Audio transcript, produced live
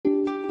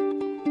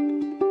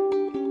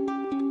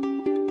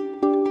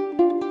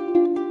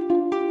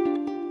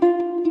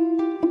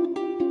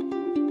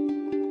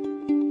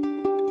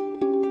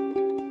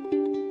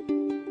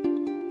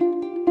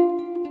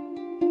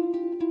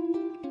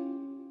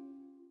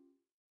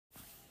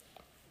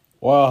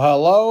Well,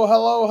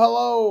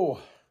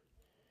 hello,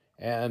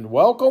 and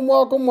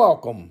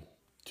welcome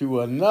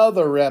to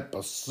another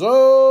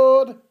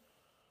episode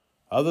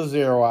of the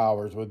 0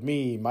 Hours with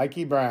me,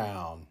 Mikey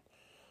Brown,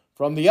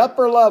 from the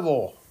upper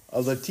level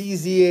of the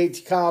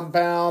TZH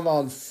compound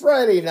on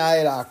Friday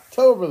night,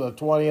 October the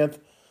 20th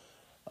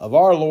of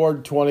our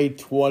Lord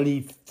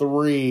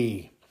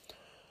 2023.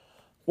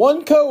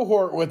 One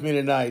cohort with me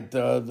tonight,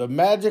 the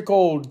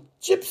magical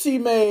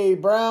Gypsy May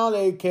Brown,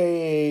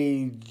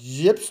 a.k.a.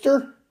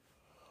 Gypster,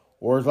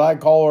 or as I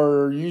call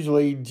her,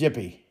 usually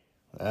Jippy.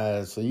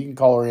 So you can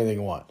call her anything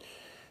you want.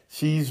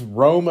 She's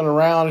roaming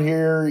around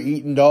here,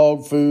 eating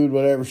dog food,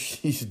 whatever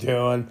she's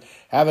doing,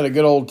 having a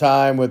good old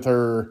time with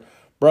her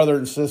brother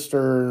and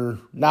sister,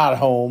 not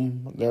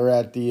home. They're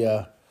at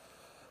the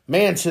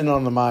mansion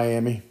on the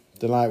Miami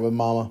tonight with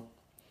Mama.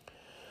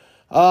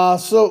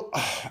 The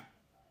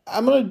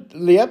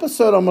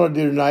episode I'm gonna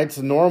do tonight's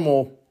a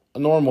normal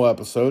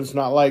episode. It's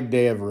not like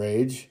Day of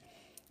Rage.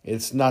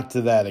 It's not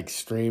to that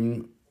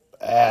extreme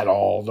at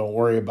all. Don't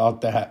worry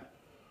about that.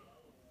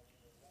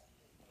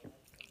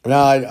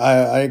 Now,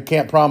 I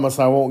can't promise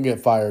I won't get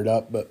fired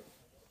up, but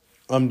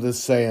I'm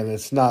just saying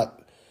it's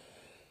not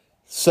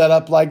set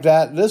up like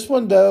that. This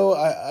one, though,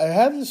 I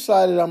have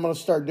decided I'm going to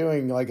start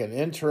doing like an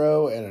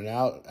intro and an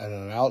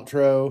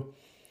outro.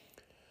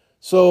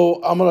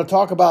 So I'm going to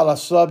talk about a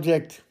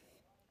subject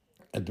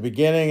at the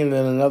beginning and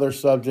then another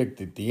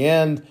subject at the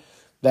end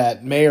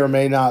that may or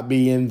may not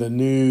be in the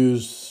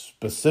news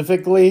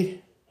specifically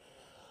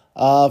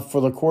for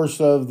the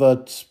course of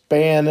the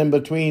span in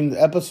between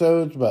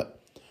episodes,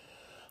 but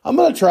I'm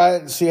going to try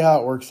it and see how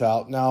it works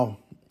out. Now,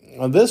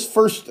 this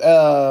first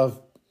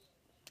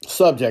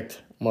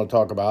subject I'm going to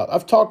talk about,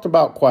 I've talked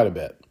about quite a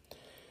bit,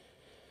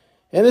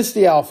 and it's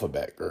the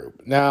alphabet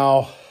group.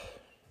 Now,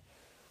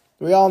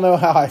 we all know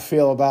how I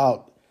feel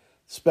about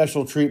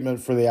special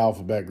treatment for the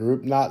alphabet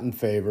group, not in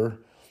favor,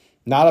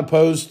 not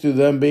opposed to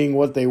them being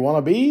what they want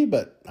to be,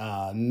 but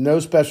no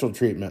special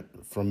treatment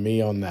from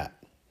me on that.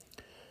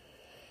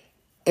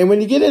 And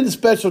when you get into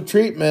special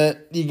treatment,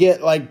 you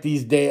get like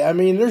these days. I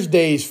mean, there's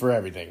days for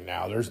everything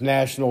now. There's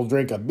National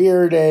Drink a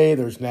Beer Day.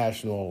 There's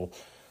National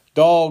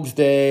Dogs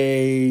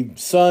Day,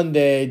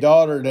 Sunday,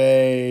 Daughter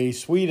Day,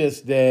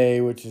 Sweetest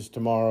Day, which is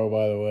tomorrow,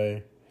 by the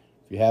way.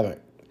 If you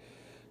haven't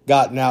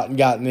gotten out and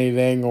gotten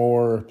anything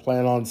or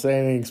plan on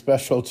saying anything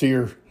special to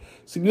your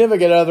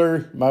significant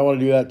other, you might want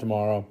to do that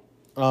tomorrow.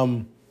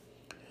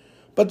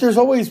 But there's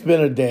always been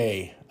a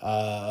day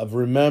of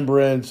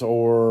remembrance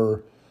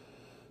or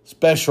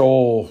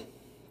special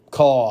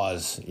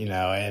cause, and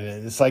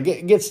it's like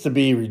it gets to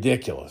be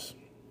ridiculous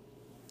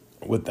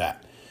with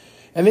that.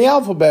 And the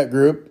alphabet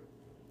group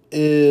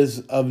is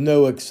of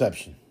no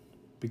exception,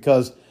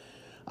 because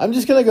I'm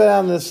just going to go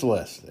down this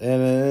list.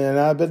 And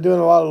I've been doing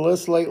a lot of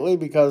lists lately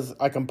because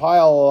I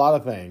compile a lot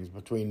of things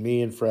between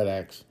me and Fred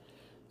X,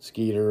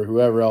 Skeeter,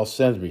 whoever else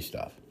sends me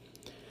stuff.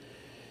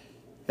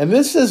 And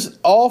this is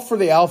all for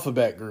the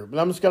alphabet group. And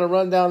I'm just going to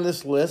run down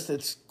this list.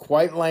 It's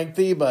quite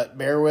lengthy, but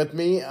bear with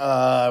me.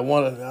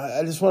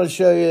 I just want to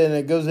show you, and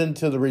it goes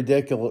into the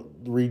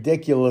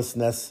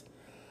ridiculousness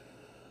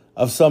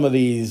of some of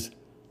these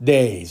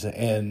days.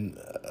 And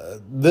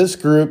this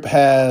group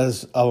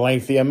has a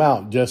lengthy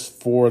amount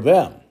just for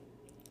them,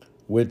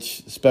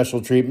 which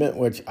special treatment,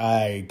 which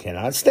I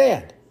cannot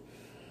stand.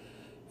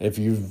 If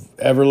you've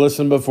ever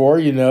listened before,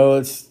 you know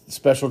it's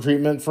special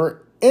treatment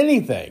for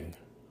anything.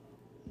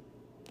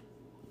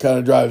 Kind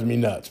of drives me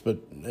nuts, but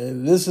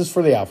this is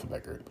for the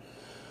alphabet group.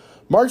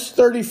 March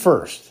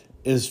 31st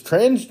is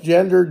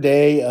Transgender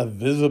Day of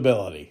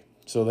Visibility.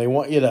 So they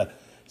want you to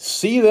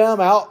see them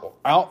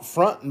out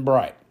front and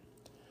bright.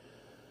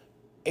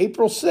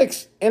 April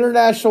 6th,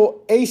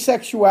 International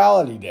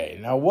Asexuality Day.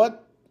 Now,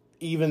 what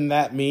even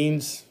that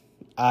means,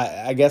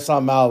 I guess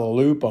I'm out of the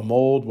loop, I'm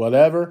old,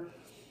 whatever.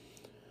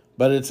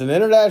 But it's an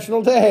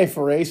international day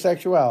for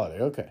asexuality.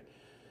 Okay.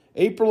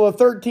 April the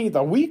 13th,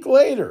 a week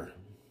later,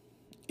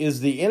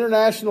 is the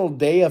International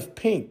Day of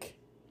Pink,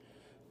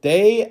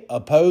 Day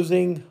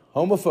Opposing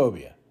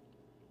Homophobia.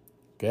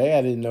 Okay,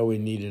 I didn't know we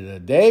needed a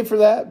day for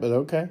that, but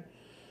okay.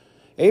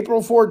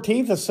 April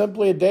 14th is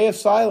simply a day of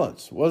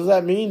silence. What does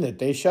that mean? That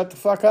they shut the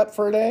fuck up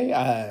for a day?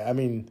 I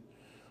mean,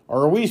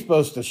 or are we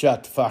supposed to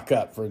shut the fuck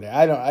up for a day?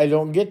 I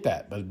don't get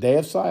that, but a day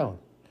of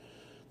silence.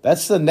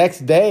 That's the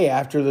next day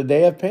after the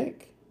Day of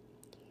Pink.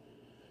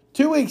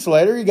 2 weeks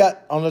later, you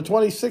got on the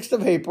 26th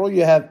of April,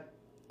 you have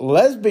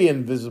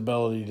Lesbian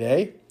Visibility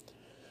Day.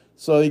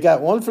 So you got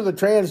one for the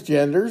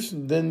transgenders,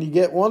 and then you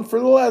get one for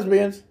the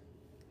lesbians.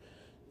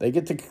 They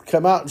get to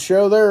come out and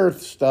show their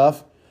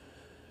stuff.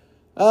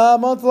 A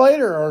month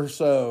later or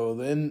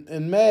so,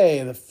 in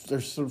May,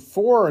 there's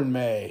 4 in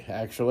May,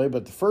 actually,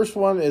 but the first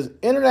one is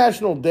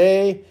International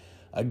Day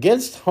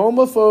Against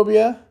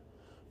Homophobia,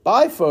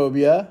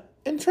 Biphobia,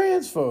 and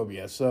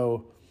Transphobia.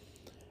 So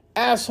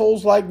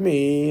assholes like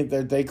me,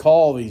 that they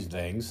call these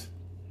things,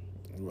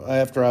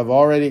 after I've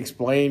already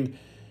explained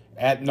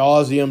ad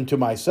nauseum to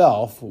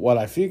myself what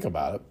I think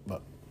about it,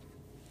 but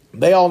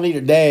they all need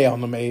a day on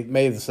the May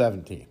the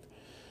 17th.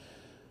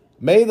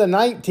 May the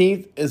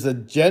 19th is a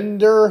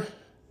Gender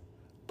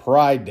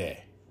Pride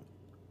Day.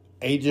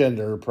 A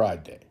Gender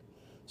Pride Day.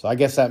 So I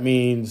guess that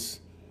means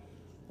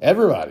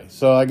everybody.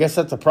 So I guess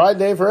that's a Pride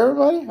Day for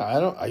everybody?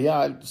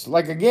 It's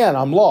like, again,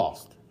 I'm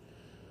lost.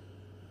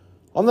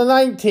 On the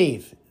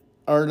 19th,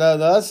 no,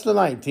 that's the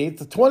 19th.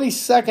 The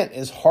 22nd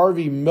is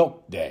Harvey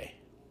Milk Day.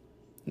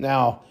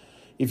 Now,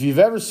 if you've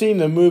ever seen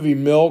the movie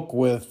Milk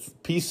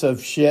with piece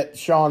of shit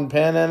Sean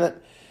Penn in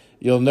it,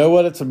 you'll know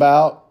what it's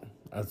about.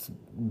 It's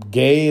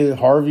gay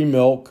Harvey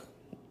Milk.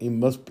 He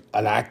must be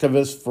an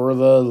activist for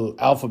the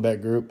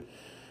Alphabet Group.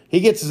 He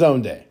gets his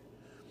own day.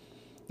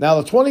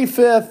 Now, the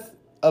 25th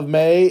of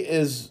May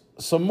is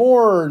some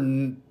more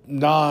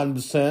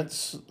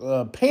nonsense.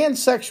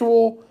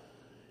 Pansexual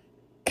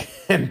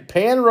and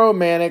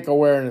Panromantic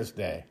Awareness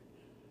Day.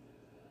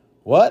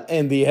 What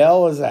in the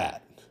hell is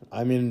that?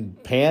 I mean,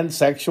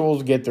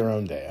 pansexuals get their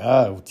own day.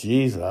 Oh,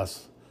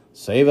 Jesus.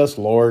 Save us,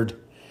 Lord.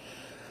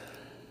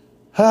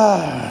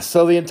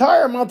 So the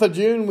entire month of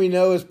June we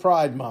know is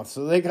Pride Month.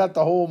 So they got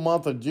the whole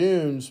month of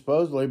June,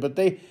 supposedly. But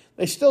they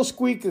still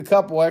squeak a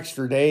couple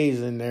extra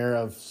days in there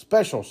of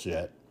special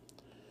shit.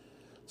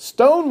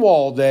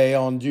 Stonewall Day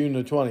on June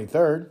the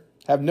 23rd.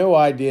 Have no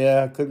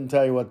idea. Couldn't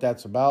tell you what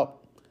that's about.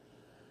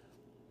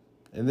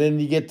 And then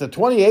you get the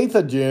 28th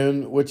of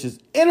June, which is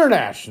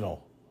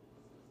International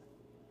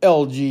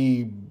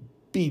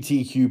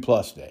LGBTQ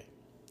plus day.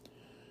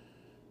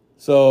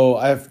 So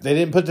they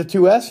didn't put the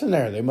 2S in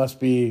there. They must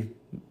be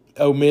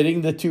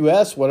omitting the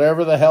 2S,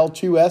 whatever the hell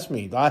 2S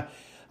means. I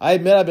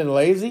admit I've been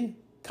lazy,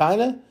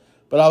 kind of,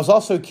 but I was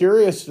also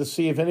curious to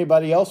see if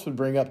anybody else would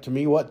bring up to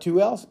me what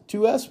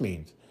 2S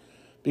means.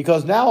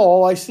 Because now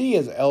all I see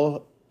is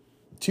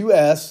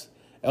 2S,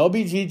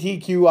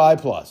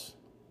 LGBTQI plus.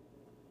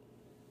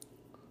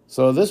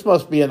 So this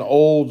must be an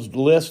old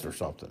list or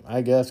something,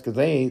 I guess, because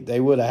they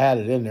would have had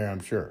it in there,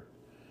 I'm sure.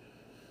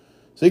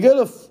 So you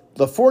go to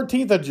the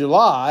 14th of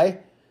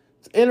July,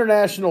 it's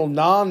International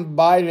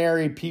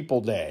Non-Binary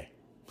People Day.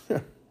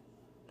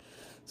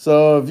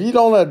 So if you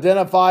don't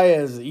identify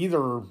as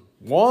either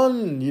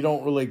one, you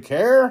don't really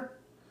care,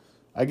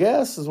 I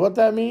guess, is what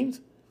that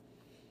means.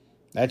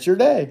 That's your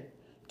day.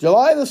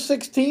 July the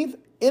 16th,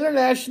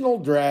 International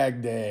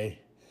Drag Day.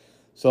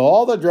 So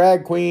all the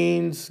drag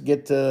queens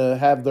get to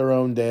have their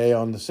own day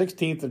on the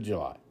 16th of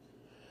July.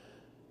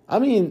 I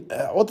mean,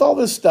 with all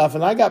this stuff,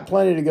 and I got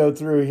plenty to go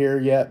through here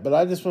yet, but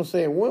I just want to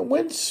say,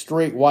 when's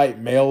Straight White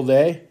Male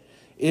Day?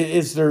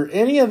 Is there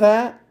any of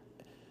that?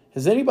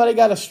 Has anybody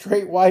got a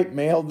Straight White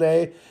Male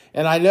Day?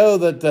 And I know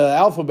that the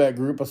Alphabet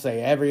Group will say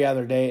every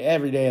other day,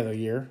 every day of the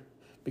year,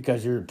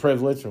 because you're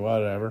privileged or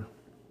whatever.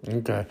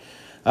 Okay.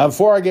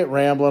 Before I get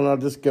rambling, I'll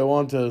just go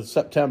on to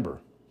September.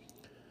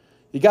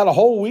 You got a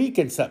whole week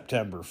in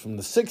September, from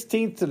the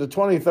 16th to the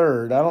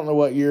 23rd. I don't know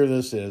what year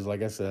this is.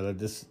 Like I said,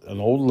 just an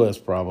old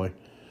list probably.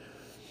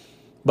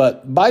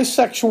 But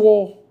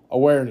Bisexual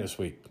Awareness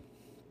Week.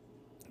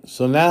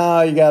 So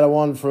now you got a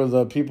one for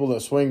the people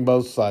that swing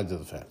both sides of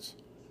the fence.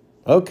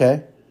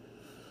 Okay.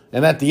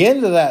 And at the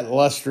end of that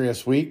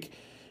illustrious week,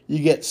 you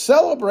get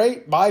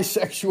Celebrate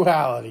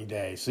Bisexuality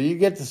Day. So you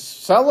get to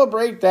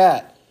celebrate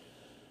that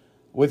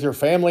with your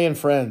family and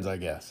friends, I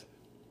guess.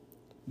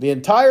 The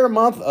entire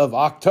month of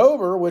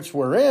October, which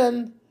we're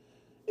in,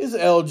 is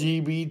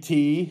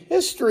LGBT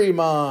History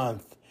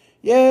Month.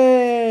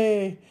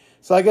 Yay!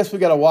 So I guess we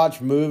got to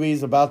watch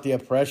movies about the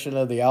oppression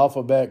of the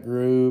Alphabet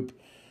Group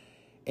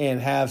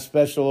and have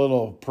special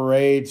little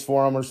parades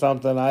for them or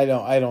something. I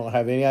don't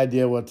have any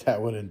idea what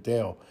that would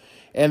entail.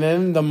 And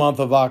in the month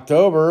of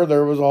October,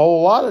 there was a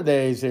whole lot of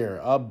days here,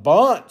 a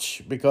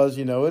bunch, because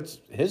it's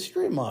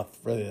History Month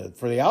for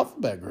the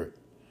Alphabet Group.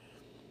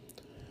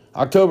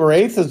 October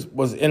 8th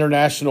was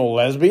International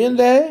Lesbian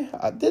Day.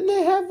 Didn't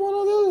they have one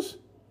of those?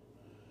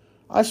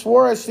 I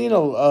swore I seen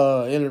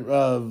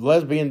a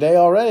Lesbian Day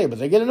already, but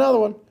they get another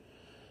one.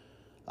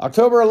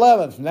 October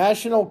 11th,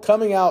 National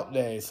Coming Out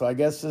Day. So I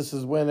guess this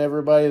is when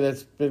everybody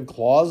that's been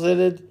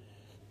closeted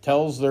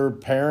tells their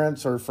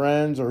parents or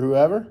friends or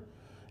whoever.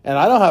 And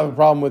I don't have a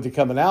problem with you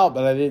coming out,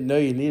 but I didn't know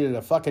you needed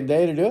a fucking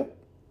day to do it.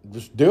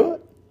 Just do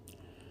it.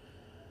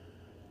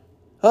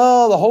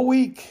 Oh, the whole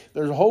week.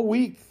 There's a whole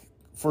week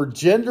for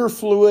Gender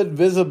Fluid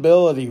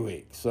Visibility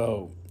Week.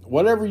 So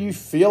whatever you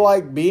feel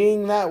like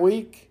being that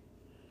week,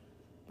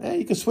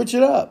 you can switch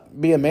it up.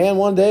 Be a man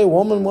one day,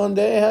 woman one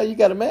day. How you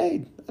got it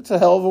made. That's a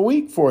hell of a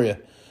week for you.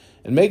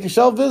 And make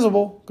yourself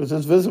visible, because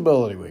it's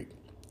Visibility Week.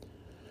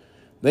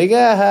 They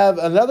got to have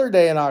another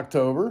day in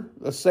October,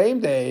 the same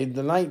day,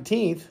 the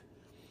 19th,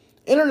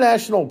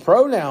 International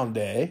Pronoun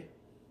Day.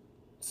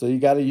 So you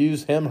got to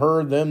use him,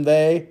 her, them,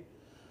 they,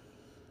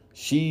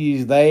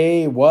 she's,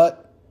 they,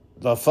 what,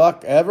 the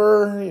fuck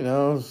ever,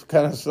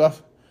 kind of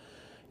stuff.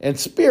 And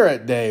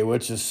Spirit Day,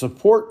 which is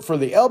support for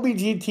the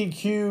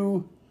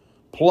LGBTQ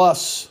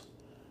plus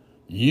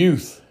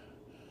youth.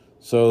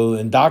 So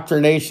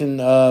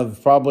indoctrination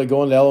of probably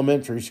going to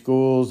elementary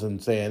schools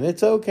and saying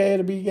it's okay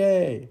to be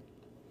gay.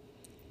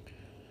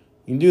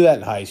 You can do that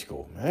in high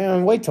school.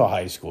 Man, wait till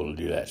high school to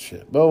do that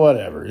shit. But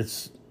whatever.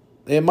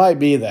 It might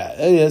be that.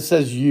 It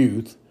says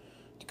youth.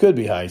 Could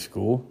be high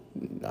school.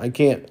 I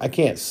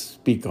can't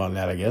speak on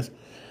that, I guess.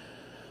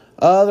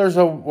 There's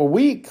a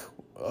week,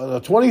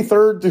 the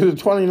 23rd through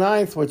the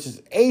 29th, which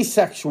is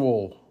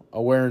Asexual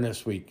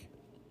Awareness Week.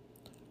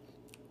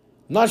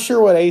 Not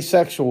sure what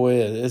asexual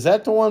is. Is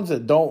that the ones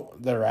that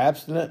are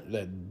abstinent,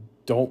 that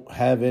don't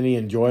have any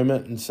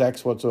enjoyment in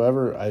sex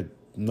whatsoever? I'm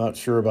not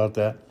sure about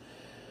that.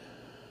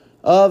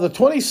 The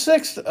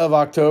 26th of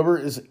October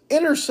is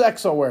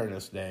Intersex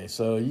Awareness Day.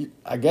 So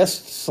I guess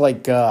it's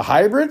like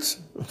hybrids?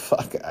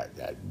 Fuck,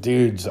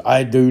 dudes,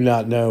 I do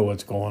not know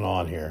what's going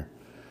on here.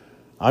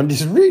 I'm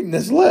just reading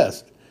this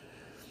list.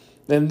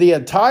 Then the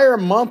entire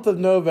month of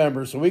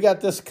November, so we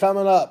got this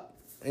coming up,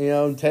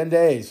 in 10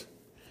 days.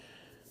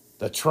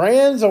 The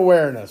Trans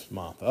Awareness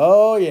Month.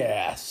 Oh,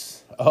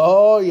 yes.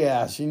 Oh,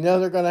 yes.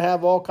 They're going to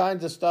have all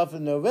kinds of stuff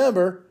in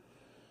November.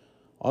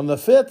 On the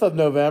 5th of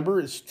November,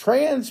 it's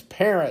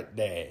Transparent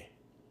Day.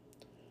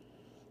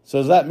 So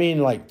does that mean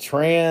like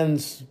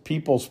trans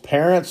people's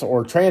parents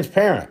or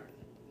transparent?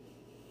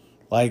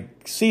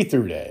 Like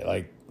see-through day.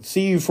 Like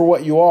see you for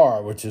what you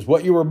are, which is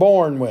what you were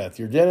born with,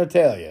 your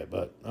genitalia.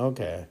 But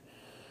okay.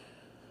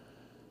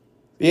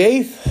 The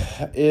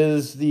 8th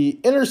is the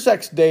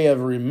Intersex Day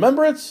of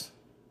Remembrance.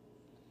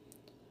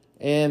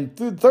 And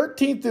through the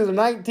 13th through the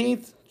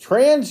 19th,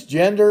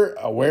 Transgender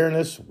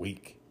Awareness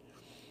Week.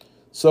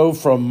 So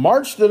from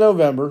March to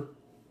November,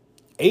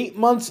 8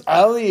 months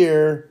out of the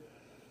year,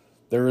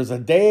 there is a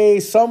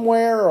day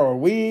somewhere or a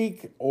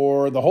week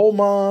or the whole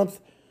month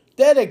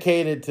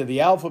dedicated to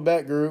the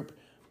alphabet group,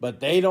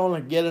 but they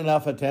don't get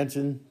enough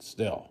attention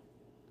still.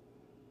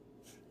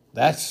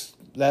 That's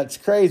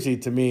crazy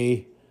to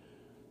me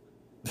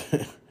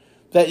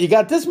that you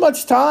got this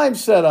much time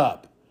set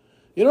up.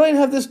 You don't even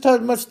have this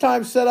much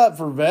time set up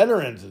for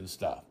veterans and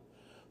stuff.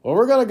 Well,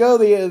 we're going to go,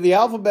 the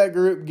alphabet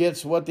group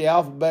gets what the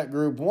alphabet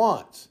group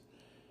wants.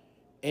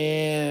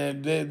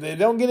 And they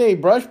don't get any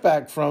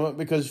brushback from it,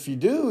 because if you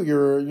do,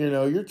 you're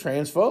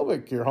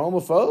transphobic, you're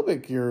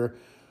homophobic, you're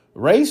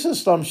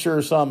racist, I'm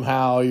sure,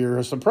 somehow. You're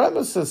a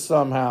supremacist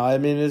somehow. I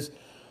mean, it's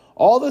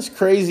all this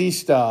crazy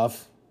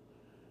stuff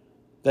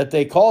that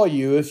they call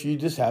you if you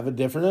just have a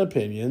different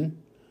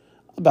opinion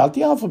about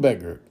the alphabet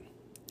group.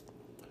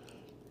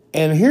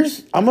 And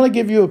I'm going to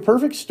give you a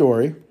perfect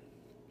story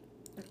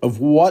of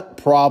what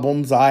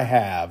problems I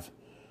have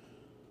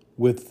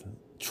with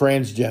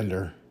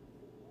transgender.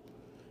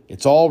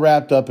 It's all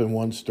wrapped up in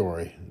one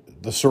story,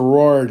 the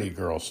sorority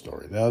girl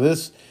story. Now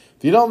this,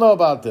 if you don't know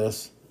about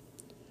this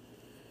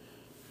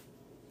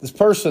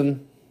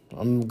person,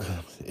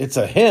 it's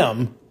a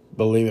him,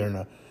 believe it or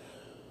not,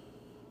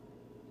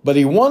 but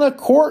he won a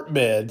court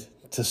bid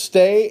to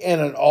stay in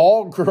an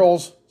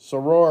all-girls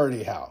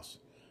sorority house,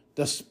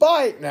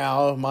 despite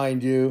now,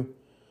 mind you,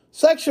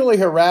 sexually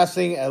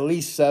harassing at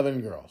least 7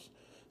 girls.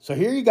 So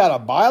here you got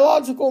a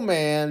biological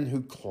man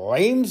who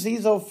claims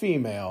he's a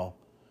female,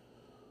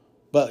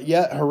 but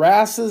yet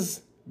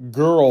harasses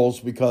girls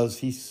because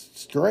he's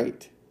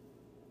straight.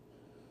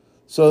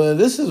 So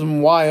this is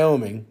in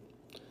Wyoming.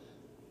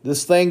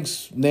 This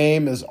thing's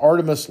name is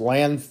Artemis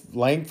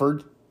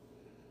Langford,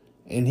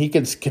 and he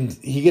gets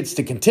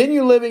to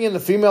continue living in the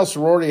female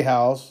sorority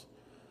house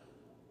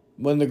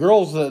when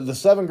the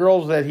 7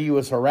 girls that he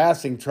was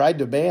harassing tried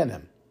to ban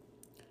him.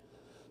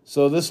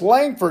 So this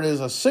Langford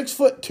is a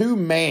 6'2"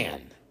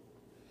 man.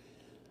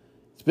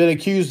 He's been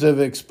accused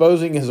of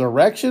exposing his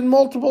erection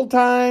multiple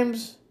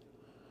times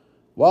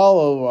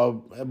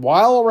while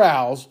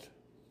aroused,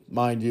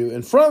 mind you,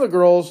 in front of the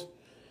girls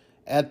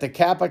at the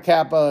Kappa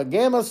Kappa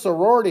Gamma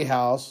sorority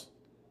house.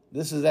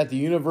 This is at the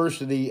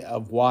University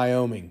of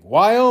Wyoming.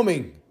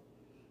 Wyoming!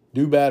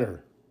 Do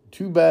better.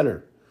 Do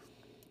better.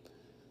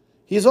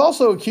 He's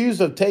also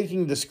accused of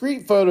taking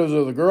discreet photos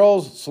of the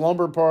girls'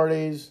 slumber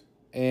parties,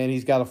 and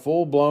he's got a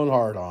full-blown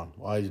hard-on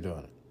while he's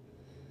doing it.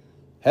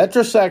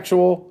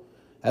 Heterosexual,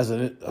 has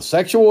a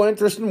sexual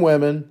interest in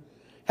women,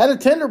 had a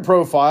Tinder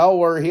profile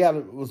where he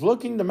was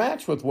looking to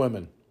match with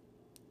women.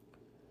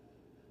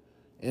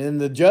 And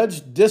the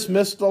judge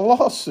dismissed the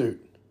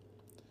lawsuit.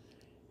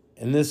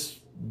 And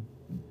this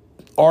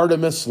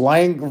Artemis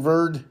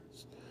Langford,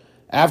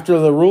 after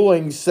the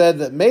ruling, said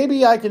that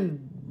maybe I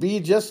can be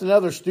just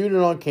another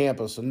student on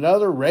campus,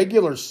 another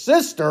regular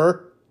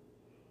sister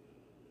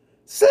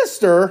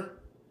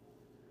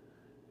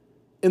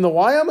in the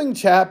Wyoming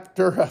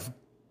chapter of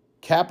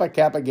Kappa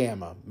Kappa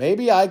Gamma.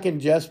 Maybe I can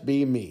just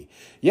be me.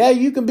 Yeah,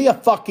 you can be a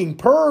fucking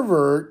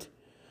pervert,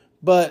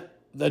 but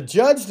the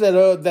judge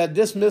that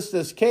dismissed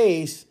this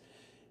case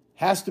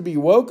has to be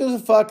woke as a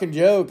fucking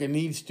joke and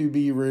needs to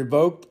be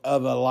revoked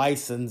of a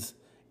license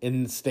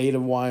in the state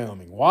of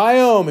Wyoming.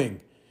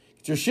 Wyoming,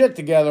 get your shit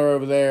together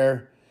over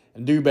there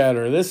and do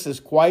better. This is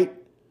quite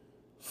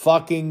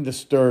fucking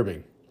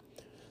disturbing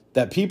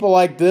that people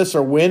like this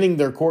are winning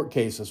their court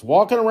cases,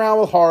 walking around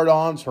with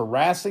hard-ons,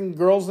 harassing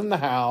girls in the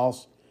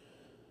house,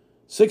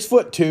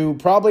 6'2",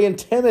 probably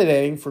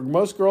intimidating. For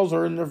most girls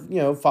are in the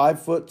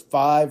 5'5",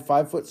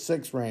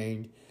 5'6"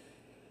 range.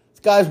 This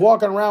guy's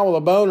walking around with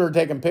a boner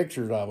taking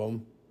pictures of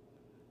them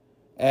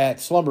at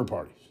slumber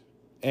parties.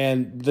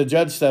 And the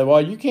judge said,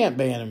 well, you can't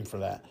ban him for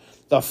that.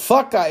 The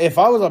fuck, if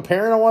I was a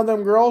parent of one of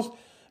them girls, I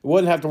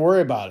wouldn't have to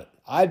worry about it.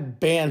 I'd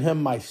ban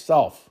him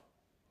myself.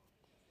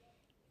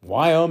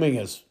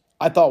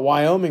 I thought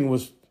Wyoming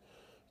was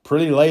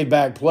pretty laid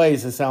back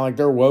place. It sounded like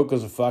they're woke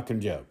as a fucking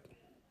joke.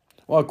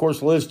 Well, of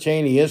course, Liz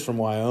Cheney is from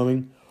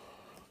Wyoming.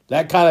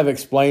 That kind of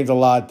explains a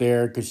lot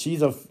there because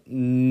she's a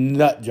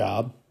nut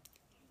job.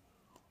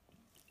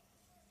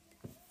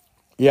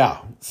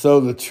 Yeah, so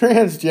the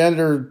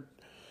transgender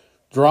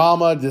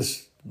drama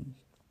just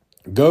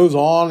goes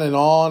on and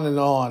on and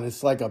on.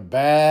 It's like a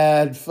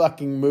bad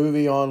fucking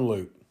movie on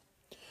loop.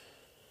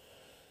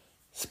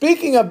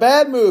 Speaking of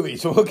bad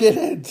movies, we'll get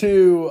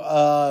into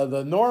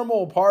the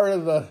normal part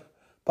of the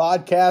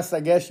podcast, I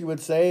guess you would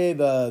say,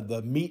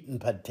 the meat and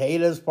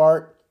potatoes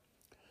part.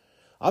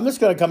 I'm just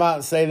going to come out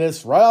and say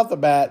this right off the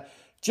bat.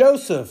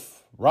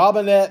 Joseph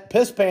Robinette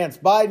Piss Pants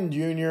Biden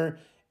Jr.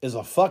 is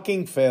a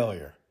fucking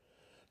failure.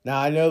 Now,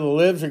 I know the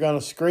libs are going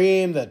to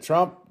scream that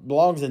Trump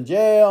belongs in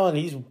jail and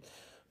he's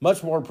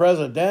much more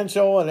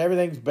presidential and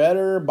everything's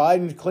better.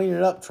 Biden's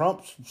cleaning up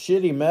Trump's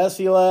shitty mess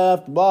he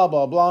left, blah,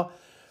 blah, blah.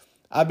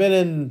 I've been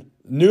in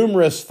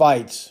numerous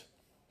fights,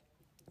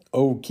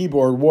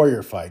 keyboard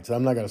warrior fights.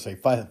 I'm not going to say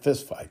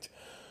fist fights,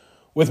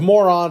 with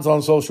morons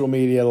on social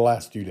media the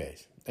last 2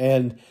 days.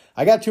 And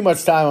I got too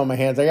much time on my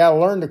hands. I got to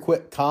learn to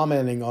quit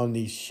commenting on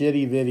these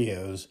shitty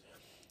videos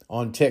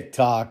on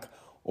TikTok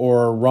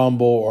or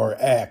Rumble or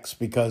X,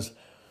 because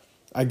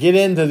I get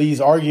into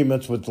these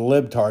arguments with the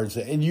libtards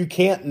and you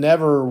can't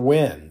never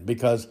win,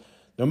 because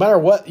no matter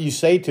what you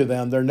say to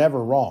them, they're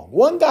never wrong.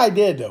 One guy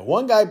did though.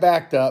 One guy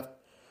backed up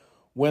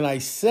when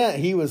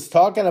he was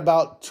talking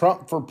about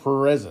Trump for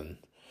prison,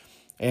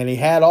 and he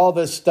had all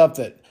this stuff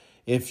that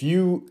if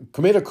you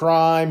commit a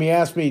crime, he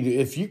asked me,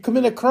 if you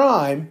commit a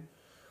crime,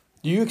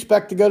 do you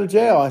expect to go to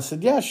jail? I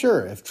said, yeah,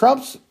 sure. If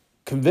Trump's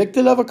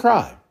convicted of a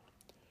crime,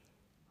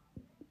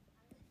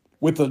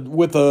 with a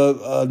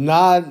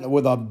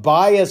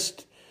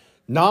biased,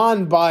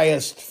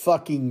 non-biased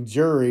fucking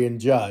jury and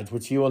judge,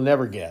 which he will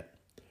never get.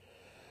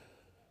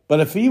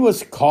 But if he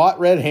was caught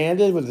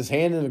red-handed with his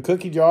hand in a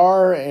cookie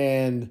jar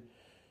and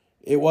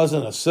it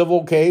wasn't a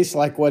civil case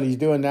like what he's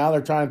doing now,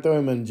 they're trying to throw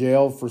him in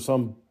jail for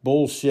some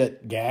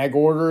bullshit gag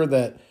order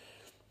that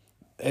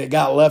it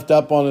got left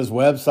up on his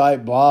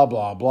website, blah,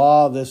 blah,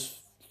 blah. This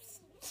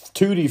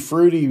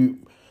tutti-frutti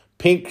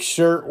pink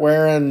shirt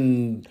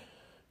wearing,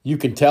 you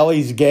can tell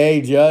he's gay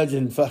judge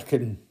in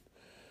fucking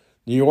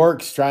New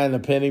York's trying to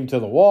pin him to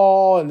the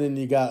wall. And then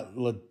you got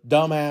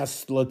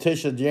dumbass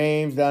Letitia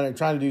James down there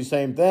trying to do the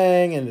same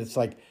thing. And it's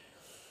like,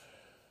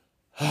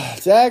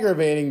 it's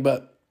aggravating.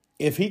 But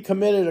if he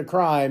committed a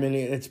crime and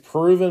it's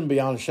proven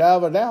beyond a shadow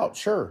of a doubt,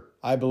 sure,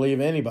 I believe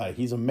anybody.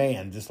 He's a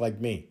man just like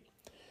me.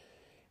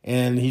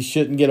 And he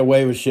shouldn't get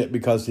away with shit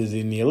because he's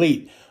in the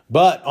elite.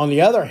 But on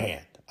the other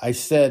hand, I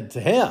said to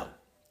him,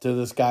 to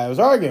this guy I was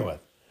arguing with,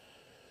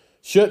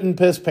 shouldn't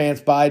Piss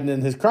Pants Biden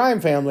and his crime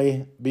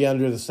family be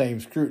under the same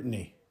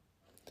scrutiny?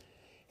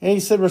 And he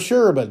said, well,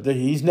 sure, but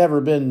he's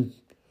never been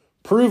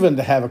proven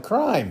to have a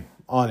crime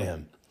on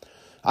him.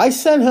 I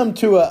sent him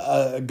to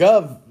a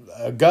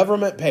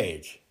government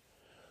page,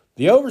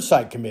 the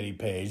Oversight Committee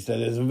page that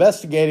is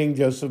investigating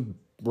Joseph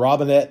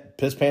Robinette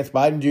Piss Pants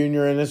Biden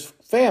Jr. and his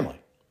family.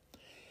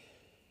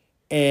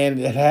 And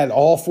it had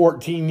all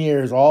 14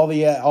 years, all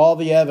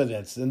the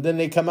evidence. And then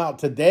they come out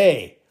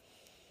today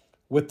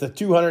with the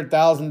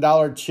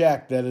 $200,000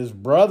 check that his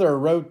brother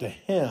wrote to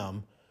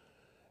him,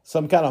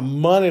 some kind of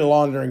money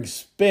laundering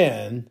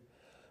spin,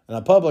 and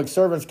a public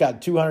servant's got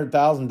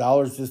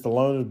 $200,000 just to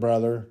loan his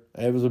brother.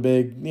 It was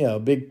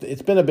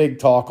it's been a big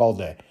talk all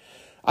day.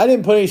 I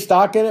didn't put any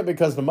stock in it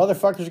because the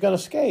motherfucker's going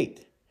to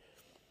skate.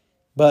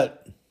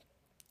 But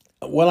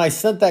when I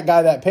sent that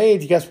guy that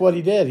page, guess what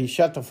he did? He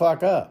shut the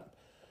fuck up.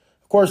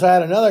 Of course, I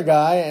had another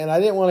guy, and I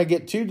didn't want to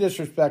get too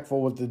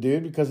disrespectful with the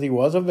dude because he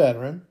was a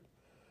veteran.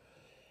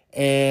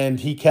 And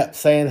he kept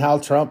saying how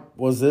Trump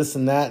was this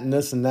and that and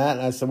this and that.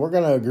 And I said, we're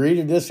going to agree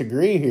to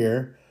disagree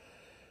here.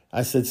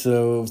 I said,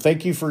 so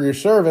thank you for your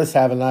service.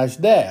 Have a nice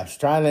day. I was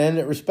trying to end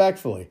it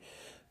respectfully.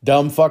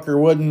 Dumb fucker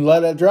wouldn't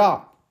let it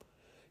drop.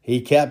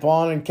 He kept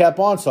on and kept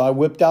on. So I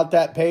whipped out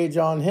that page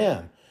on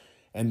him.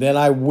 And then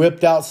I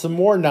whipped out some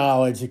more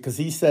knowledge because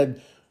he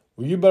said,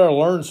 well, you better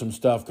learn some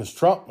stuff because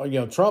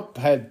Trump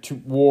had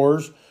 2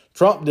 wars.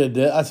 Trump did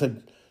this.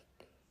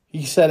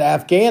 He said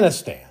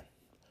Afghanistan.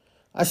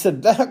 I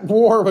said, that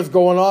war was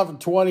going on for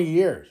 20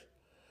 years.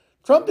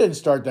 Trump didn't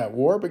start that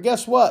war, but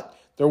guess what?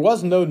 There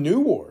was no new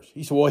wars.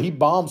 He said, well, he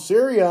bombed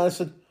Syria. I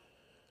said,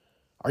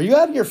 are you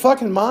out of your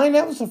fucking mind?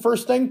 That was the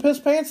first thing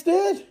Piss Pants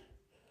did.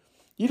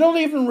 You don't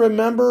even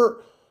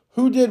remember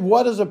who did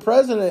what as a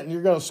president, and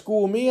you're going to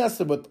school me? I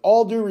said, with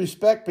all due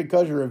respect,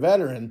 because you're a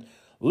veteran,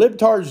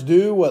 libtards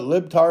do what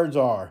libtards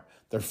are.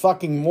 They're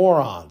fucking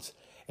morons.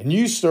 And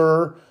you,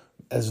 sir,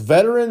 as a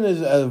veteran,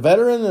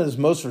 as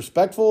most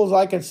respectful as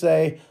I can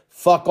say,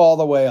 fuck all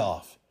the way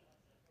off.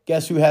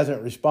 Guess who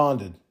hasn't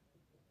responded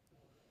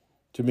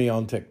to me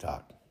on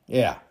TikTok?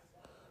 Yeah.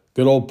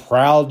 Good old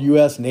proud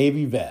U.S.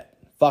 Navy vet.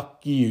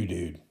 Fuck you,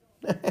 dude.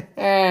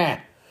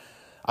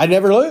 I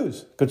never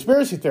lose.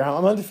 Conspiracy theory,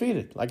 I'm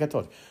undefeated, like I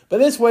told you. But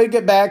this way,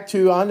 get back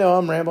to, I know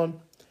I'm rambling.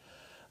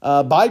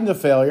 Biden's a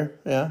failure,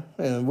 yeah,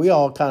 and we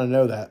all kind of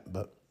know that.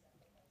 But,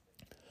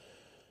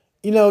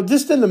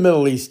 just in the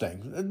Middle East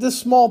thing, this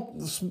small,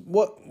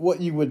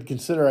 what you would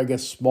consider, I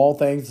guess, small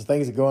things, the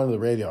things that go under the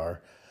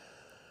radar,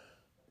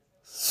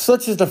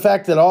 such as the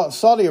fact that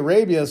Saudi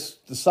Arabia's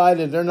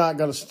decided they're not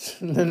going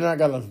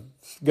to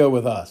go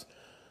with us.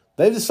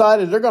 They've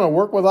decided they're going to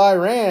work with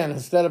Iran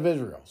instead of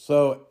Israel.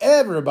 So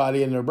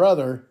everybody and their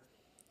brother,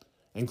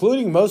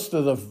 including most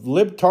of the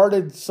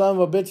libtarded son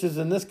of a bitches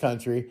in this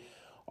country,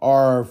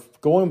 are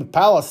going with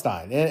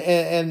Palestine.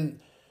 And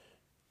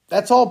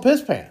that's all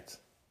piss pants.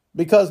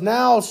 Because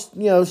now,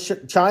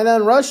 China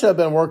and Russia have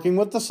been working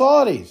with the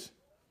Saudis.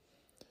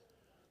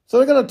 So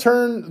they're going to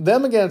turn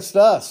them against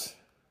us.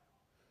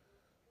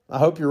 I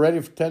hope you're ready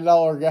for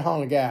 $10 a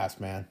gallon of gas,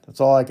 man. That's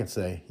all I can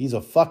say. He's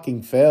a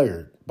fucking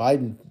failure.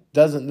 Biden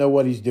doesn't know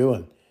what he's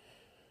doing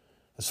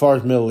as far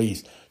as Middle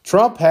East.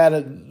 Trump had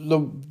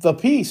the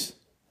peace.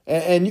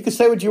 And you can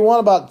say what you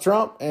want about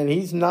Trump, and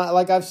he's not,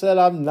 like I've said,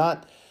 I'm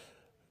not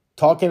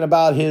talking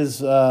about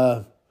his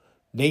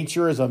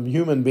nature as a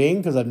human being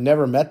because I've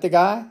never met the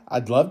guy.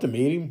 I'd love to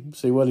meet him,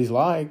 see what he's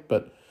like,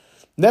 but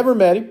never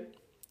met him.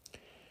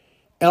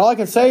 And all I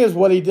can say is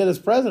what he did as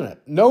president.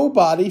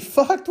 Nobody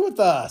fucked with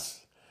us.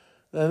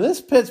 And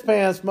this pits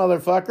pants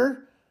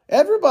motherfucker,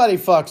 everybody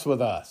fucks with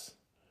us.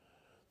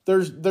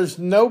 There's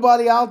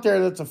nobody out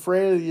there that's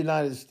afraid of the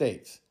United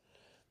States.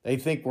 They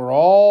think we're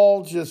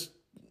all just,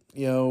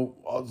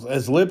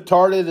 as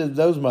libtarded as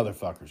those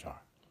motherfuckers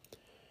are.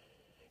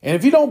 And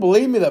if you don't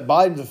believe me that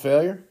Biden's a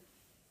failure,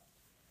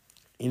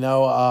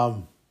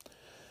 ABC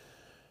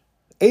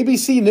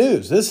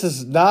News. This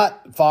is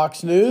not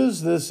Fox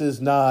News. This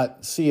is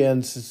not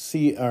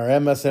CNC or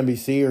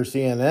MSNBC or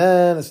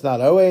CNN. It's not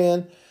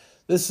OAN.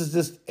 This is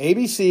just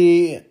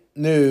ABC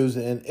News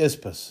and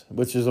ISPAS,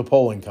 which is a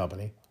polling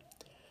company.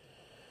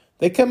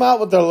 They come out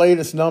with their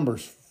latest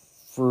numbers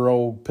for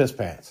old piss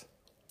pants.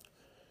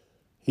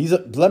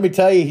 Let me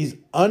tell you, he's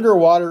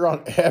underwater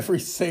on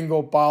every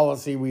single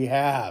policy we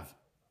have.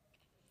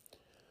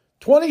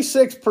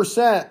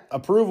 26%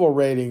 approval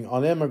rating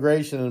on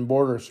immigration and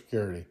border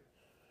security.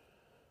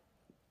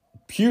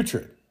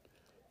 Putrid.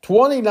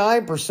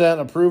 29%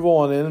 approval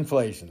on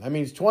inflation. That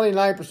means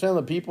 29% of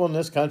the people in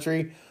this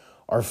country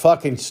are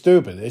fucking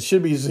stupid. It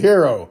should be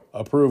 0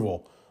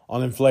 approval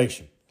on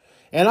inflation.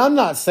 And I'm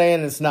not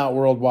saying it's not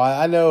worldwide.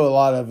 I know a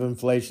lot of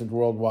inflation's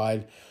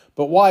worldwide.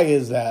 But why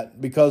is that?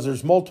 Because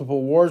there's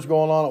multiple wars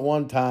going on at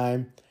one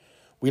time.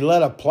 We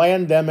let a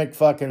pandemic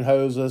fucking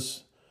hose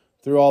us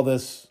through all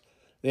this.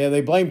 Yeah,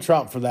 they blame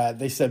Trump for that.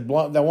 They said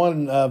that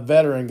one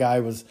veteran guy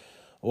was,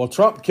 well,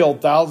 Trump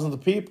killed thousands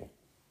of people.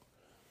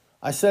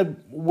 I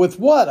said, with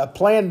what? A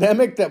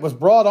pandemic that was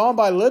brought on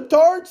by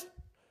libtards?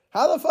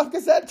 How the fuck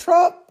is that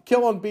Trump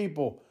killing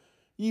people?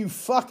 You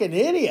fucking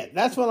idiot.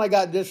 That's when I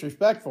got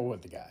disrespectful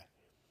with the guy.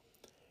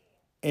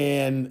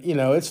 And,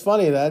 it's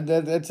funny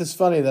it's just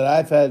funny that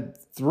I've had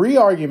 3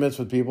 arguments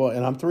with people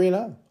and I'm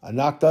 3-0. I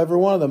knocked every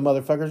one of them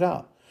motherfuckers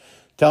out.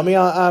 Tell me,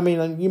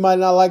 you might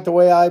not like the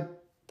way I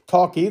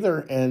talk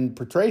either and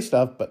portray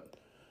stuff, but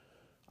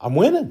I'm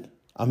winning.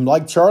 I'm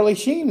like Charlie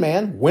Sheen,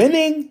 man.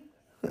 Winning,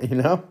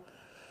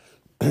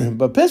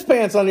 But Piss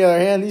Pants, on the other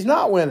hand, he's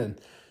not winning.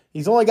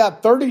 He's only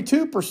got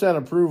 32%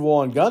 approval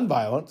on gun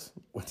violence,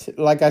 which,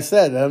 like I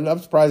said, I'm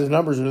surprised his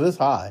numbers are this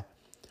high.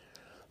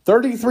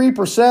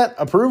 33%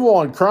 approval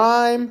on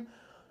crime,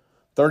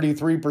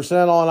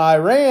 33% on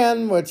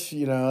Iran, which,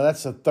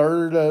 that's a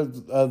third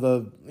of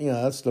the,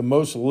 that's the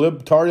most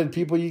libtarded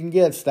people you can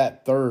get. It's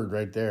that third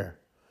right there.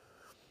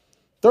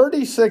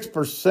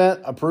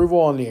 36%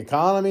 approval on the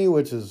economy,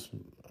 which is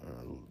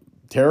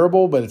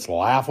terrible, but it's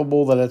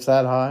laughable that it's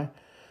that high.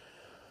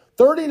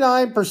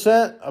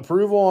 39%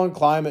 approval on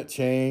climate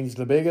change,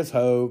 the biggest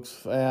hoax.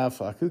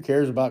 Fuck, who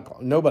cares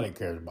about, nobody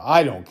cares about,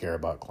 I don't care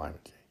about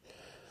climate change.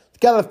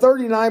 Got a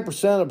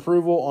 39%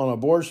 approval on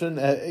abortion.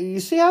 You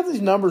see how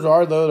these numbers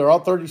are, though? They're all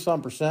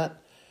 30-some%.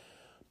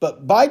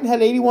 But Biden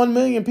had 81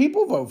 million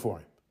people vote for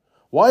him.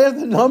 Why are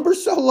the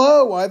numbers so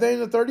low? Why are they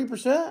in the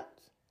 30%?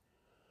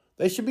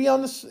 They should be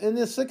in the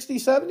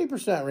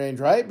 60-70%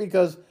 range, right?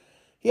 Because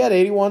he had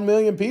 81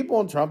 million people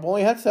and Trump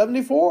only had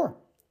 74.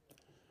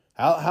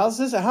 How's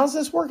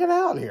this working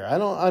out here? I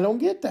don't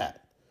get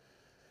that.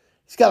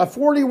 He's got a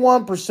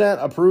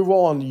 41%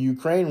 approval on the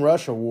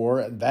Ukraine-Russia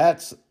war.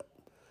 That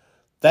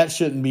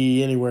shouldn't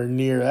be anywhere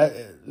near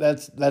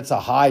that. That's a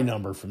high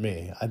number for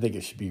me. I think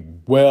it should be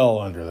well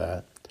under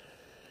that.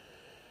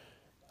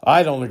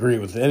 I don't agree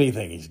with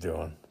anything he's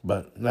doing,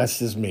 but that's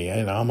just me.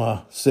 I'm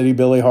a city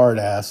Billy hard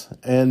ass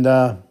and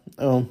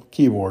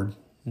keyboard,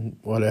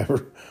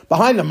 whatever.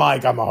 Behind the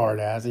mic, I'm a hard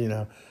ass.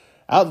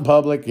 Out in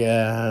public,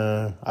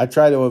 yeah, I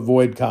try to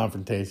avoid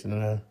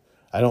confrontation.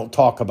 I don't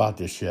talk about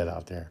this shit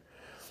out there.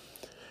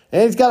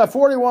 And he's got a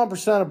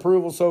 41%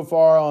 approval so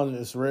far on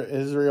this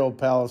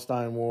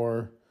Israel-Palestine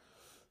war.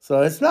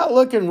 So it's not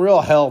looking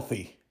real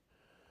healthy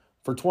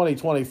for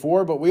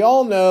 2024. But we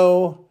all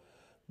know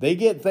They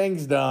get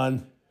things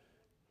done,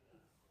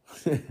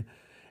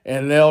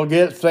 and they'll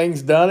get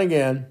things done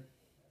again.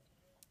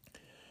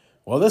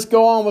 Well, let's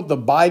go on with the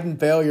Biden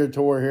failure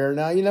tour here.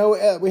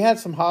 Now, we had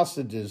some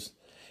hostages,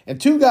 and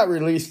 2 got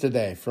released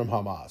today from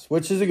Hamas,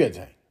 which is a good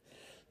thing.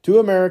 2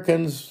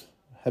 Americans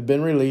have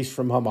been released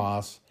from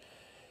Hamas.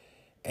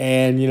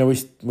 And,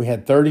 we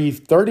had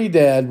 30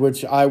 dead,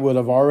 which I would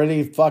have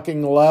already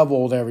fucking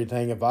leveled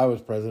everything if I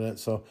was president.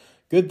 So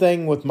good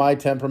thing with my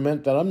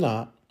temperament that I'm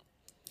not.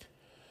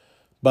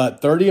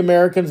 But 30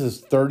 Americans is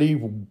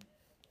 30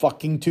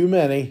 fucking too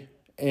many.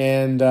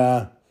 And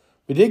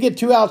we did get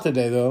 2 out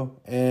today, though,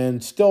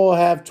 and still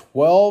have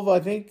 12, I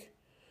think.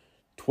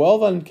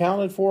 12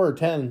 unaccounted for, or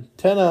 10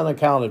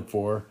 unaccounted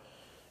for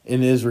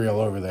in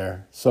Israel over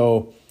there.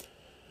 So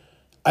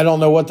I don't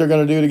know what they're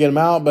going to do to get them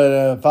out,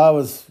 but if I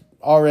was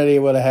already,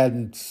 would have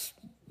had,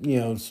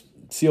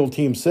 SEAL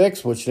Team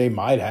 6, which they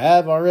might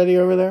have already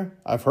over there.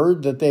 I've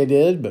heard that they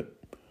did, but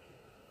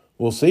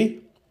we'll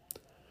see.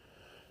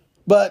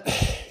 But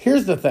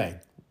here's the thing.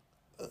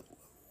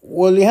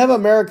 When you have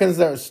Americans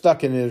that are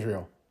stuck in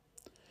Israel,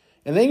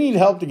 and they need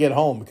help to get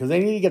home because they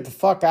need to get the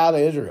fuck out of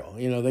Israel.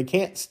 They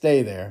can't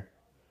stay there.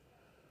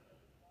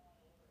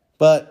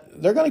 But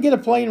they're going to get a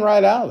plane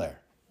ride out of there.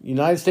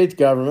 United States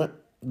government.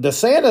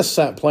 DeSantis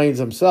sent planes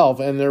himself,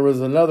 and there was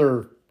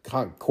another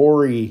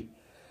Corey.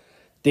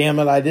 Damn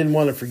it, I didn't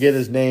want to forget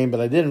his name, but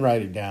I didn't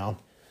write it down.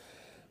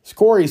 It's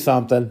Corey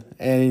something.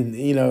 And,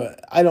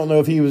 I don't know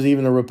if he was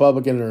even a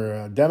Republican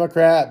or a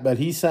Democrat, but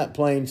he sent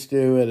planes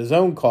to at his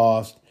own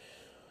cost.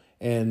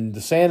 And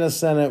DeSantis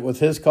sent it with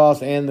his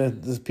cost and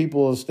the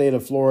people of the state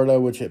of Florida,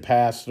 which it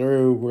passed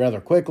through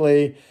rather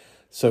quickly.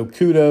 So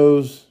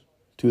kudos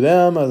to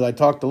them, as I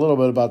talked a little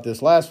bit about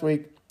this last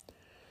week.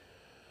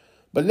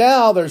 But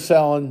now they're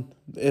selling,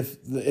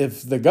 if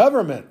the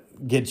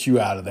government gets you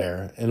out of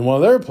there in one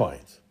of their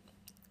planes,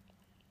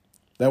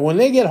 that when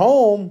they get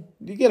home,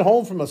 you get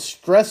home from a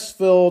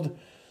stress-filled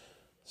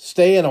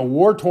stay in a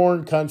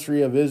war-torn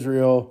country of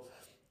Israel,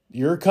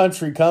 your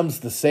country comes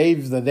to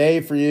save the day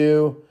for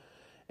you,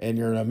 and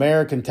you're an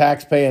American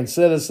tax-paying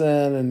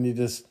citizen,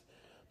 and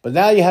but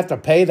now you have to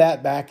pay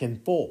that back in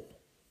full.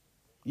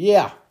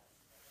 Yeah.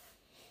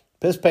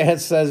 Piss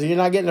Pants says you're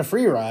not getting a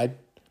free ride.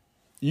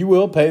 You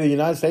will pay the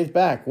United States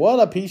back. What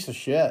a piece of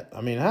shit.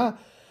 I mean,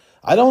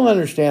 I don't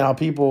understand how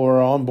people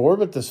are on board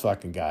with this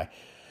fucking guy.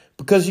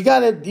 Because you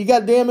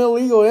got damn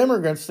illegal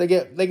immigrants. They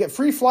get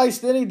free flights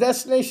to any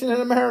destination in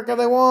America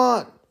they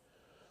want.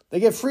 They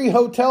get free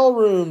hotel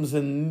rooms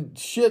and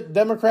shit,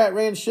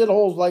 Democrat-ran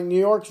shitholes like New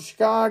York and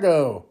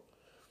Chicago.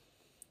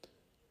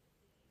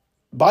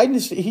 Biden,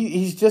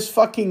 he's just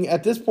fucking,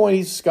 at this point,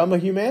 he's scum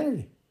of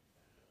humanity.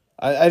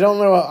 I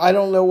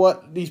don't know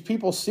what these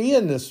people see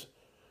in this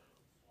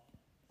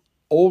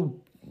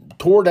old,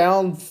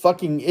 tore-down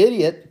fucking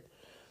idiot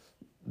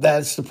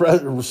that's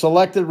the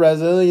selected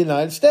resident of the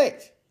United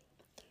States.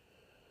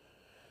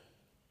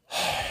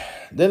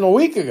 Then a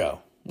week ago,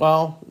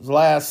 well, it was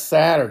last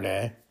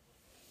Saturday,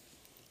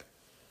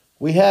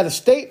 we had a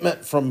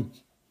statement from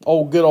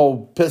good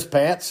old Piss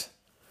Pants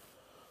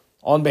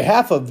on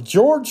behalf of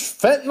George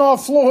Fentanyl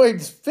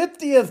Floyd's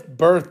 50th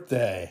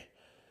birthday.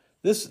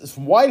 This is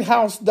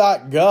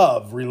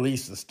whitehouse.gov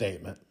released a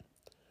statement.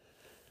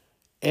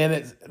 And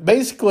it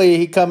basically,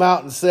 he come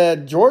out and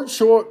said, George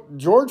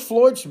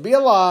Floyd should be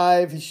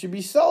alive. He should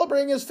be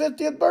celebrating his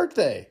 50th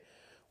birthday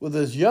with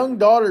his young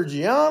daughter,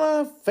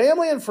 Gianna,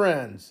 family, and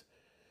friends.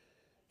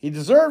 He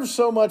deserves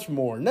so much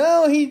more.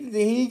 No,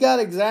 he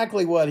got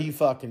exactly what he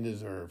fucking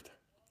deserved.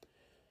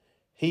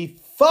 He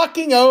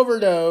fucking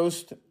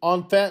overdosed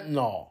on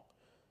fentanyl.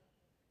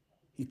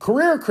 He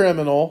career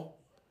criminal,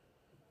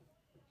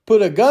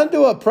 put a gun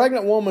to a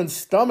pregnant woman's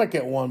stomach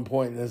at one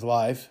point in his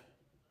life.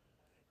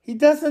 He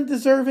doesn't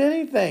deserve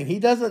anything. He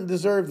doesn't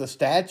deserve the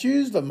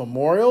statues, the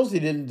memorials. He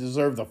didn't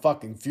deserve the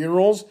fucking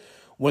funerals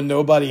when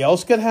nobody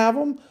else could have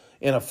them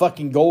in a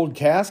fucking gold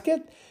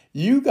casket.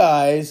 You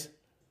guys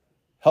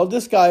held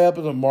this guy up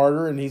as a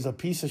martyr, and he's a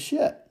piece of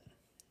shit.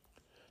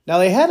 Now,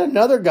 they had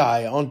another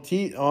guy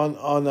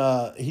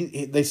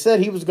they said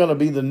he was going to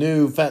be the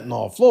new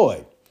Fentanyl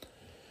Floyd.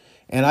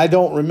 And I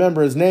don't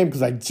remember his name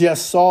because I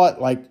just saw it,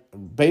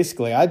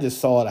 I just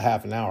saw it a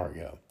half an hour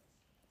ago.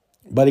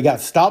 But he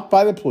got stopped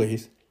by the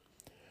police.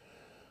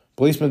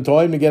 Policeman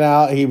told him to get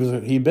out.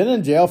 He'd been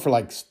in jail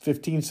for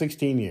 15,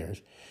 16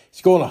 years.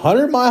 He's going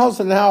 100 miles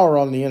an hour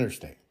on the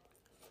interstate.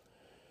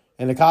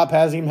 And the cop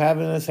has him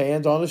having his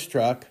hands on his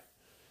truck.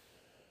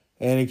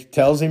 And he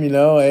tells him,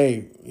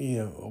 hey,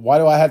 why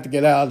do I have to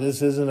get out?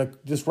 This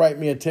isn't just write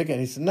me a ticket. And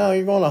he said, no,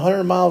 you're going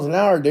 100 miles an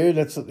hour, dude.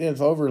 It's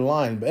over the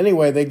line. But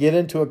anyway, they get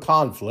into a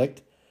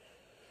conflict.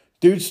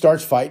 Dude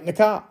starts fighting the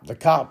cop. The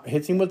cop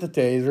hits him with the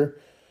taser.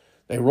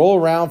 They roll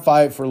around,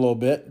 fight for a little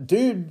bit.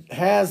 Dude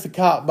has the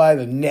cop by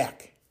the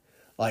neck,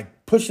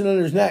 pushing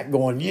under his neck,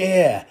 going,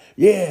 yeah,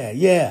 yeah,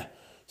 yeah.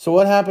 So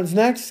what happens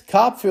next?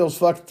 Cop feels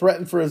fucking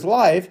threatened for his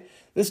life.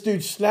 This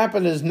dude's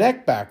snapping his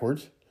neck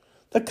backwards.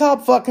 The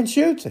cop fucking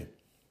shoots him.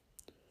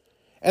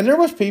 And there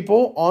was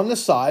people on the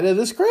side of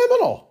this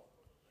criminal.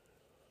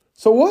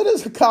 So what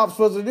is a cop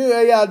supposed to do?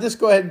 Hey, yeah, just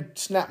go ahead and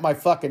snap my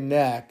fucking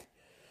neck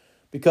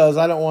because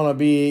I don't want to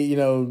be,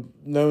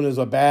 known as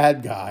a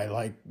bad guy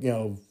like,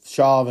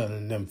 Chauvin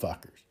and them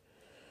fuckers.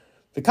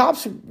 The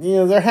cops,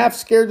 they're half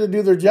scared to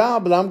do their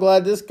job, but I'm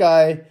glad this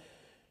guy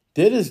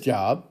did his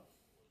job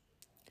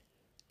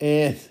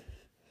and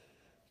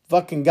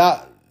fucking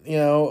got,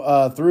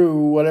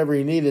 through whatever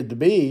he needed to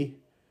be.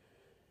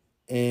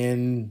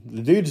 And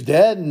the dude's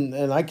dead,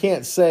 and I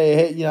can't say,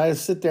 hey, I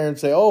sit there and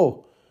say,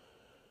 oh,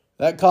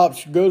 that cop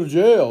should go to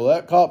jail.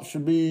 That cop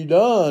should be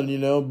done,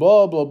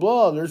 blah, blah,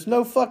 blah. There's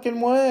no fucking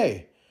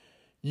way.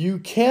 You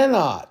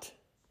cannot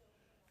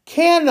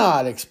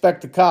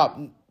expect a cop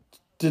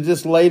to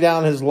just lay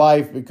down his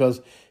life because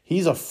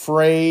he's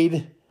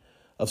afraid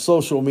of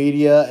social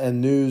media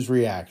and news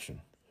reaction.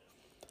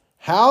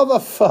 How the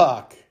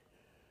fuck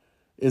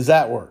is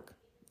that work?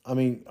 I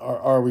mean,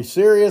 are we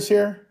serious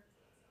here?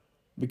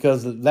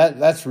 Because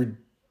that's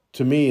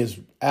to me is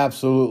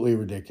absolutely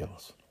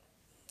ridiculous.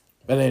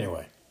 But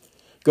anyway,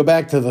 go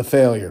back to the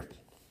failure.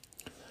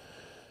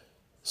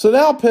 So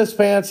now Piss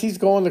Pants, he's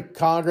going to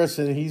Congress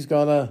and he's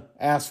going to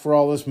ask for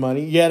all this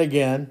money yet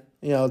again,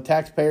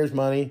 taxpayers'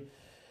 money.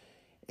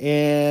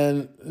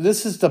 And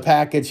this is the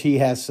package he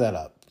has set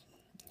up.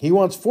 He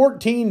wants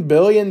 $14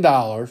 billion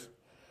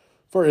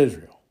for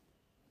Israel.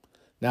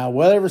 Now,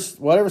 whatever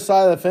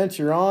side of the fence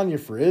you're on, you're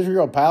for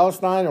Israel,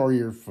 Palestine, or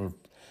if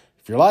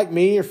you're like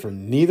me, you're for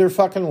neither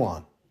fucking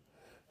one.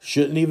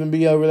 Shouldn't even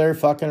be over there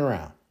fucking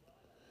around.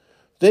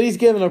 Then he's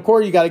giving, of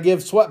course, you got to give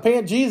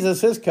Sweatpant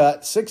Jesus his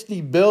cut,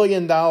 $60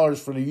 billion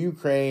for the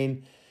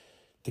Ukraine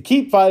to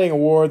keep fighting a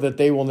war that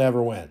they will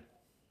never win.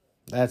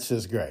 That's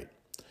just great.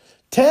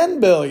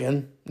 $10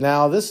 billion.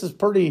 Now, this is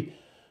pretty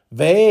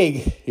vague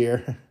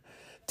here.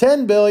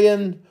 $10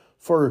 billion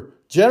for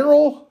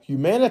general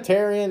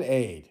humanitarian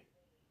aid.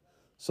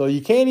 So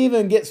you can't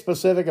even get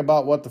specific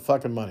about what the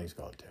fucking money's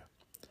going to.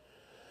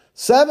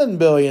 $7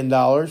 billion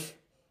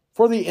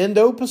for the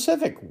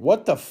Indo-Pacific.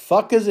 What the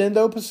fuck is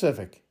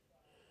Indo-Pacific?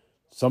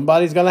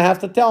 Somebody's going to have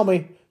to tell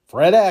me.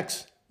 Fred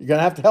X, you're going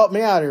to have to help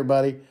me out here,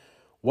 buddy.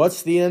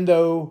 What's the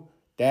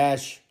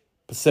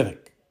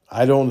Indo-Pacific?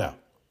 I don't know.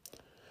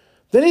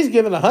 Then he's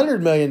given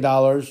 $100 million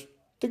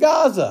to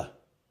Gaza.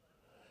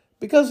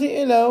 Because,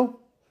 and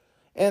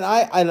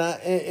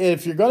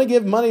if you're going to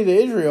give money to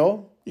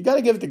Israel, you got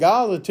to give it to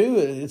Gaza too.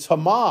 It's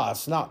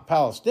Hamas, not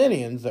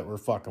Palestinians that we're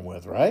fucking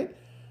with, right?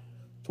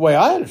 That's the way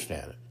I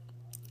understand it.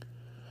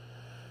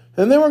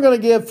 And then we're going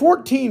to give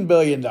 $14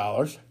 billion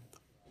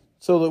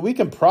so that we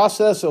can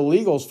process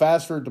illegals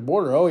faster at the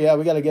border. Oh, yeah,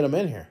 we got to get them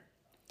in here.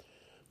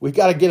 We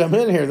got to get them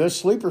in here. Those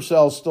sleeper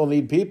cells still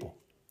need people.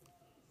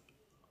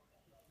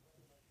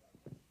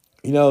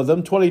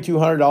 Them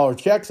 $2,200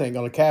 checks ain't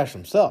going to cash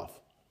themselves.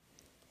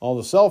 All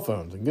the cell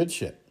phones and good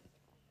shit.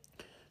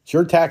 It's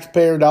your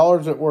taxpayer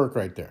dollars at work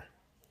right there.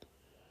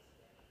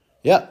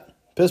 Yep.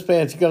 Piss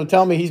Pants, you going to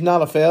tell me he's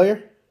not a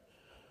failure?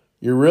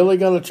 You're really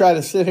going to try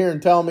to sit here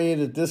and tell me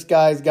that this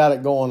guy's got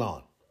it going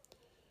on?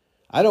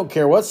 I don't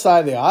care what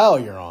side of the aisle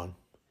you're on.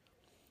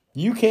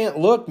 You can't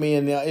look me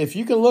in the eye. If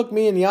you can look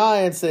me in the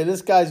eye and say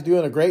this guy's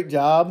doing a great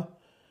job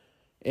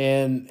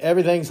and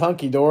everything's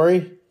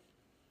hunky-dory,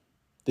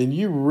 then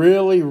you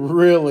really,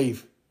 really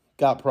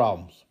got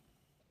problems.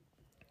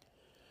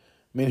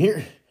 I mean,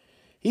 here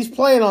he's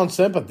playing on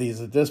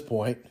sympathies at this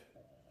point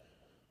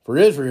for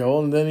Israel,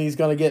 and then he's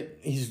going to get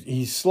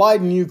he's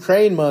sliding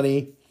Ukraine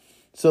money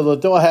so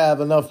that they'll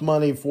have enough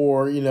money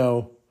for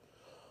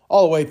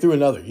all the way through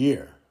another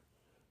year.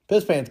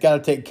 Piss Pants got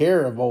to take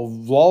care of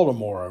old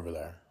Voldemort over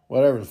there,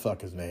 whatever the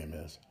fuck his name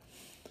is,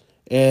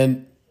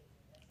 and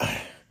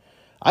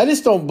I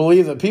just don't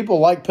believe that people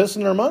like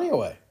pissing their money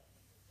away.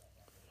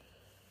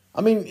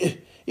 I mean,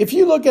 if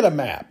you look at a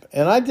map,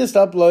 and I just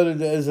uploaded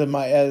it as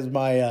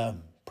my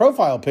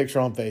profile picture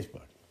on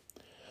Facebook,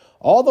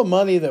 all the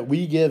money that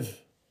we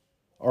give,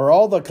 or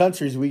all the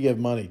countries we give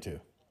money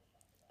to,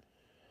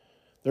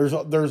 there's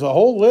a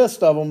whole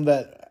list of them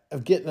that are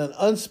getting an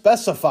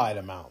unspecified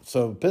amount.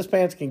 So Piss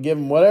Pants can give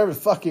them whatever the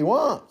fuck he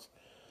wants.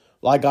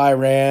 Like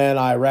Iran,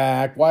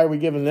 Iraq. Why are we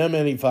giving them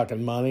any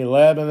fucking money?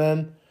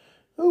 Lebanon.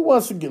 Who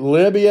wants to get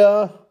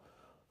Libya?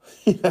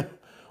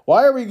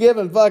 Why are we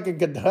giving fucking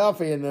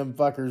Gaddafi and them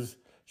fuckers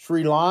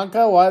Sri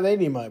Lanka? Why do they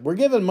need money? We're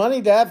giving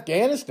money to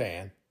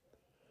Afghanistan.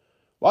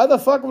 Why the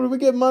fuck would we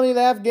give money to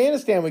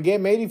Afghanistan? We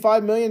gave them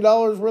 $85 million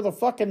worth of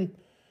fucking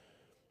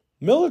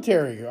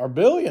military, or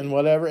billion,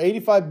 whatever,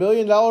 $85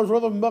 billion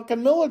worth of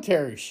fucking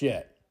military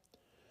shit.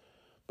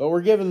 But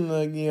we're giving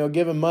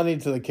giving money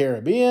to the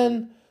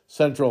Caribbean,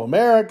 Central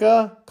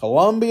America,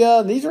 Colombia,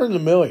 and these are in the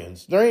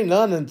millions. There ain't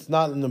none that's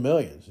not in the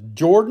millions.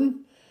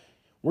 Jordan,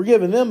 we're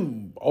giving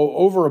them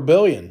over $1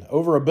 billion,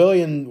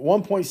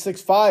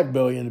 $1.65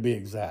 billion to be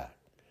exact.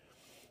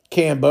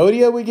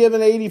 Cambodia, we give an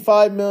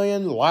 $85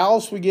 million.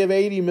 Laos, we give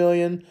 $80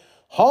 million.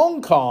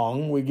 Hong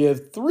Kong, we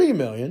give $3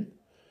 million.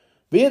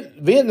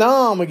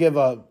 Vietnam, we give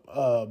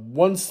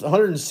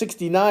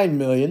 $169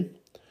 million.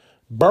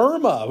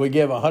 Burma, we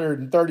give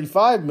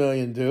 $135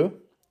 million to.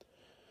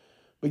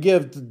 We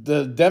give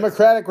the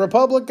Democratic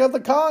Republic of the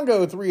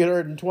Congo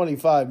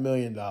 $325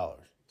 million.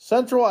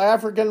 Central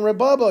African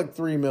Republic,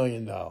 $3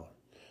 million.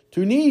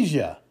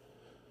 Tunisia,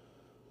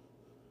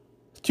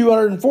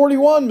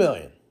 $241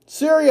 million.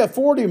 Syria,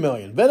 $40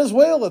 million.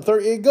 Venezuela, $30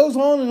 million. It goes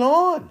on and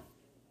on.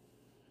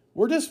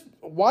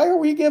 Why are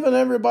we giving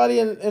everybody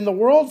in the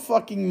world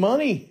fucking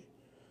money?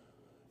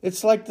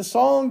 It's like the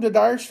song, The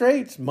Dire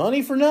Straits,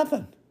 money for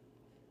nothing.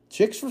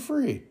 Chicks for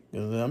free.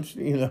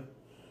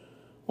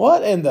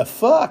 What in the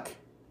fuck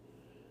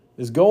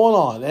is going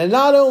on? And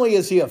not only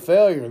is he a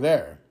failure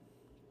there,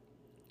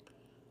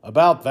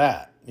 about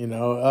that,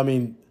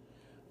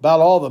 about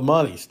all the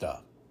money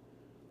stuff.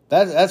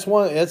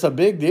 It's a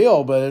big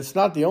deal, but it's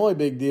not the only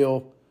big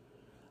deal.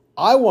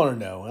 I want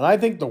to know, and I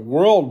think the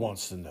world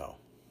wants to know,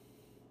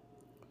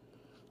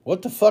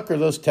 what the fuck are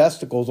those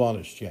testicles on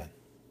his chin?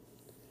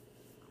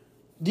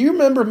 Do you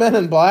remember Men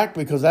in Black?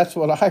 Because that's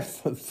what I've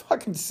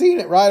fucking seen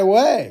it right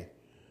away.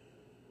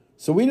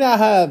 So we now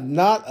have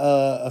not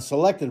a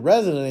selected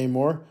resident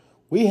anymore.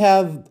 We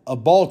have a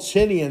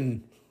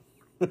Balchinian.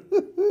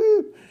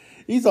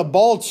 He's a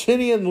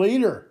Balchinian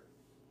leader.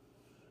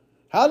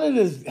 How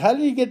did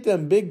he get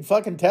them big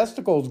fucking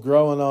testicles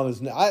growing on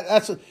his neck?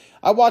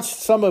 I watched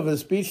some of his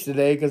speech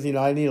today because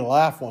I need a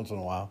laugh once in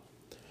a while.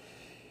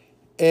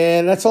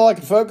 And that's all I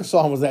could focus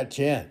on was that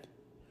chin.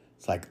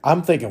 It's like,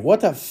 I'm thinking,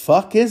 what the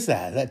fuck is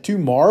that? Is that two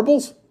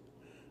marbles?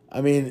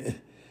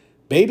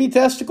 Baby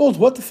testicles?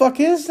 What the fuck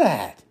is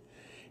that?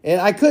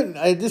 And I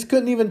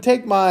couldn't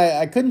take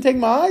my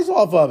eyes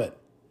off of it.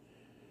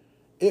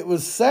 It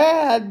was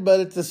sad, but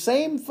at the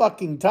same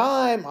fucking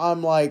time,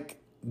 I'm like,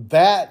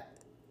 that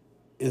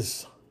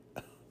is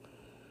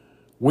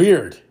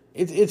weird.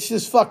 It's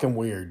just fucking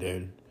weird,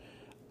 dude.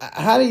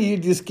 How do you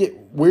just get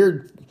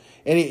weird?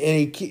 And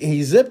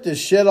he zipped his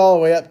shit all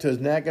the way up to his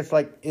neck. It's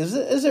like, is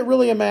it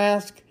really a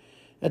mask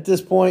at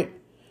this point?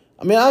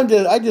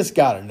 I just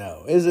gotta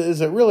know. Is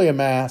it really a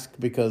mask?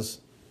 Because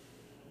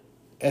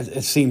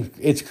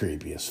it's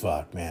creepy as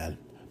fuck, man.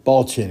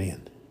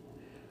 Balchinian.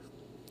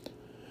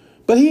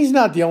 But he's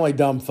not the only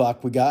dumb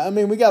fuck we got.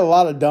 We got a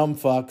lot of dumb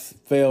fucks,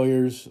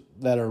 failures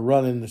that are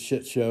running the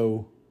shit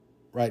show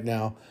right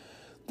now.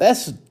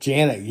 That's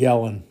Janet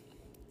Yellen.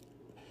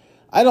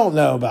 I don't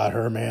know about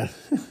her, man.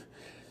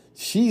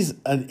 She's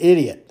an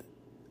idiot.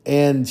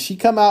 And she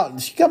come out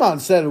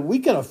and said, we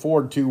can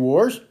afford two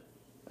wars.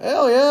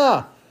 Hell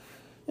yeah.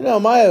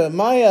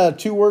 My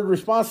two-word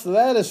response to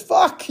that is,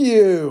 fuck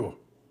you.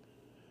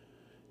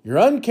 You're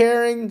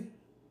uncaring,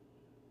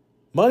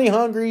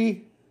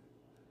 money-hungry,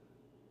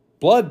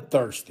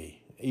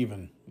 bloodthirsty,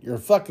 even. You're a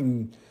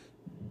fucking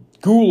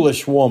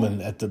ghoulish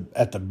woman at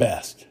the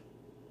best.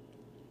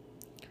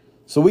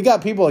 So we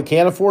got people that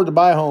can't afford to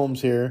buy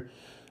homes here.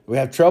 We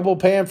have trouble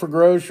paying for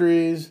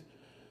groceries.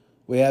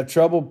 We have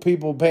trouble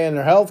people paying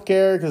their health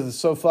care because it's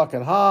so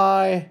fucking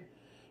high.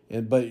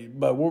 But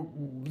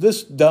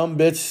this dumb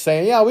bitch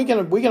saying, yeah, we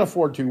can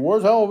afford two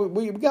wars. Oh,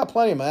 we got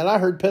plenty of money. And I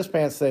heard Piss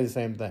Pants say the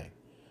same thing.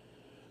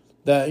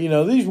 That,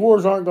 these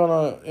wars aren't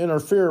going to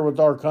interfere with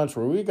our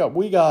country.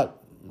 We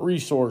got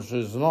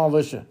resources and all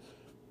this shit.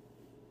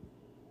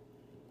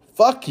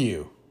 Fuck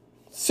you.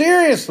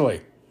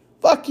 Seriously.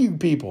 Fuck you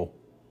people.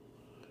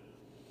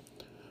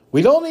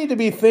 We don't need to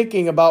be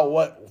thinking about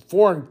what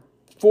foreign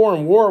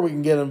war we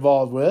can get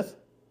involved with.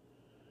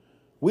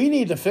 We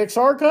need to fix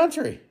our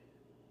country.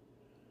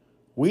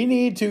 We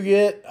need to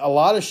get a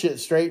lot of shit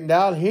straightened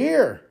out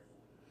here.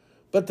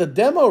 But the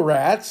demo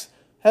rats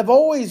have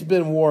always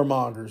been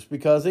warmongers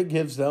because it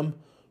gives them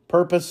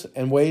purpose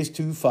and ways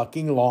to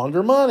fucking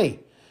launder money.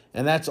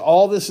 And that's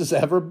all this has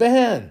ever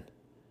been.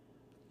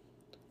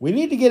 We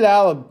need to get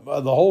out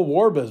of the whole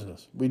war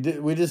business. We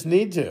just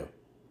need to.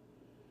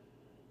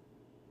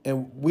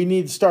 And we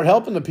need to start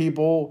helping the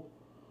people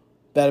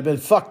that have been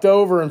fucked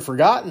over and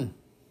forgotten.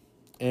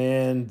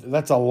 And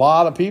that's a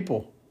lot of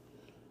people.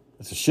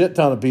 It's a shit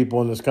ton of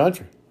people in this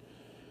country.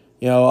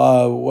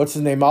 What's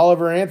his name?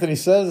 Oliver Anthony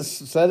said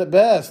it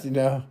best.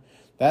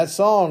 That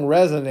song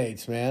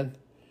resonates, man.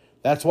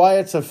 That's why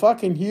it's a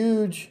fucking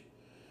huge,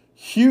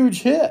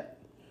 huge hit.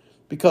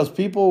 Because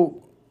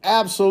people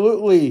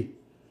absolutely,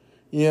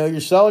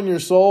 you're selling your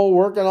soul,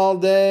 working all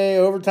day,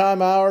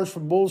 overtime hours for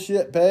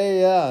bullshit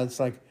pay. Yeah, it's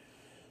like,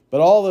 but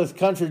all this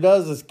country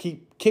does is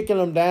keep kicking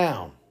them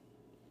down.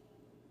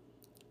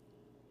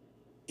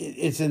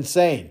 It's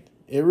insane.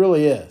 It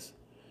really is.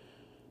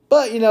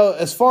 But,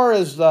 as far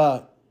as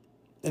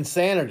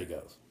insanity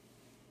goes,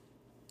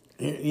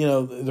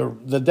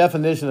 the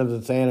definition of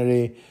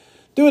insanity,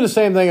 doing the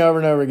same thing over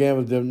and over again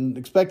with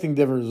expecting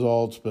different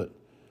results, but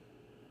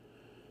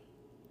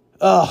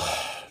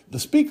the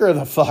Speaker of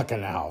the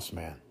fucking House,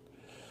 man.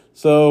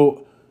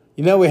 So,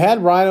 we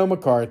had Rhino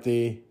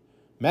McCarthy,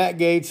 Matt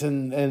Gaetz,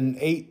 and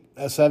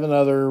 7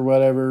 other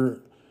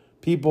whatever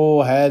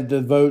people had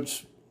the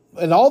votes,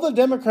 and all the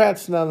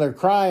Democrats now they're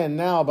crying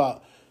now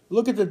about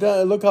look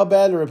how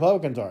bad the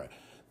Republicans are.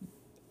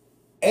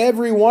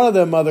 Every one of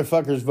them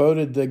motherfuckers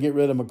voted to get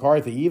rid of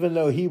McCarthy, even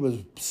though he was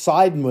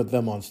siding with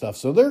them on stuff.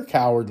 So they're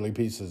cowardly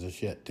pieces of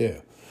shit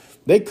too.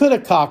 They could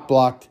have cock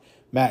blocked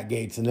Matt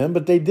Gaetz and them,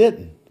 but they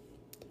didn't.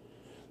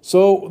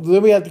 So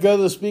then we have to go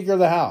to the Speaker of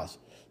the House.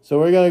 So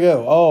we're going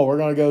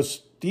to go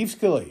Steve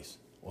Scalise.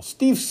 Well,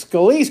 Steve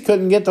Scalise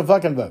couldn't get the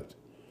fucking vote.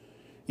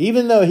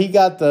 Even though he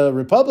got the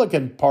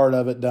Republican part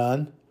of it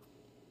done,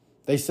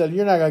 they said,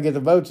 you're not going to get the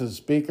votes as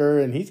Speaker,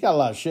 and he's got a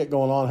lot of shit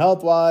going on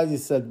health-wise. He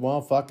said,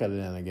 well, fuck it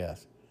then, I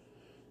guess.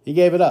 He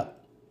gave it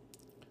up.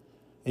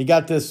 He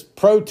got this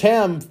pro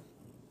tem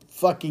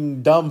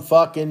fucking dumb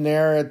fuck in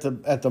there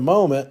at the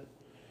moment,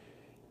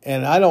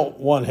 and I don't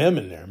want him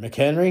in there.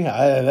 McHenry,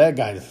 that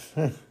guy,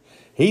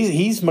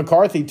 he's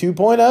McCarthy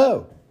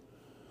 2.0.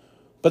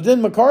 But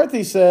then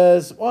McCarthy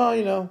says,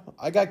 well,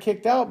 I got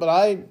kicked out, but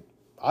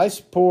I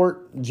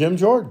support Jim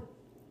Jordan.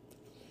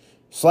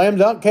 Slam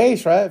dunk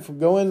case, right? For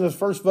going to the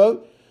first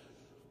vote.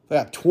 They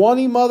got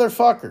 20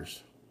 motherfuckers.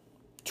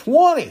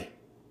 20.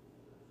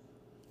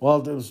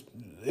 Well,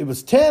 it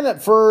was 10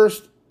 at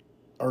first,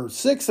 or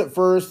 6 at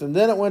first, and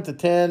then it went to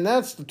 10.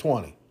 That's the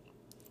 20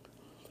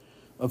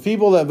 of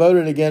people that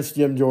voted against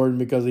Jim Jordan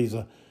because he's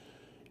an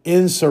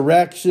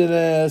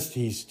insurrectionist,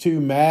 he's too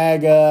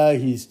MAGA,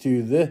 he's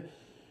too this.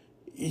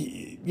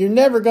 You're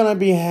never going to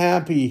be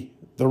happy.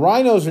 The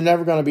rhinos are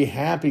never going to be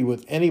happy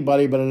with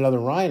anybody but another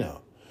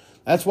rhino.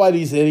 That's why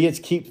these idiots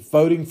keep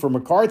voting for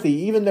McCarthy,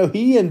 even though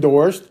he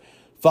endorsed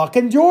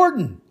fucking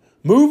Jordan.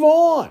 Move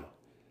on.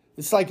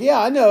 It's like, yeah,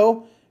 I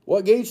know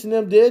what Gaetz and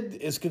them did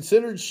is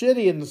considered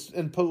shitty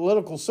in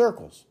political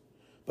circles.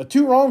 But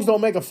two wrongs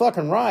don't make a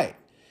fucking right.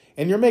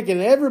 And you're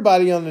making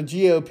everybody on the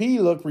GOP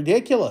look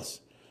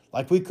ridiculous.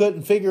 Like we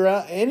couldn't figure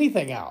out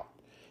anything out.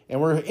 And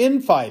we're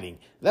infighting.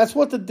 That's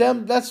what the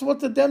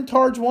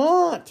Demtards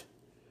want.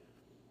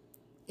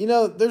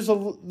 There's a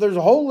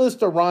whole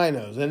list of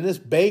rhinos, and this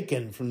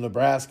Bacon from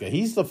Nebraska,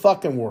 he's the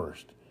fucking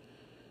worst.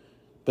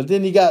 But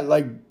then you got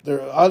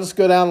I'll just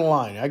go down the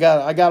line. I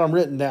got them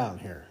written down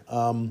here.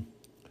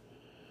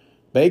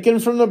 Bacon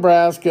from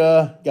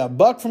Nebraska, got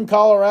Buck from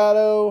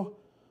Colorado,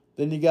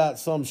 then you got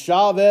some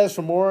Chavez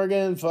from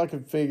Oregon,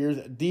 fucking figures,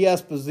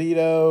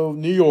 D'Esposito,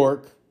 New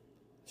York,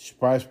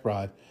 surprise,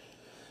 surprise.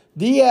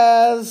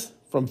 Diaz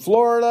from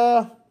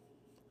Florida,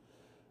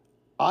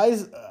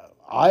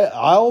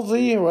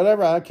 Ilsey or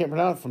whatever, I can't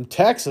pronounce it, from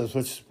Texas,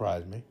 which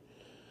surprised me.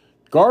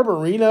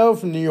 Garbarino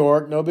from New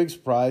York, no big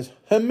surprise.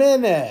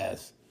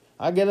 Jimenez,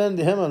 I'll get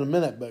into him in a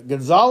minute, but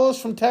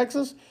Gonzalez from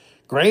Texas,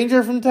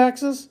 Granger from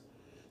Texas,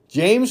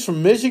 James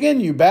from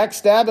Michigan, you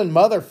backstabbing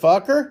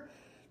motherfucker.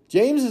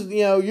 James is,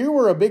 you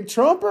were a big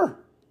Trumper,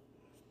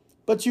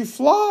 but you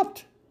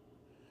flopped.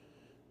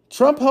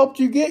 Trump helped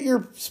you get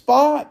your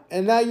spot,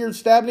 and now you're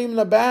stabbing him in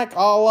the back a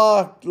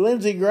la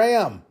Lindsey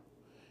Graham.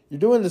 You're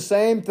doing the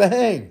same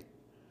thing.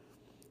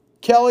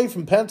 Kelly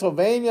from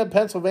Pennsylvania.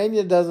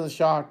 Pennsylvania doesn't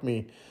shock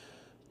me.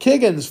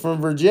 Kiggins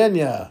from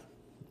Virginia.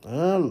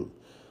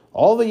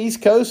 All the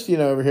East Coast,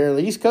 over here.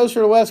 The East Coast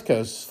or the West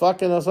Coast is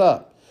fucking us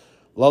up.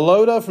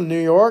 LaLota from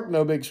New York.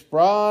 No big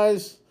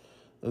surprise.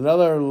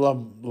 Another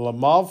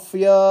LaMafla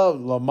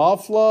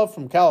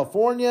from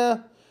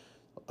California.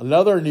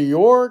 Another New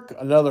York.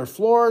 Another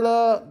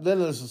Florida. Then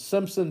there's a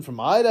Simpson from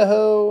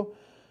Idaho.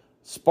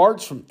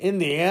 Sparks from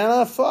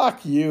Indiana.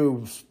 Fuck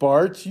you,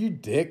 Sparks. You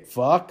dick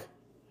fuck.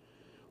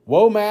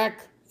 Womack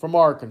from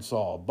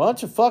Arkansas. A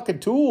bunch of fucking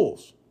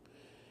tools.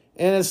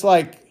 And it's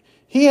like,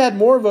 he had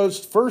more votes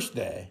the first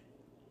day.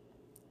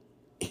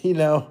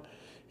 And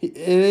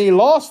he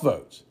lost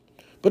votes.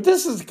 But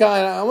this is the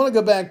kind I want to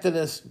go back to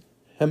this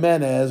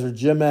Jimenez or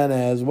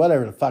Jimenez,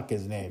 whatever the fuck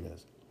his name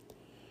is.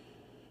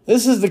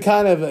 This is the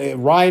kind of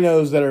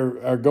rhinos that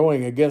are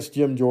going against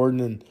Jim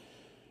Jordan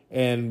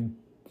and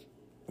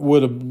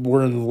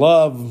were in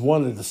love,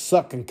 wanted to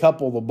suck and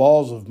couple the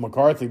balls of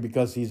McCarthy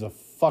because he's a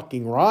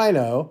fucking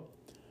rhino.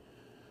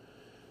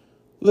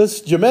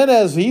 This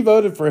Jimenez, he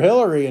voted for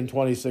Hillary in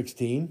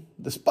 2016,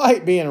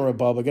 despite being a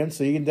Republican,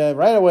 so you can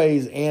right away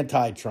he's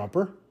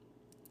anti-Trumper.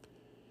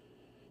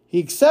 He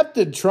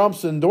accepted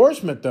Trump's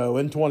endorsement, though,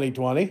 in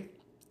 2020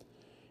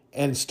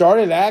 and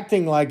started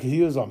acting like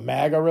he was a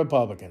MAGA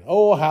Republican.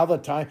 Oh, how the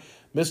time.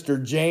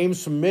 Mr.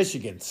 James from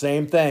Michigan,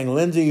 same thing.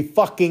 Lindsey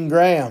fucking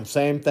Graham,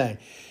 same thing.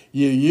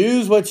 You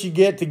use what you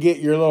get to get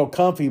your little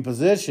comfy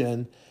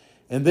position,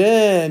 and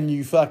then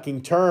you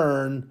fucking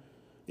turn,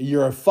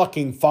 you're a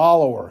fucking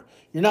follower.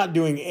 You're not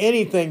doing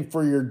anything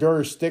for your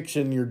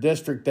jurisdiction, your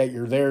district that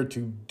you're there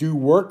to do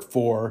work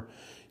for.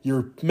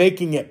 You're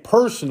making it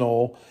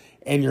personal,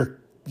 and you're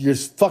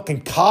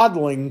fucking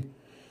coddling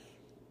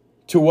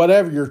to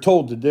whatever you're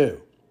told to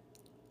do.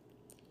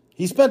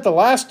 He spent the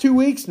last 2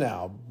 weeks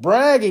now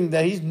bragging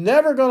that he's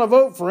never going to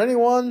vote for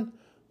anyone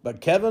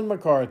but Kevin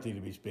McCarthy to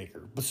be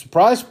Speaker. But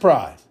surprise,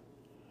 surprise.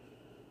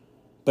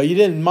 But you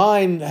didn't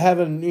mind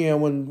having,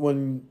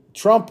 when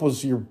Trump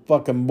was your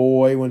fucking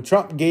boy, when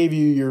Trump gave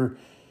you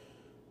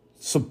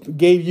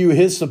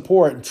his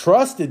support and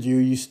trusted you,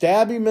 you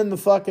stab him in the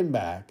fucking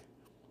back.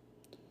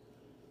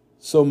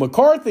 So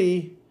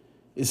McCarthy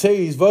is who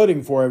he's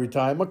voting for every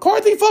time.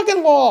 McCarthy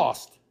fucking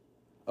lost.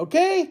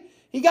 Okay?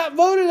 He got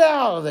voted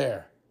out of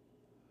there.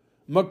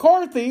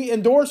 McCarthy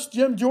endorsed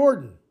Jim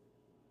Jordan.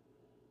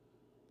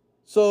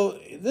 So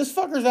this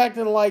fucker's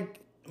acting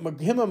like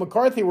him and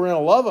McCarthy were in a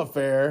love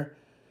affair,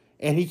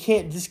 and he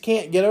just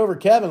can't get over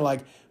Kevin,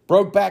 like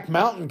Brokeback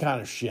Mountain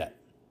kind of shit.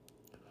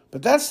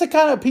 But that's the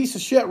kind of piece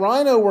of shit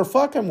Rhino we're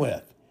fucking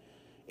with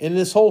in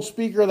this whole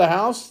Speaker of the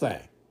House thing.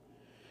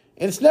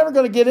 And it's never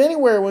going to get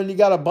anywhere when you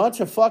got a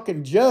bunch of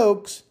fucking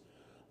jokes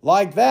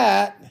like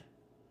that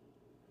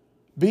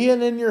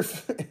being in your...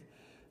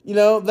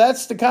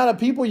 that's the kind of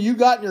people you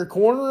got in your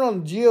corner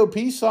on the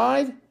GOP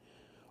side?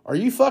 Are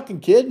you fucking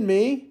kidding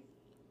me?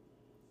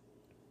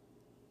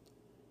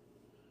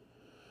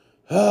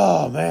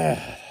 Oh,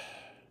 man.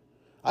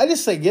 I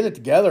just say get it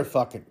together,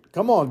 fucking.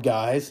 Come on,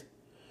 guys.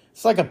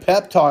 It's like a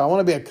pep talk. I want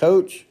to be a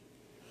coach.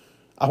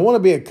 I want to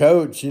be a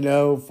coach, for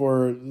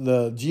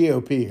the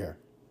GOP here.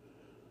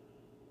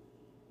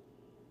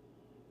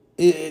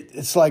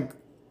 It's like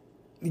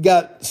you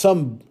got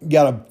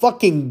a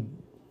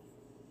fucking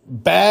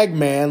bag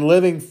man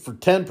living for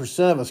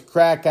 10% of his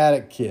crack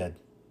addict kid.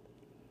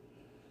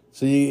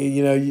 So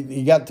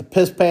you got the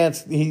piss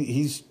pants.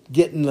 He's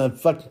getting the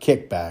fucking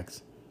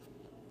kickbacks.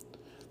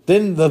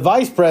 Then the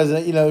vice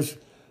president,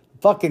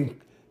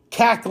 fucking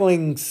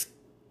cackling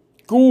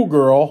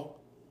schoolgirl.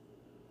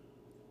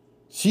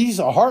 She's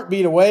a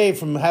heartbeat away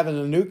from having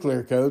the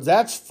nuclear codes.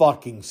 That's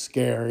fucking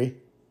scary.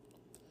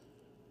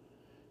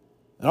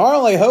 And our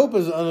only hope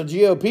is on the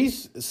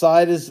GOP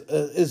side is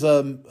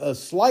a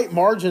slight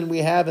margin we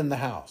have in the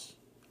House.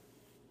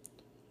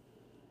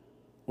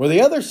 Where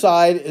the other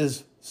side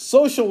is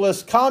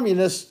socialist,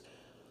 communist,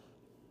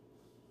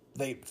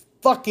 they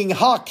fucking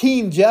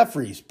Hakeem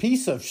Jeffries,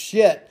 piece of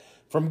shit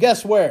from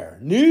guess where?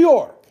 New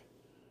York.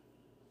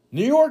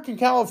 New York and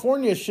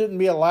California shouldn't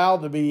be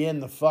allowed to be in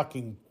the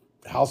fucking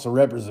House of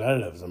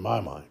Representatives, in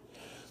my mind.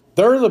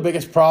 They're the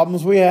biggest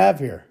problems we have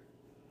here.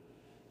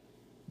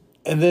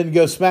 And then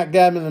go smack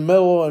dab in the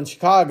middle in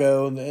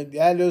Chicago and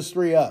add those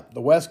three up.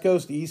 The West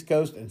Coast, the East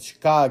Coast, and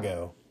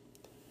Chicago.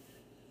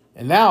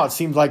 And now it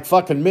seems like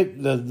fucking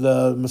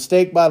the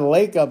mistake by the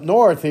lake up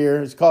north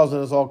here is causing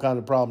us all kind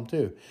of problem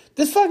too.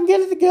 Just fucking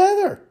get it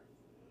together.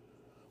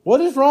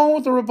 What is wrong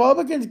with the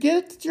Republicans?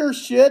 Get your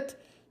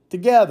shit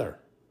together.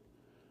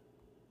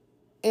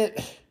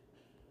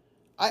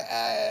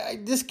 I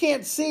just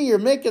can't see. You're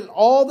making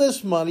all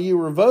this money. You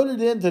were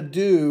voted in to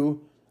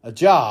do a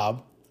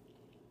job.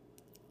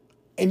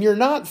 And you're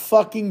not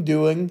fucking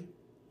doing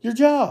your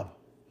job.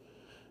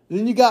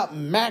 Then you got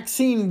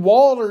Maxine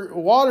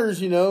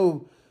Waters,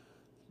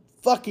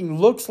 fucking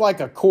looks like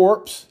a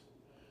corpse.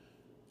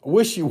 I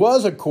wish she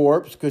was a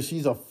corpse because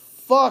she's a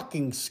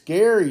fucking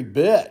scary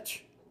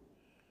bitch.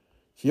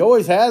 She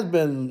always has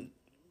been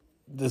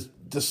this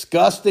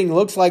disgusting,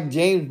 looks like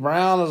James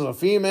Brown as a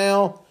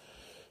female.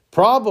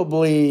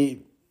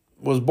 Probably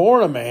was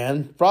born a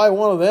man. Probably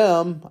one of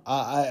them.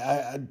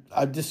 I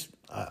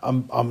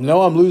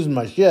know I'm losing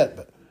my shit,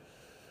 but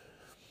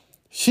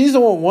she's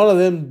one of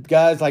them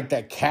guys like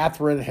that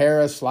Catherine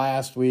Harris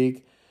last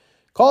week.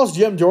 Calls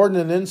Jim Jordan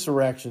an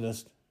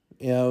insurrectionist.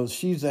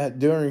 She's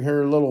during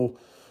her little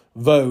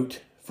vote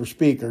for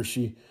speaker.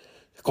 She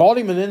called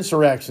him an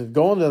insurrectionist.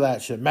 Going to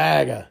that shit.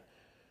 MAGA.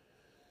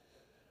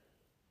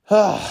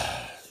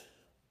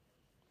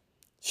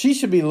 She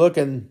should be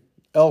looking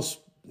else.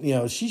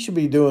 She should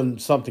be doing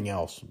something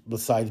else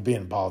besides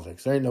being in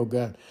politics. There ain't no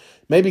good.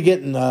 Maybe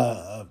getting,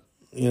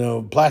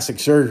 plastic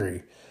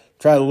surgery.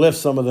 Try to lift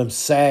some of them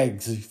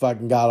sags he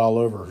fucking got all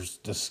over her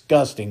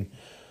disgusting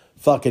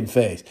fucking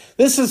face.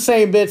 This is the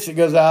same bitch that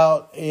goes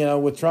out,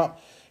 with Trump.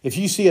 If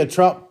you see a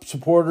Trump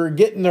supporter,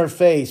 get in their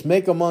face,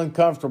 make them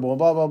uncomfortable,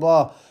 blah, blah,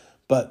 blah.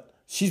 But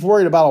she's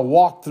worried about a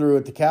walkthrough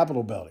at the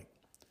Capitol building.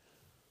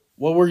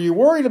 Well, were you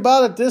worried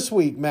about it this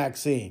week,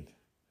 Maxine?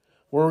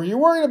 Were you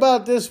worried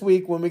about it this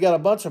week when we got a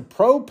bunch of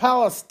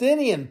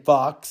pro-Palestinian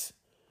fucks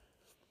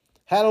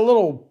had a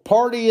little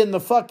party in the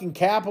fucking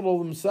Capitol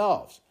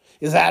themselves?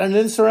 Is that an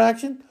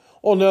insurrection?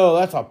 Oh, no,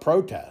 that's a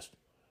protest.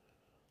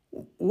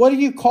 What do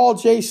you call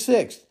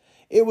J6?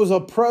 It was a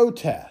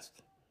protest.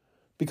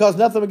 Because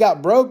nothing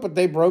got broke, but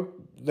they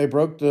broke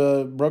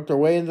their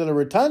way into the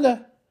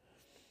rotunda.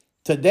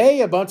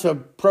 Today, a bunch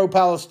of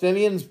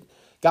pro-Palestinians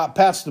got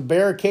past the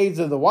barricades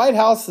of the White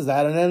House. Is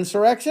that an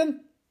insurrection?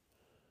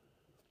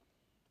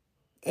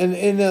 And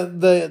in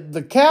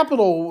the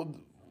Capitol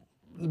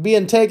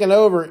being taken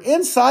over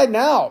inside and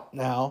out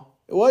now.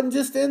 It wasn't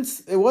just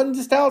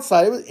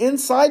outside. It was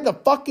inside the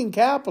fucking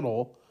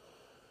Capitol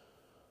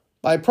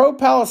by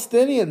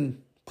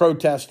pro-Palestinian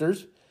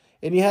protesters.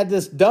 And you had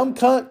this dumb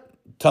cunt,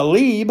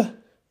 Tlaib.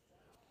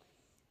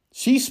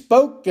 She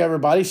spoke to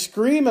everybody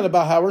screaming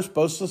about how we're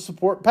supposed to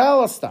support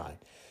Palestine.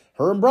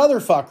 Her and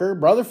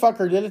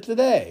Brotherfucker did it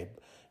today.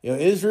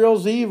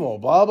 Israel's evil,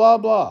 blah, blah,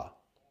 blah.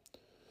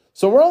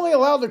 So we're only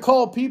allowed to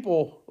call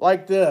people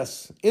like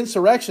this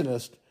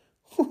insurrectionists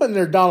when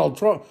they're Donald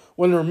Trump,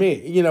 when they're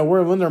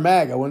when they're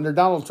MAGA, when they're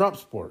Donald Trump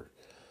supporters.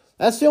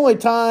 That's the only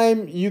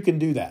time you can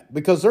do that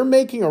because they're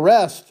making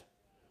arrests.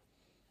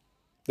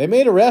 They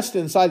made arrests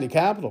inside the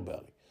Capitol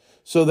building.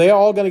 So they're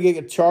all going to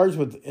get charged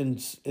with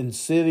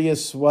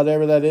insidious,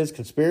 whatever that is,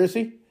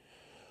 conspiracy?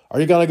 Are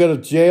you going to go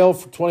to jail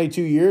for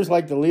 22 years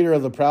like the leader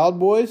of the Proud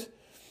Boys?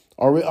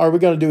 Are we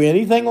going to do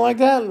anything like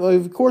that? Well,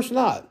 of course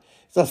not.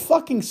 It's a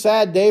fucking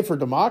sad day for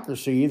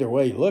democracy either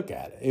way you look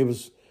at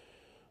it.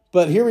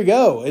 But here we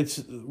go.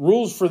 It's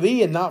rules for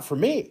thee and not for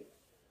me.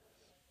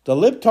 The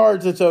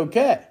libtards, it's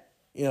okay.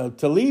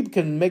 Tlaib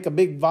can make a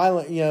big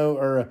violent,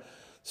 or a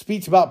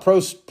speech about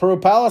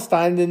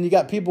pro-Palestine, then you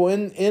got people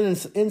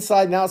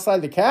inside and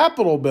outside the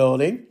Capitol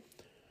building,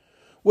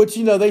 which,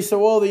 they say,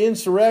 well, the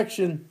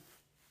insurrection,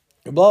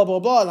 blah, blah,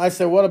 blah. And I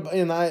said,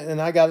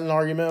 I got an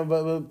argument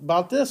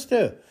about this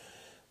too.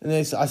 And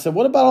I said,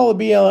 what about all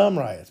the BLM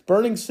riots?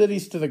 Burning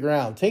cities to the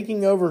ground,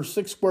 taking over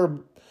 6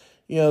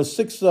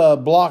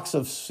 blocks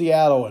of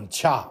Seattle and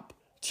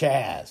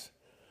Chaz.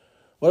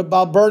 What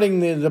about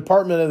burning the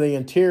Department of the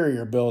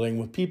Interior building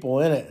with people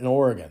in it in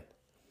Oregon?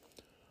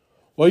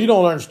 Well, you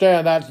don't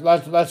understand.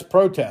 That's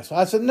protest.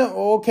 I said,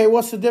 no. Okay,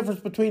 what's the difference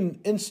between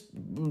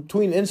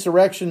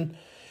insurrection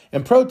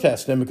and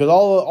protest then? Because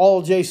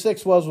all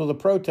J6 was a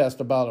protest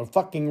about a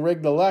fucking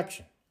rigged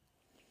election.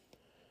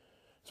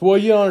 So, well,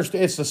 you don't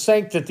understand. It's the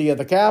sanctity of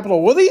the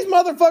Capitol. Well, these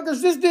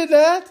motherfuckers just did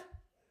that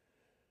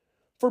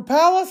for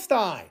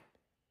Palestine.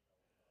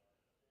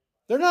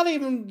 They're not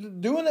even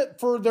doing it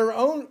for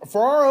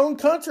our own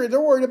country. They're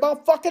worried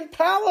about fucking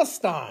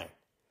Palestine.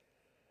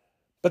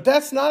 But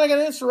that's not an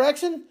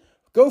insurrection?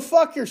 Go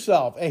fuck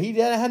yourself. And he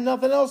had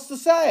nothing else to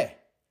say.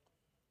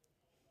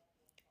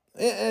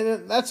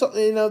 And that's,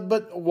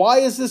 but why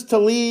is this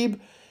Tlaib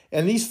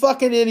and these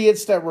fucking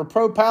idiots that were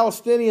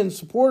pro-Palestinian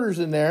supporters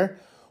in there,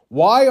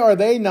 why are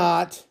they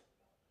not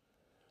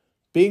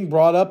being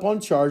brought up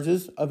on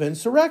charges of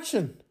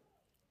insurrection?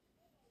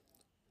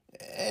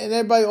 And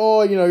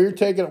everybody, you're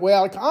taking it way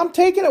out of... I'm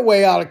taking it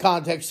way out of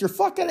context. You're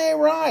fucking ain't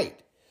right.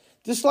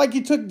 Just like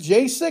you took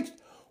J6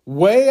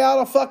 way out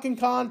of fucking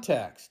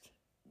context.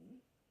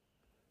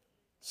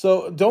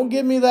 So don't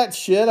give me that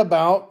shit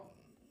about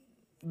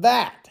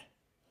that.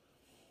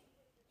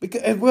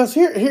 Because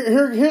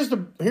here's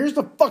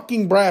the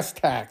fucking brass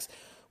tacks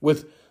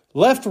with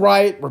left,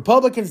 right,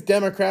 Republicans,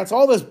 Democrats,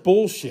 all this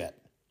bullshit.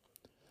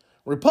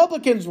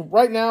 Republicans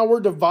right now, we're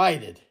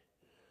divided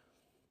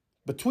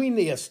between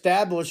the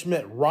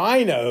establishment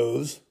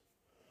rhinos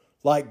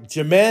like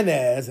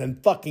Jimenez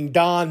and fucking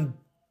Don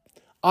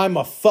I'm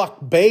a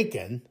fuck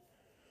Bacon,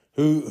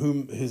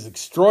 who is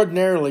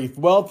extraordinarily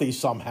wealthy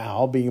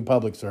somehow, being a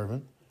public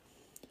servant.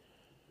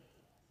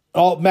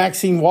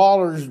 Maxine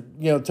Waller's,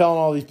 telling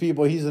all these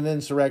people he's an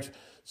insurrection.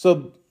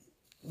 So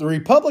the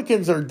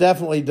Republicans are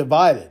definitely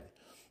divided.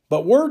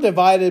 But we're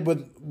divided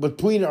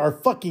between our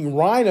fucking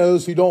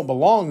rhinos who don't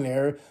belong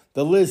there,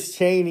 the Liz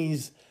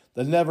Cheneys,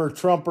 the Never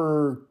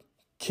Trumper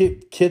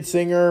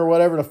Kitzinger, or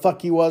whatever the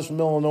fuck he was from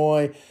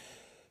Illinois,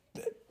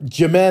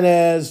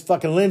 Jimenez,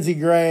 fucking Lindsey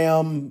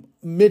Graham,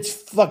 Mitch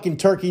fucking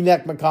Turkey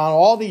Neck McConnell,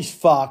 all these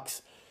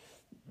fucks.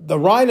 The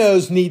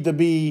rhinos need to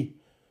be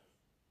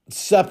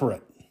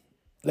separate.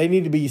 They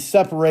need to be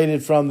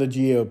separated from the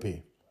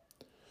GOP.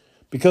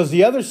 Because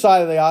the other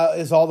side of the aisle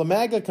is all the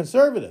MAGA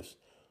conservatives.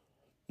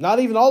 Not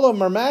even all of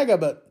them are MAGA,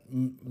 but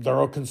they're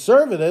all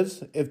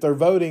conservatives if they're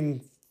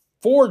voting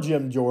for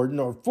Jim Jordan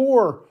or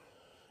for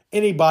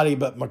anybody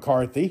but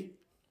McCarthy.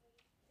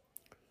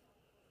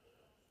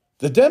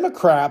 The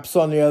Democrats,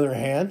 on the other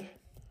hand,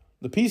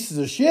 the pieces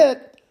of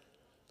shit,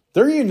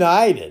 they're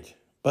united.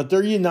 But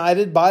they're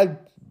united by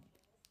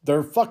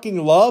their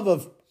fucking love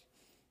of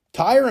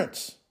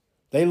tyrants.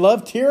 They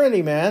love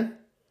tyranny, man.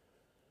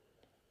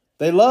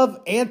 They love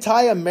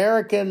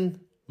anti-American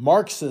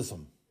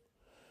Marxism.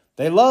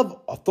 They love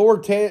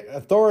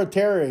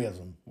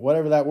authoritarianism,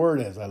 whatever that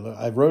word is.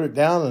 I wrote it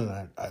down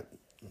and I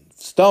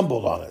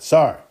stumbled on it.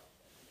 Sorry.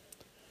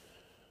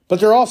 But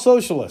they're all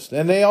socialists,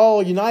 and they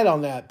all unite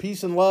on that.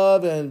 Peace and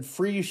love and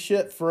free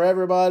shit for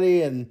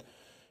everybody, and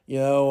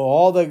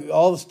all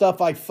the stuff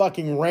I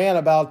fucking rant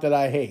about that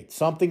I hate.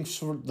 Something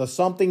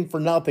for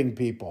nothing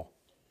people.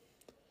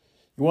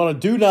 You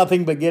want to do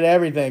nothing but get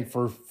everything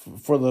for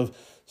the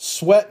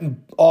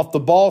sweating off the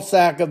ball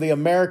sack of the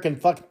American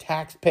fucking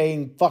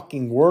tax-paying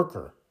fucking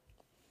worker.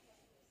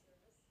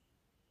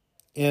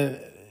 And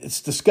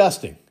it's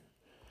disgusting.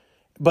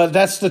 But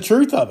that's the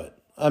truth of it.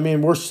 I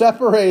mean, we're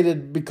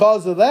separated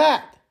because of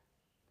that.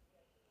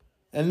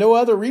 And no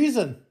other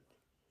reason.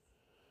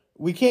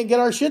 We can't get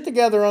our shit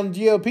together on the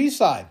GOP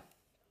side.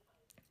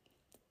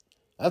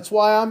 That's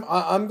why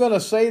I'm going to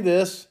say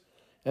this,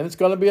 and it's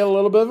going to be a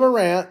little bit of a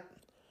rant,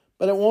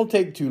 but it won't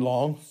take too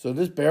long, so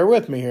just bear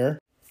with me here.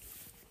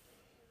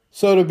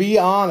 So to be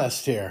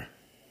honest here,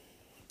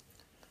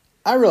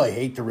 I really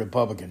hate the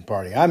Republican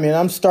Party. I mean,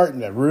 I'm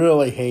starting to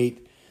really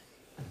hate,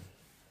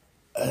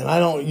 and I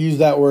don't use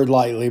that word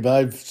lightly, but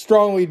I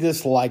strongly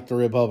dislike the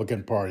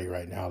Republican Party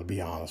right now, to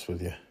be honest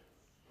with you.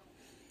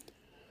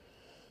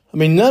 I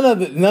mean, none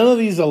of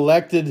these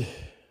elected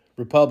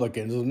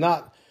Republicans,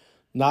 not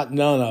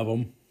none of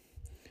them,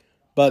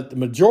 but the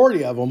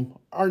majority of them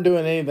aren't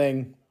doing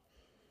anything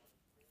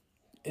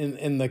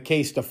in the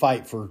case to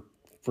fight for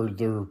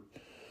their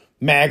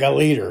MAGA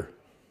leader,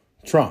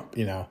 Trump,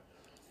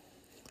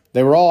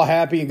 They were all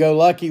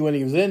happy-go-lucky when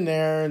he was in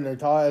there, and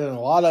and a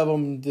lot of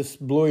them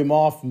just blew him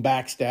off and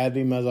backstabbed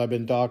him, as I've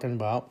been talking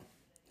about.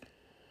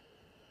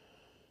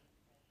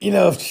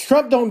 If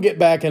Trump don't get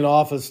back in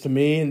office, to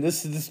me, and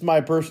this is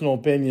my personal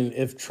opinion,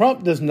 if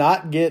Trump does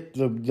not get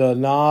the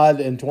nod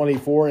in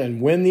 24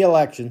 and win the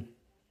election,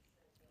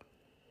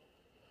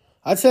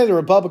 I'd say the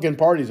Republican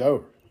Party's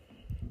over.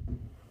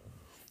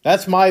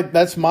 That's my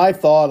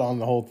thought on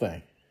the whole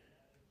thing.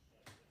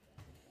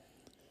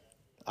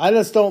 I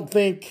just don't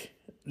think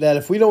that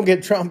if we don't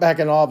get Trump back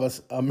in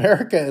office,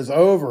 America is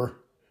over.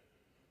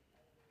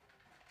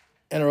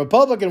 And a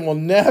Republican will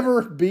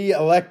never be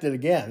elected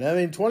again. I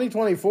mean,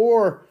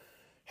 2024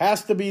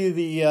 has to be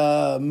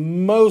the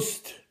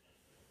most,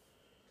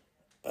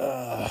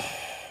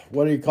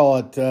 what do you call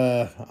it?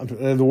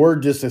 The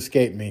word just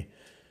escaped me.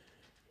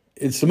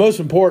 It's the most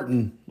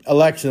important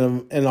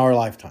election in our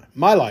lifetime,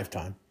 my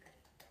lifetime.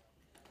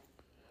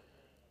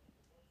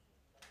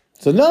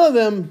 So none of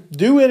them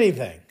do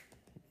anything.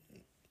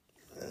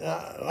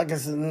 Like I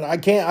said,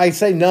 I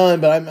say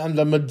none, but I'm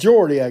the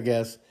majority, I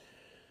guess.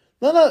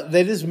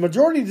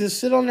 Majority just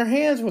sit on their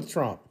hands with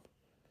Trump.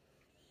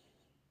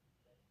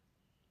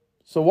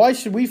 So why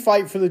should we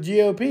fight for the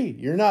GOP?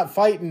 You're not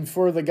fighting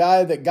for the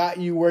guy that got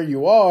you where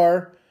you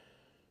are.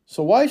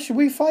 So why should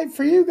we fight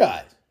for you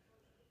guys?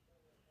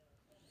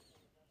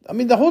 I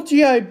mean, the whole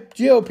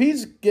GOP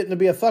is getting to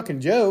be a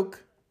fucking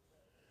joke.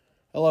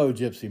 Hello,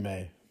 Gypsy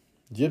May.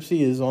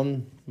 Gypsy is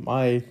on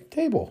my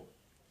table.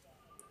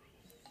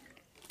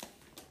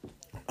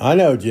 I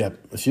know,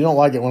 Gyp. She don't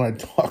like it when I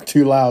talk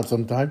too loud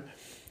sometimes.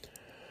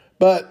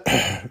 But,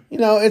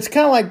 it's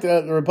kind of like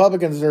the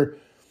Republicans, they're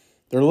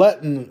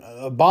letting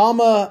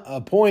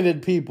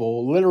Obama-appointed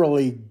people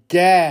literally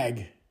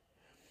gag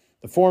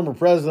the former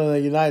president of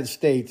the United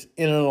States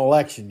in an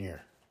election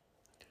year.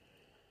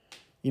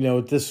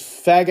 This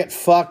faggot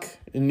fuck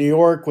in New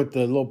York with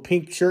the little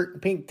pink shirt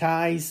and pink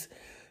ties.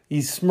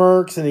 He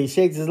smirks and he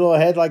shakes his little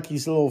head like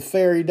he's a little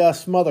fairy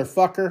dust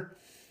motherfucker.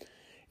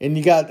 And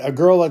you got a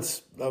girl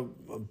that's a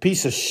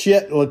piece of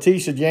shit,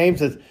 Letitia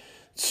James, that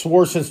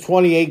swore since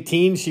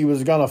 2018 she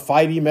was going to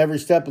fight him every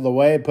step of the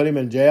way, put him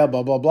in jail,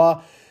 blah, blah,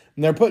 blah.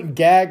 And they're putting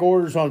gag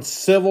orders on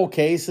civil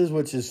cases,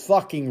 which is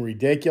fucking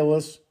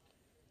ridiculous,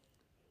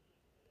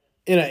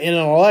 in an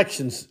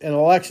election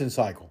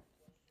cycle.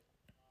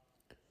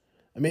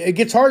 I mean, it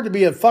gets hard to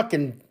be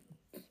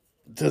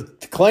to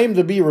claim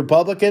to be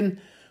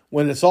Republican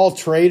when it's all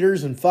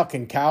traitors and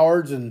fucking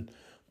cowards and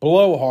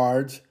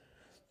blowhards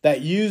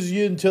that use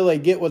you until they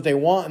get what they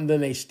want and then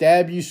they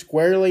stab you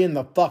squarely in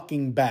the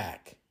fucking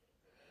back.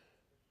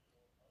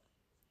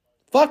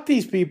 Fuck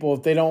these people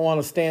if they don't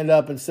want to stand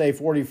up and say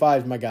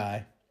 45 is my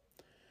guy.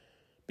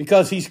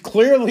 Because he's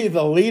clearly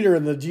the leader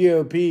in the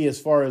GOP as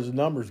far as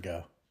numbers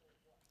go.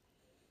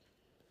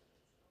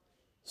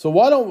 So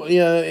why don't,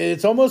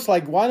 it's almost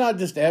like, why not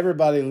just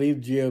everybody leave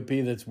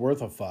GOP that's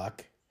worth a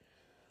fuck?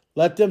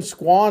 Let them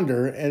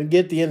squander and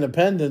get the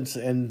independents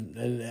and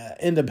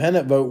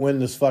independent vote win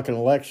this fucking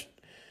election.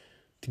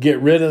 To get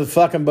rid of the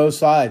fucking both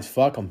sides.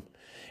 Fuck them.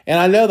 And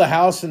I know the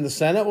House and the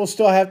Senate will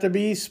still have to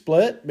be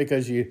split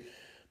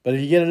but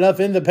if you get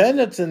enough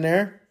independents in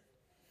there,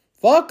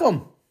 fuck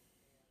them.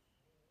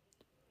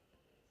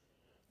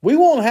 We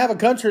won't have a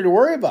country to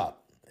worry about,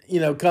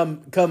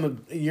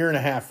 come a year and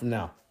a half from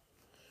now.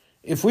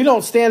 If we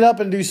don't stand up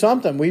and do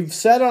something, we've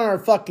sat on our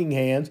fucking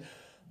hands.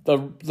 The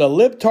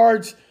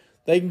libtards,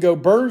 they can go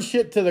burn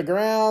shit to the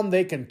ground.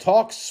 They can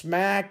talk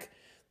smack.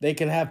 They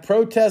can have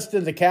protests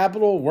in the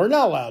Capitol. We're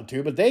not allowed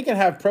to, but they can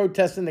have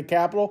protests in the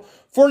Capitol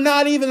for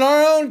not even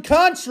our own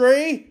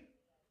country.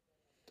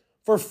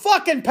 For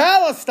fucking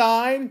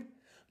Palestine.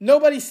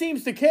 Nobody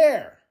seems to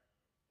care.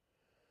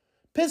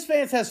 Piss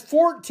Fans has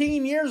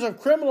 14 years of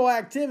criminal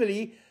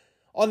activity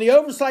on the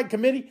Oversight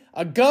Committee,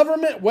 a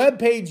government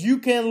webpage you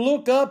can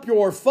look up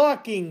your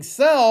fucking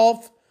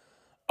self.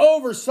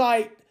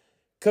 Oversight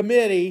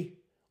Committee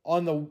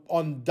on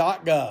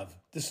 .gov.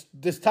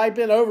 Just type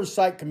in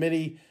Oversight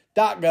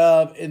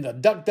Committee.gov in the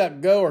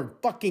DuckDuckGo or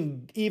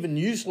fucking even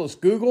useless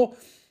Google.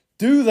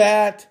 Do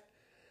that.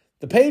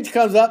 The page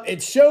comes up.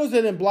 It shows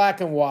it in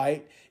black and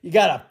white. You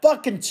got to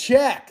fucking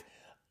check.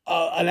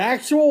 An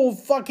actual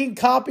fucking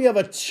copy of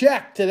a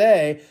check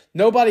today.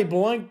 Nobody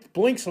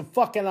blinks a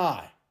fucking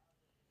eye.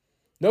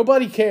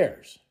 Nobody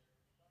cares.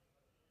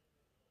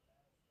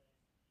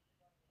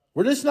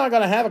 We're just not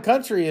going to have a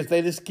country if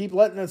they just keep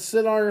letting us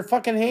sit on our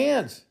fucking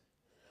hands.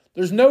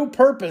 There's no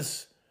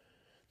purpose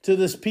to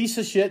this piece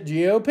of shit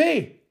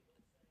GOP.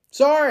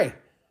 Sorry.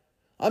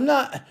 I'm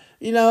not,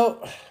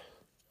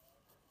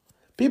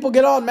 people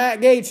get on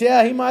Matt Gaetz.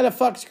 Yeah, he might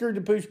have screwed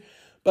the pooch.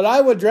 But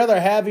I would rather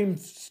have him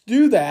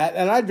do that,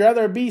 and I'd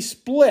rather be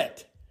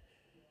split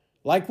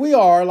like we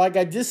are, like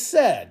I just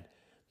said,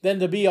 than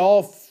to be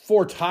all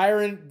for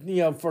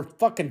for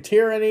fucking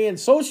tyranny and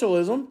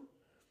socialism,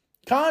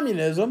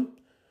 communism,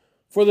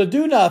 for the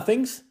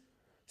do-nothings.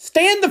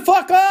 Stand the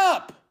fuck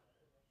up.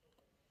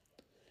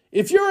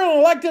 If you're an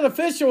elected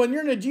official and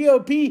you're in the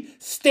GOP,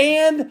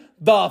 stand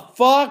the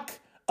fuck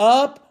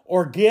up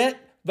or get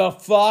the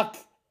fuck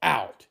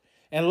out.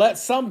 and let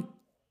some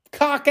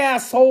cock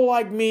asshole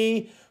like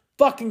me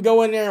fucking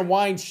go in there and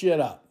wind shit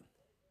up.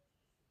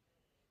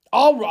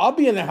 I'll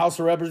be in the House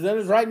of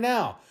Representatives right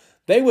now.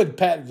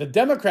 The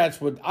Democrats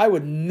I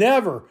would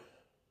never,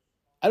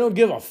 I don't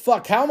give a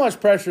fuck how much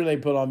pressure they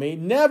put on me,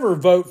 never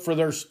vote for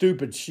their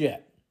stupid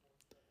shit.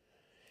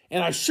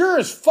 And I sure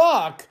as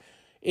fuck,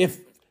 if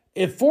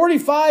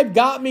 45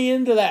 got me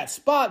into that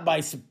spot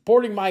by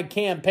supporting my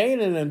campaign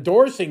and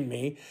endorsing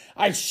me,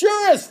 I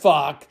sure as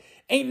fuck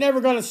ain't never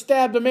going to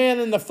stab the man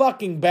in the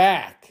fucking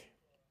back.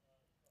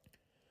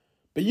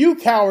 But you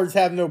cowards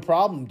have no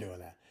problem doing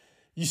that.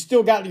 You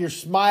still got your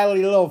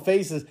smiley little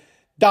faces.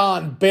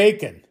 Don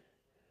Bacon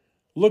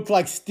looked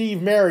like Steve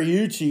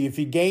Mariucci if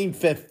he gained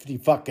 50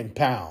 fucking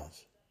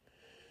pounds.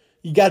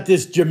 You got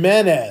this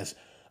Jimenez,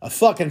 a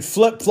fucking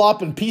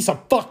flip-flopping piece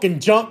of fucking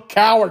junk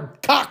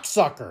coward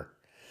cocksucker.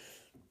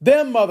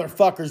 Them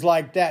motherfuckers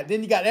like that.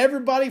 Then you got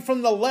everybody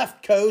from the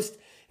left coast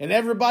and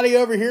everybody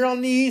over here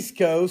on the east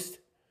coast.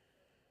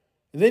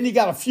 And then you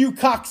got a few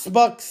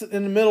cocksucks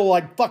in the middle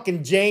like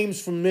fucking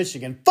James from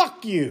Michigan.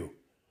 Fuck you.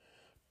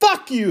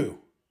 Fuck you.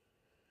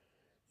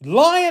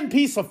 Lying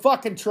piece of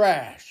fucking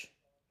trash.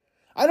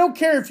 I don't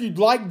care if you'd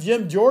like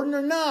Jim Jordan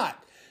or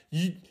not.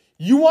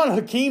 You want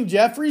Hakeem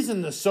Jeffries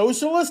and the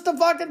socialists to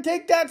fucking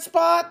take that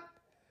spot?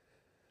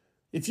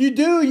 If you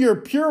do, you're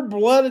a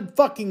pure-blooded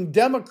fucking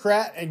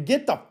Democrat and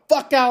get the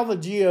fuck out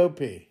of the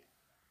GOP.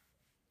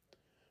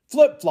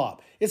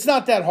 Flip-flop. It's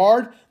not that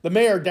hard. The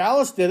mayor of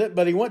Dallas did it,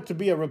 but he went to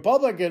be a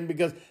Republican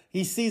because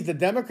he sees the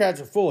Democrats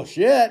are full of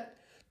shit.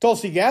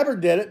 Tulsi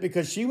Gabbard did it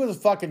because she was a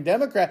fucking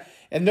Democrat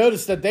and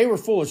noticed that they were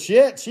full of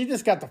shit. She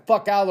just got the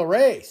fuck out of the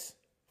race.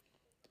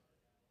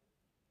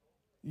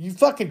 You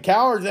fucking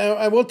cowards.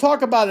 And we'll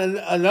talk about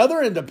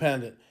another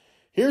independent.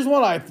 Here's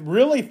one I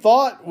really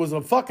thought was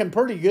a fucking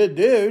pretty good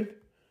dude.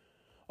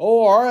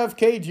 Oh,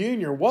 RFK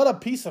Jr. What a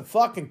piece of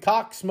fucking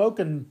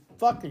cock-smoking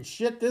fucking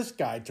shit this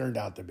guy turned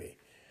out to be.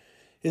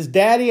 His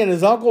daddy and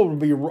his uncle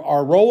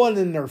are rolling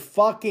in their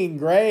fucking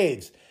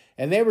graves.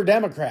 And they were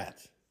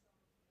Democrats.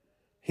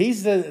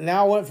 He's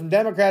now went from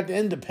Democrat to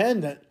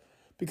independent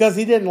because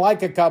he didn't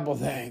like a couple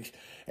things.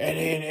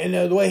 And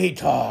the way he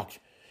talked.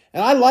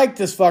 And I liked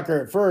this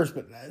fucker at first,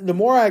 but the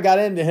more I got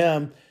into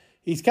him,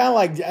 he's kind of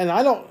like, and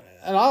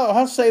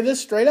I'll say this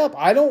straight up,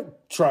 I don't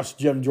trust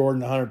Jim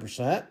Jordan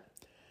 100%.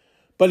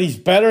 But he's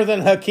better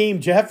than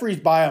Hakeem Jeffries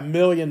by a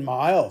million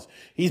miles.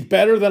 He's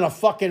better than a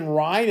fucking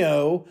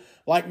rhino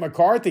like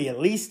McCarthy. At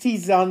least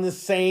he's on the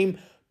same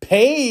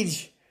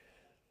page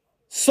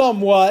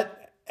somewhat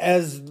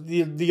as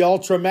the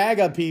ultra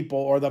MAGA people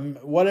or the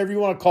whatever you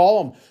want to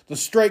call them. The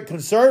straight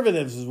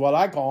conservatives is what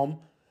I call them.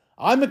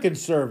 I'm a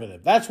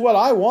conservative. That's what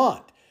I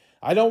want.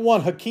 I don't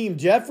want Hakeem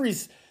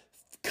Jeffries'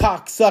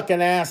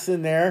 cocksucking ass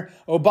in there.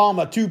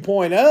 Obama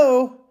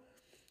 2.0.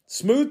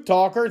 Smooth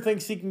talker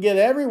thinks he can get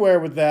everywhere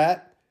with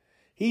that.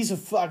 He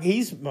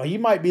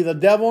might be the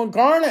devil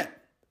incarnate.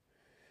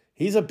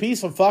 He's a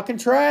piece of fucking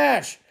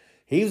trash.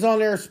 He's on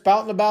there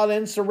spouting about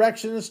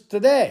insurrectionists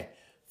today.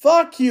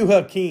 Fuck you,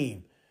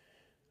 Hakeem.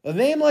 A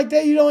name like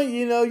that,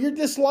 you're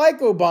just like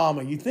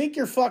Obama. You think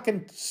your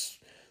fucking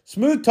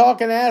smooth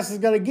talking ass is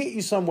going to get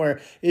you somewhere.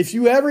 If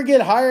you ever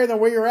get higher than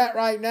where you're at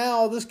right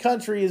now, this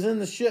country is in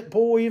the shit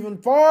pool even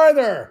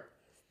farther.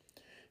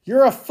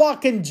 You're a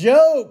fucking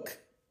joke.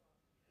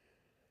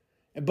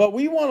 But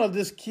we want to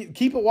just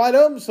keep it wide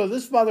open so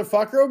this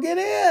motherfucker will get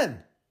in.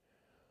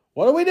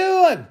 What are we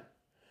doing?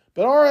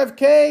 But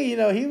RFK,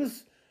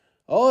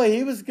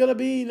 he was going to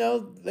be,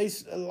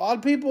 a lot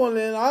of people, and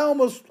then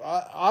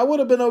I would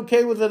have been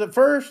okay with it at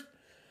first.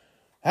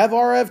 Have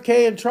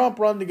RFK and Trump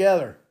run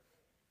together.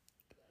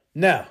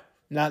 No,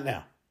 not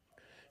now.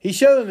 He's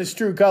showing his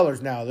true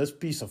colors now, this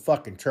piece of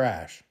fucking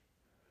trash.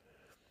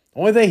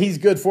 Only thing he's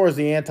good for is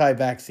the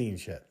anti-vaccine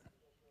shit.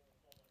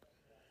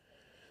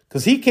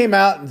 Because he came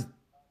out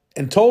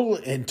in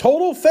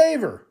total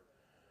favor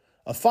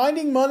of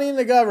finding money in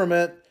the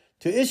government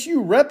to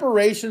issue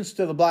reparations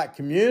to the black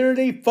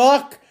community.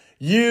 Fuck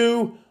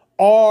you,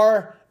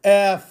 RFK.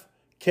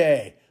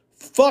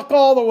 Fuck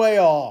all the way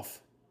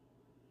off.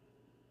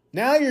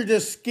 Now you're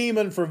just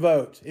scheming for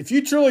votes. If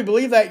you truly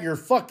believe that, you're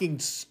fucking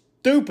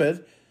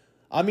stupid.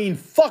 I mean,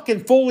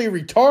 fucking fully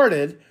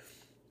retarded.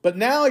 But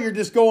now you're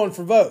just going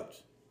for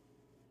votes.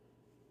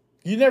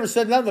 You never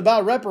said nothing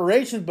about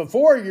reparations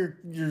before,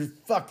 you're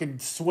fucking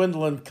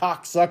swindling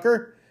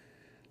cocksucker.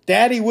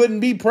 Daddy wouldn't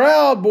be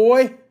proud,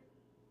 boy.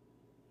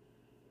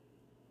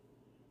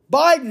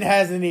 Biden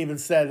hasn't even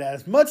said that.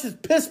 As much as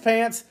Piss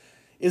Pants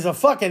is a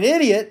fucking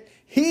idiot,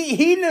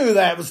 he knew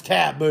that was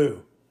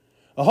taboo.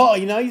 Oh,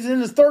 he's in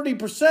his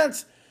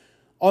 30%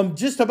 on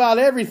just about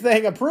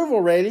everything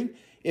approval rating.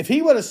 If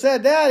he would have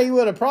said that, he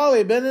would have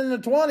probably been in the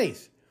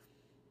 20s.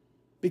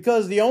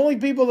 Because the only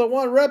people that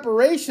want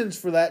reparations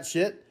for that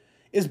shit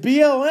is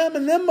BLM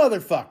and them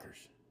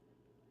motherfuckers.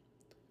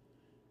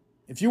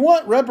 If you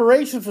want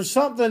reparations for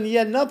something you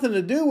had nothing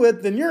to do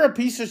with, then you're a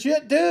piece of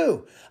shit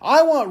too.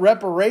 I want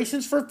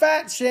reparations for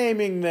fat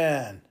shaming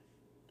then.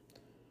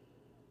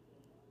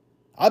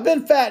 I've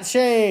been fat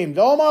shamed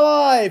all my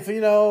life.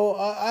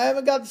 I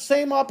haven't got the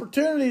same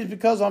opportunities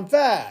because I'm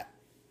fat.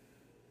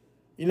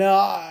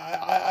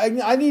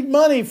 I need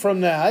money from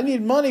that. I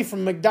need money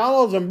from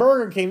McDonald's and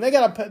Burger King.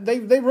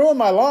 They ruined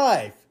my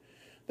life.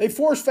 They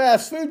force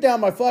fast food down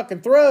my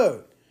fucking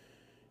throat.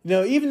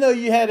 Even though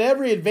you had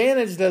every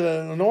advantage that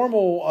a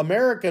normal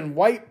American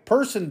white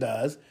person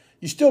does,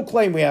 you still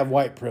claim we have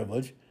white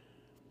privilege.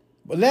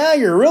 But now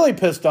you're really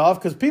pissed off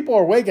because people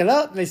are waking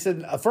up and they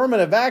said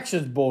affirmative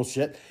action is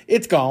bullshit.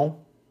 It's gone.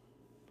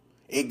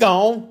 It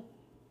gone.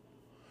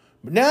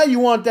 But now you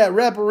want that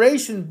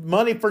reparation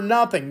money for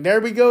nothing.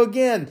 There we go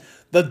again.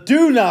 The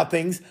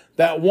do-nothings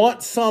that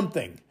want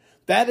something.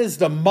 That is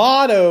the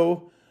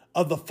motto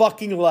of the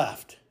fucking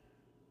left.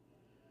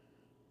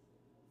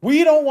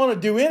 We don't want to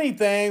do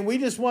anything. We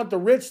just want the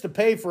rich to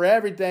pay for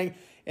everything.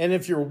 And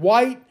if you're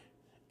white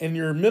and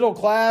you're middle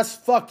class,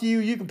 fuck you.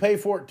 You can pay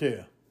for it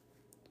too.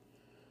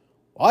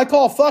 Well, I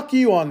call fuck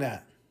you on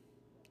that.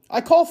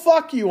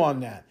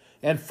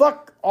 And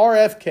fuck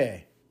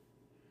RFK.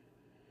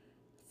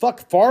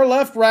 Fuck far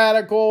left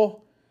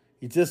radical.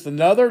 He's just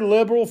another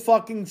liberal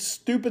fucking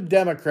stupid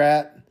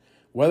Democrat.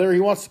 Whether he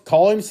wants to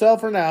call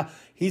himself or not,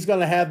 he's going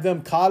to have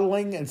them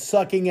coddling and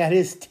sucking at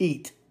his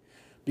teat.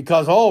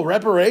 Because,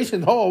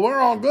 reparations, we're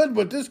all good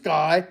with this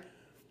guy.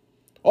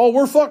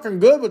 We're fucking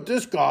good with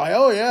this guy.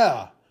 Oh,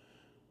 yeah.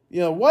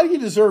 Why do you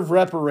deserve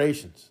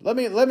reparations? Let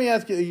me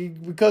ask you,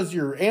 because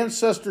your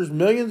ancestors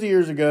millions of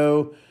years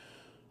ago,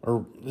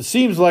 or it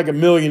seems like a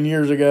million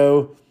years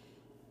ago,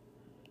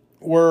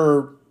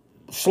 were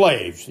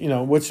slaves,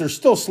 which are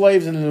still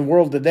slaves in the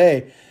world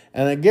today.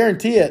 And I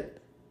guarantee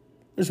it,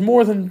 there's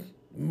more of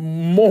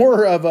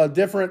a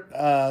different,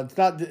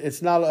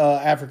 it's not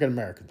African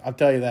American. I'll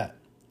tell you that.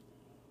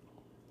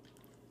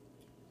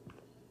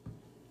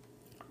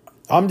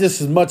 I'm just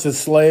as much a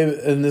slave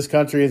in this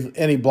country as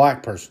any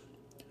black person.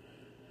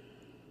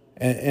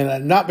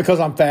 And not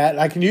because I'm fat.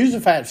 I can use a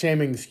fat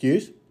shaming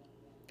excuse.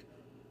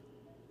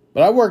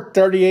 But I worked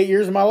 38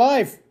 years of my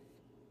life.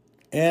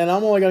 And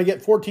I'm only going to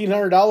get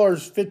 $1,400,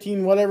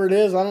 $15, whatever it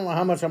is. I don't know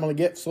how much I'm going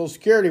to get Social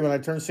Security when I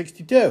turn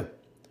 62.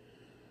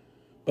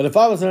 But if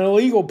I was an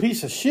illegal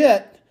piece of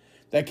shit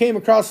that came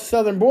across the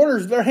southern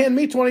borders, they're handing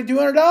me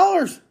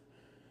 $2,200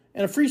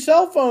 and a free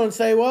cell phone and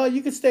say, well,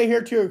 you can stay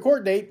here to your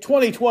court date,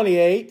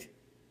 2028.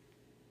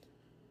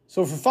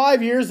 So for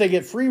 5 years, they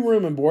get free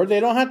room and board. They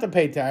don't have to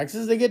pay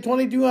taxes. They get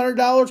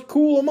 $2,200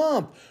 cool a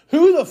month.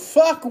 Who the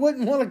fuck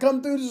wouldn't want to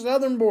come through the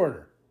southern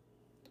border?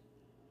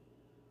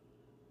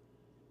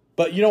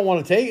 But you don't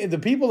want to take, the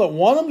people that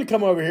want them to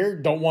come over here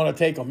don't want to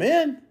take them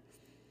in.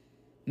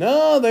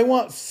 No, they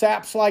want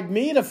saps like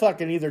me to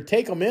fucking either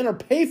take them in or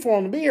pay for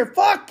them to be here.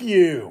 Fuck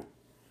you.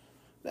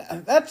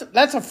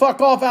 That's a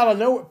fuck off out of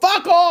nowhere.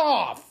 Fuck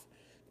off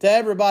to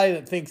everybody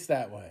that thinks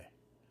that way.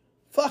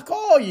 Fuck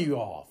all you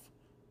off.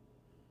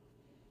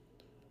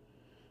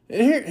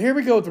 Here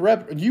we go with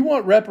the you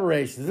want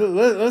reparations.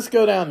 Let's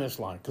go down this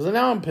line because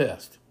now I'm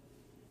pissed.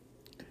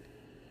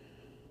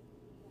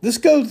 Let's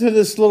go to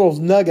this little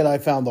nugget I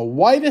found. The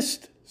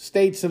whitest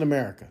states in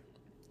America.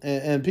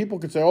 And people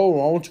could say, why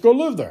don't you go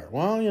live there?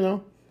 Well,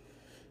 it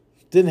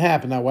didn't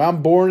happen that way.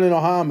 I'm born in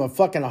Ohio. I'm a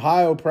fucking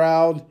Ohio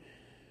proud.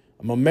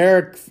 I'm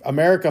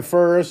America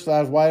first.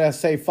 That's why I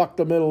say fuck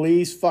the Middle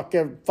East, fuck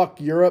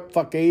Europe,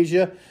 fuck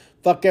Asia,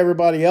 fuck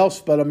everybody else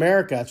but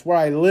America. That's where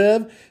I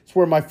live. It's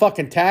where my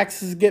fucking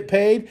taxes get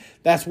paid.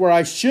 That's where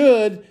I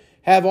should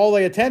have all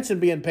the attention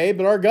being paid.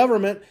 But our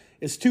government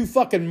is too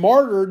fucking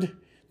martyred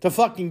to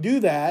fucking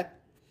do that.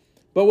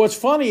 But what's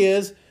funny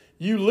is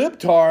you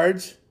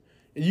libtards,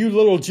 you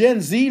little Gen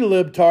Z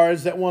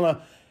libtards that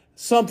want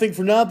something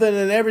for nothing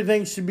and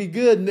everything should be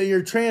good. And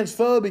you're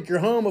transphobic, you're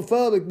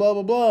homophobic, blah,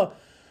 blah, blah.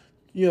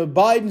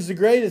 Biden's the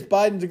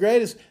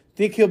greatest.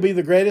 Think he'll be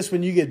the greatest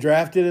when you get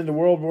drafted into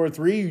World War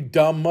III, you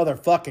dumb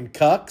motherfucking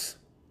cucks.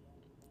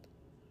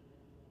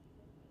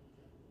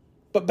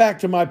 But back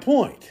to my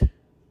point.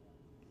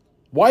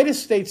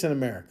 Whitest states in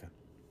America.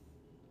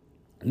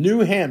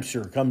 New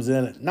Hampshire comes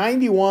in at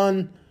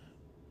 91.5%.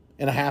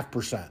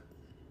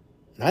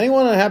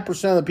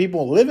 91.5% of the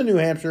people who live in New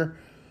Hampshire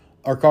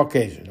are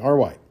Caucasian, are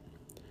white.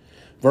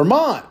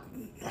 Vermont,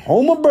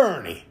 home of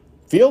Bernie,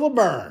 feel the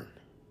burn.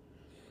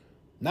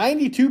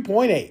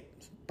 92.8.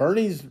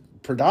 Bernie's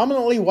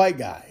predominantly white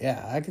guy.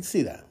 Yeah, I can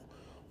see that.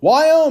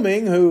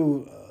 Wyoming,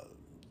 who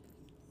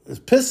has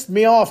pissed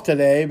me off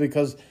today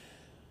because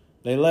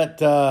they let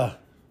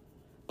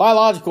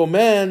biological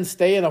men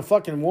stay in a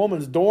fucking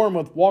woman's dorm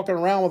with walking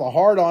around with a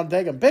heart on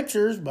taking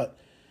pictures, but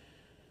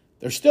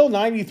they're still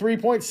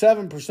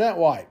 93.7%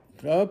 white.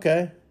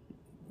 Okay.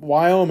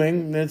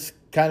 Wyoming, it's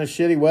kind of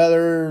shitty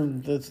weather.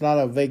 It's not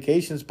a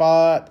vacation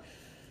spot.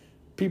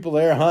 People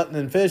there hunting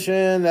and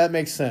fishing. That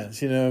makes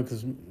sense,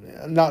 because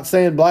I'm not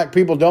saying black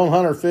people don't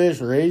hunt or fish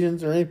or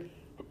Asians or anything.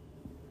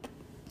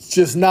 It's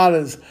just not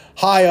as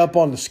high up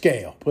on the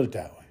scale, put it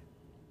that way.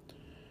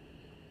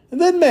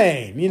 And then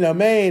Maine.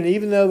 Maine,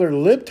 even though they're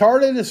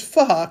libtarded as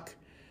fuck,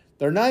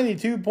 they're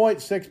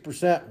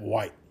 92.6%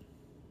 white.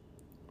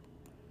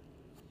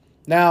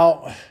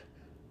 Now,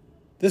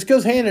 This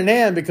goes hand in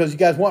hand because you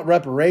guys want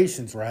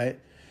reparations, right?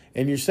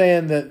 And you're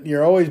saying that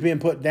you're always being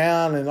put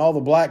down and all the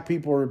black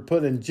people are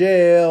put in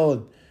jail.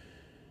 And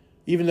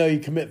even though you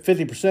commit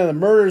 50% of the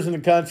murders in the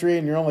country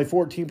and you're only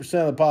 14%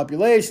 of the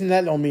population,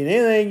 that don't mean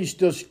anything. You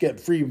still should get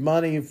free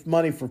money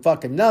for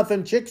fucking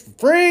nothing. Chicks for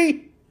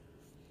free.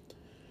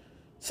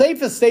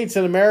 Safest states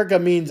in America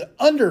means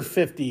under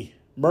 50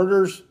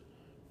 murders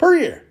per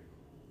year.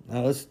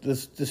 Now let's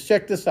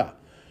check this out.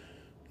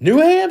 New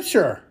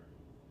Hampshire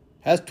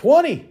has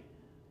 20.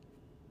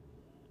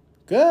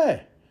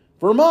 Okay.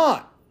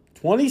 Vermont,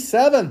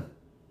 27.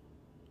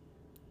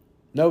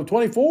 No,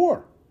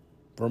 24.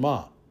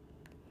 Vermont.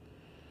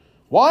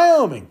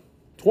 Wyoming,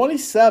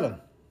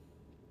 27.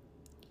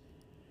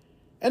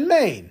 And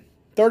Maine,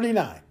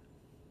 39.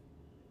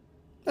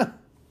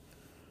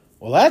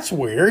 Well, that's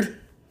weird.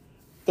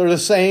 They're the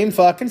same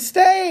fucking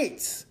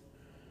states.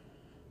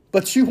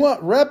 But you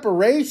want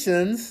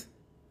reparations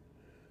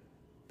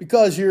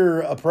because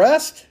you're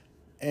oppressed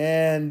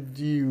and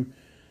you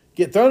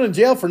get thrown in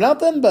jail for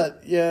nothing.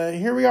 But yeah,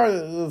 here we are.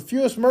 The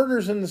fewest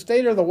murders in the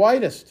state are the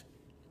whitest.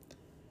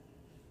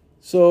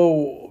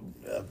 So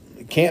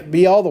it can't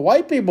be all the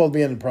white people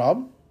being the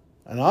problem.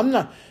 And I'm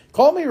not.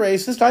 Call me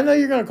racist. I know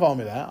you're going to call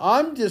me that.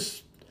 I'm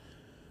just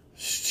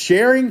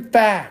sharing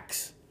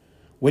facts.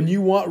 When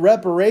you want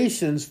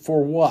reparations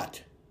for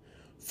what?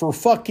 For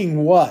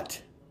fucking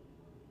what?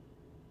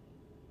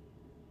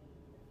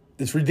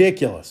 It's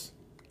ridiculous.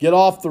 Get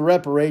off the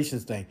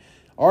reparations thing.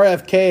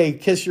 RFK,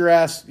 kiss your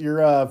ass,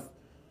 your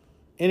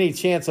any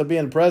chance of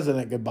being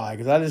president goodbye,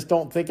 because I just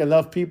don't think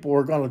enough people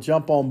are going to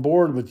jump on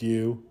board with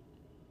you.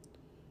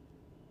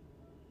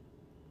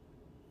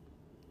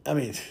 I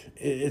mean,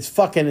 it's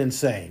fucking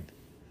insane.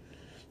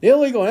 The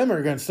illegal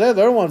immigrants, they're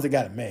the ones that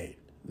got it made.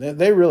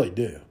 They really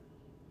do.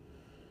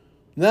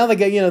 Now they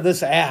get,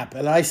 this app,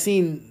 and I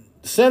seen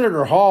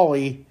Senator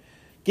Hawley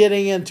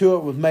getting into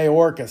it with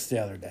Mayorkas the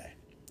other day.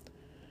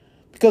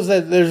 Because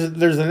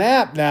there's an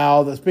app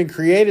now that's been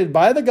created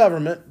by the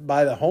government,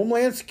 by the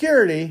Homeland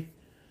Security,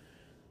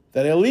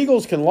 that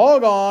illegals can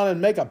log on and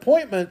make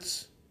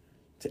appointments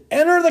to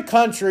enter the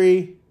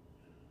country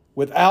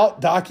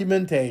without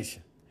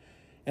documentation.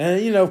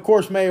 And, of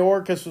course,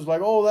 Mayorkas was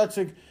like, oh,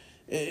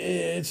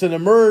 it's an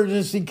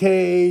emergency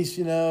case,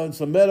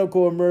 it's a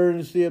medical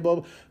emergency, blah,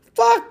 blah.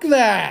 Fuck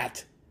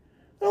that.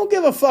 I don't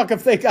give a fuck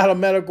if they got a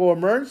medical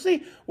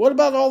emergency. What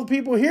about all the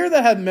people here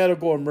that had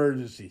medical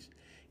emergencies?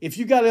 If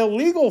you got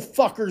illegal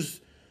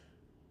fuckers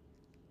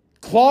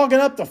clogging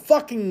up the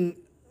fucking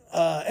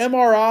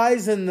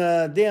MRIs and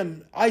the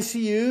damn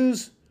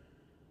ICUs,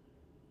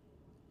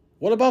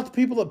 what about the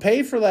people that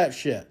pay for that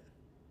shit?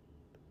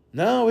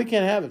 No, we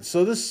can't have it.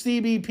 So this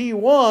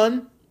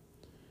CBP-1,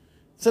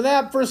 it's an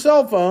app for a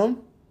cell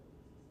phone.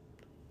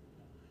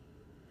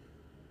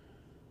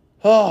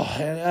 Oh,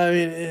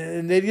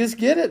 and they just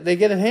get it. They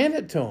get it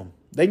handed to them.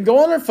 They can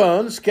go on their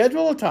phone,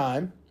 schedule a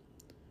time.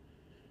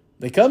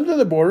 They come to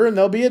the border and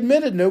they'll be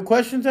admitted, no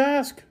questions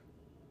asked.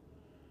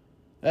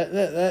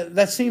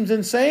 That seems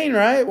insane,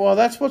 right? Well,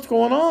 that's what's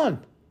going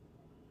on.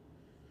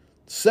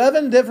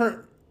 7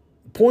 different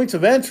points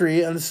of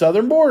entry on the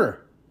southern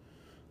border.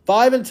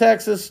 5 in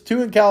Texas,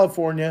 2 in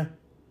California,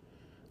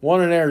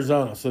 1 in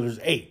Arizona. So there's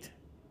 8.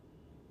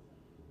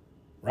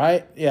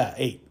 Right? Yeah,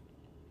 8.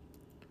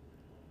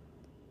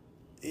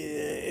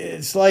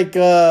 It's like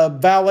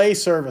valet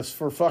service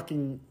for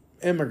fucking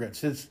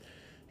immigrants. It's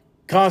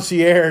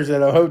concierge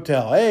at a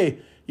hotel. Hey,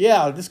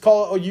 yeah, just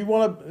call. Oh, you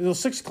want to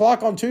 6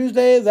 o'clock on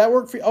Tuesday? Does that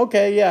work for you?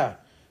 Okay, yeah.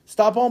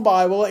 Stop on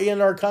by. We'll let you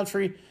into our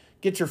country.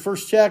 Get your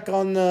first check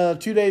on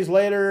 2 days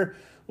later.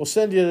 We'll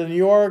send you to New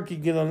York. You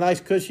get a nice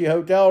cushy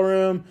hotel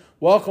room.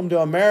 Welcome to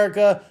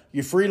America,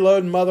 you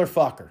freeloading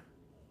motherfucker.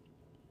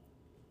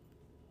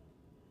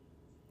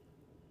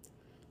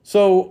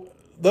 So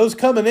those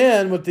coming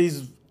in with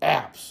these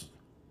apps,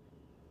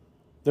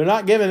 they're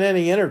not giving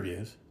any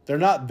interviews. They're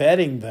not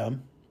vetting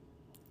them.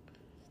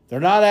 They're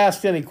not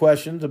asked any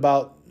questions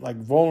about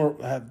like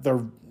what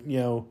they're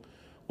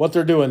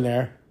doing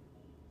there.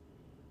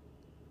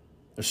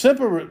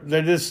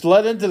 They're just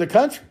let into the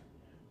country.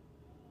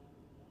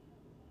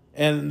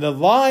 And the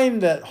line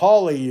that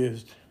Hawley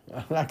used,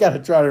 I got to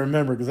try to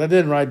remember because I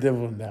didn't write this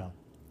one down.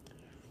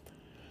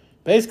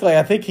 Basically,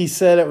 I think he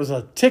said it was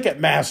a ticket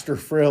master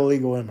for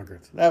illegal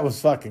immigrants. That was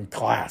fucking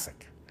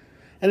classic.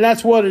 And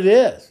that's what it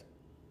is.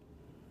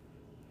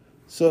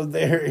 So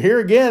here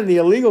again, the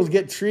illegals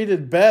get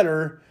treated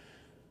better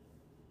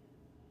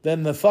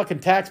than the fucking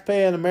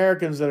tax-paying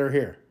Americans that are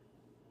here.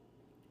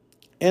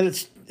 And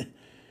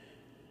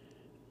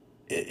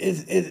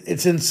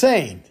it's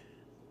insane.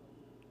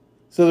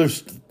 So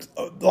there's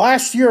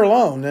last year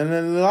alone, and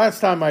then the last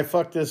time I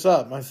fucked this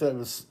up, I said it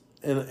was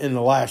in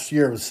the last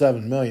year it was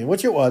 7 million,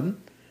 which it wasn't.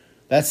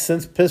 That's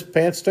since Piss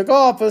Pants took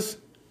office.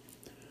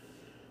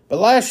 But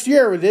last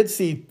year we did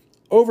see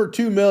over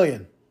 2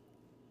 million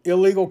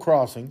illegal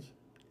crossings.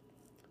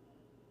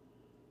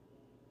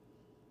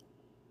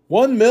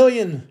 1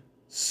 million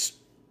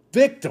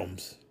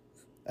victims,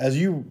 as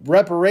you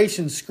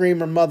reparations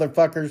screamer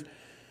motherfuckers.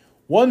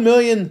 1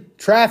 million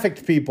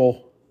trafficked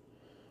people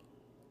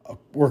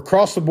were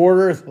across the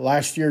border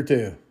last year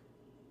too.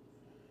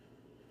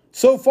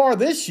 So far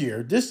this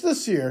year, just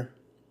this year,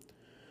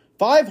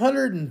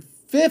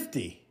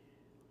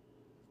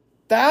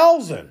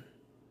 550,000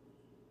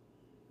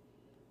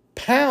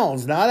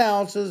 pounds, not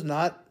ounces,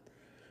 not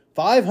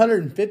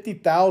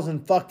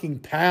 550,000 fucking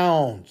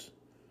pounds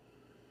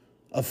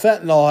of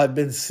fentanyl have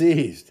been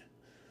seized.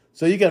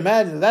 So you can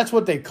imagine that's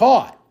what they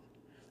caught.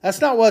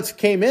 That's not what's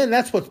came in,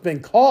 that's what's been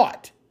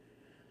caught.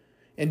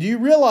 And do you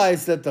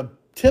realize that the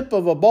tip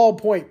of a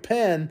ballpoint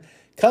pen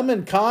come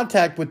in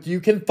contact with you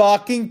can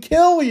fucking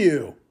kill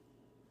you?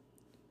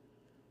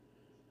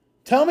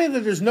 Tell me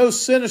that there's no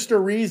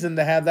sinister reason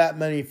to have that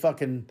many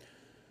fucking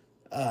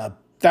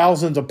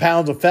thousands of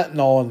pounds of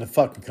fentanyl in the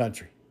fucking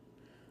country.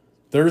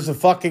 There's a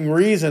fucking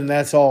reason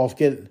that's all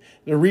getting,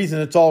 the reason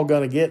it's all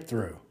going to get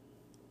through.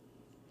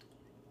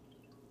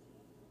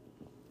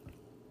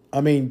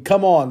 I mean,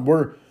 come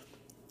on,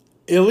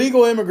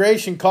 illegal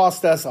immigration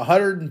cost us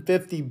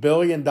 $150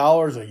 billion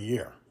a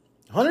year.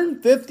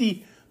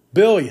 $150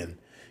 billion.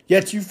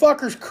 Yet you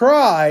fuckers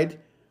cried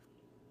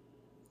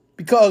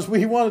because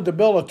we wanted to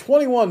build a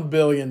 $21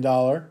 billion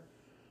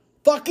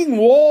fucking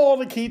wall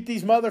to keep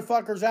these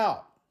motherfuckers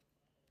out.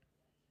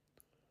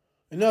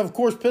 And then, of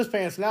course, piss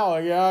pants now,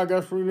 like, yeah, I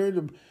guess we need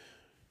to...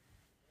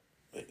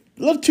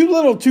 Too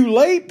little, too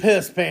late,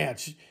 piss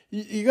pants.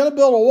 You gonna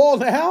build a wall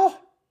now?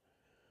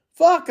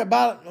 Fuck,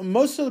 about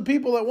most of the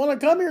people that want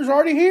to come here is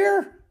already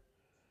here.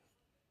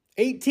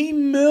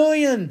 18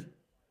 million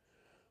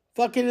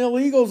fucking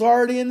illegals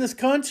already in this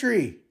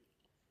country.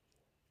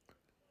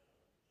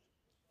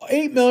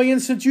 8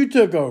 million since you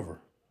took over.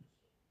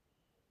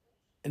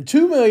 And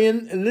 2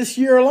 million in this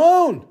year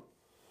alone.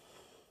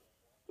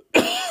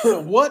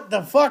 What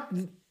the fuck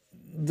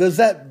does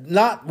that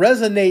not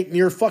resonate in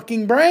your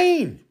fucking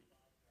brain?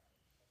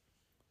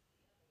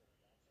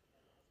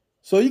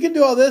 So you can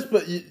do all this,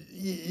 but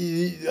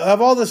you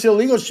have all this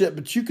illegal shit,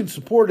 but you can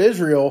support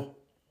Israel.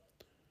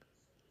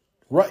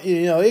 Right?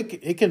 You know,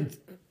 it can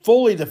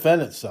fully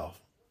defend itself.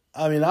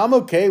 I mean, I'm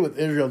okay with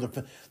Israel.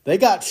 They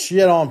got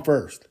shit on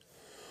first.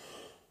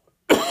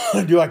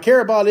 Do I care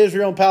about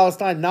Israel and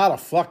Palestine? Not a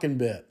fucking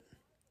bit.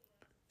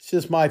 It's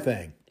just my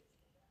thing.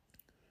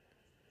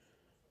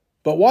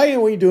 But why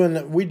aren't we doing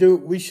that?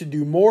 We should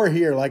do more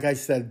here. Like I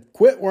said,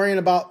 quit worrying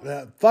about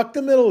fuck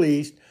the Middle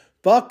East,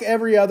 fuck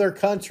every other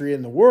country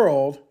in the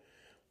world.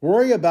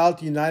 Worry about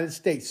the United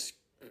States.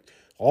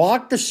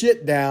 Lock the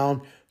shit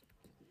down.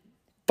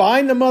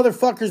 Find the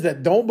motherfuckers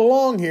that don't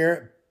belong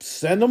here.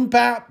 Send them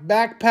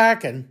back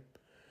packing.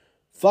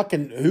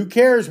 Fucking who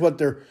cares what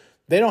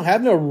they don't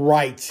have no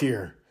rights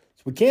here.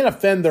 So we can't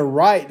offend their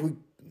right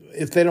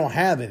if they don't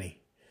have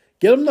any.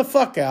 Get them the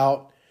fuck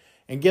out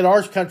and get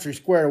our country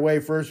squared away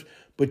first.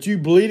 But you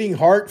bleeding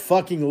heart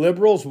fucking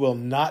liberals will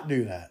not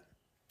do that.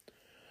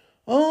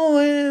 Oh,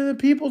 man, the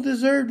people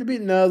deserve to be...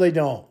 No, they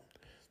don't.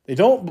 They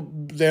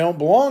don't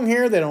belong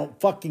here. They don't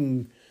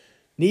fucking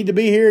need to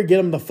be here. Get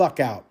them the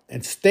fuck out.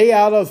 And stay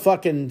out of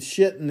fucking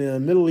shit in the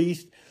Middle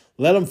East.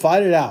 Let them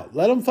fight it out.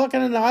 Let them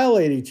fucking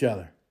annihilate each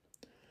other.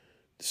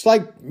 It's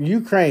like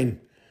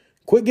Ukraine.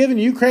 Quit giving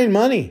Ukraine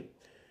money.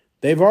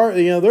 They've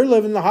already, they're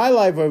living the high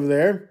life over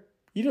there.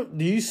 Do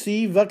you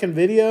see fucking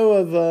video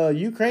of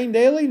Ukraine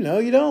daily? No,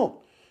 you don't.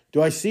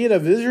 Do I see it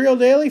of Israel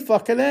daily?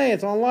 Fucking A,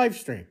 it's on live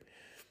stream.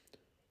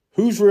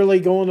 Who's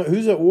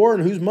at war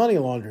and who's money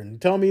laundering?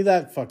 Tell me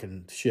that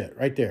fucking shit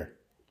right there.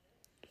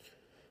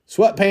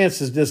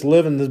 Sweatpants is just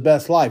living his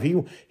best life.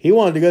 He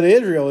wanted to go to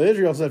Israel.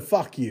 Israel said,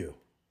 fuck you.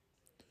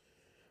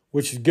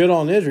 Which is good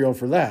on Israel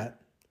for that.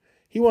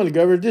 He wanted to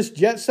go over just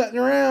jet setting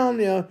around.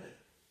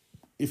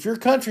 If your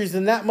country's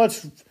in that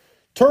much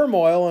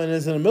turmoil and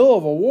is in the middle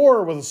of a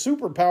war with a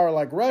superpower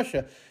like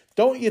Russia,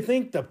 don't you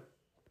think the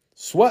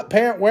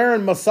sweatpant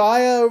wearing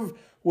Messiah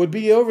would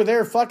be over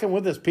there fucking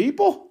with his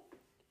people?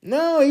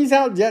 No, he's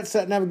out jet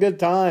setting, having a good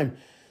time.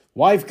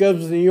 Wife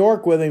goes to New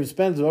York with him,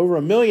 spends over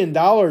 $1 million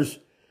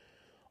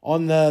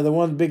on the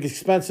one big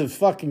expensive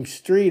fucking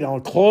street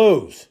on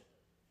clothes.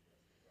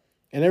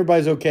 And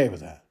everybody's okay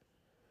with that.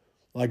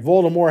 Like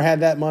Voldemort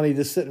had that money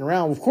just sitting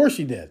around. Well, of course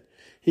he did.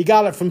 He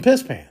got it from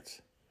Piss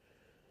Pants.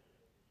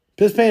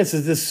 Piss Pants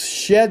is just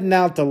shedding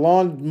out the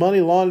money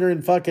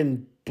laundering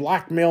fucking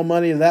blackmail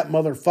money of that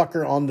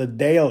motherfucker on the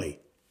daily.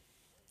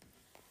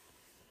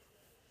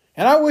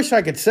 And I wish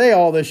I could say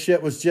all this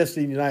shit was just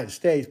in the United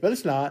States, but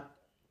it's not.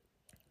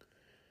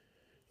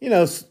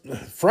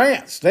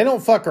 France, they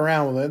don't fuck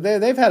around with it.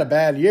 They've had a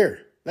bad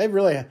year. They've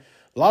really had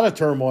a lot of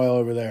turmoil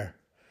over there.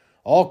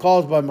 All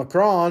caused by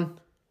Macron,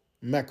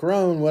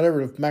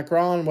 whatever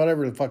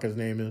the fuck his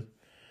name is.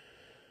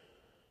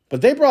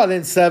 But they brought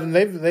in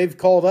they've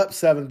called up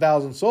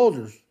 7,000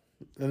 soldiers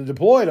and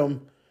deployed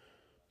them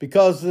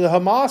because the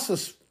Hamas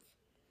is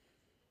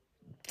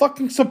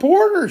fucking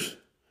supporters.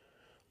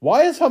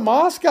 Why has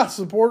Hamas got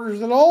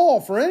supporters at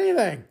all for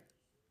anything?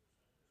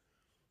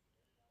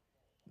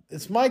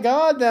 It's my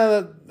God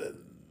now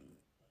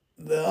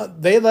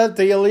that they let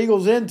the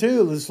illegals in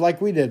too, just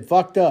like we did,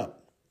 fucked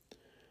up.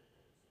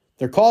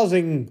 They're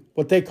causing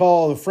what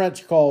the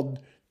French called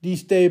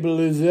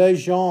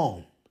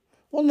Destabilization.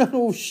 Well,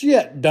 no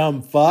shit,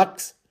 dumb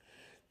fucks.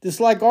 Just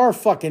like our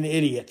fucking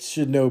idiots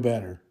should know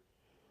better.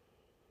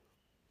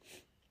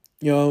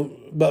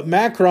 But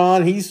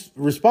Macron, he's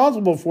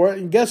responsible for it.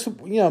 And guess,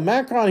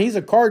 Macron, he's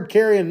a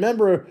card-carrying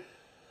member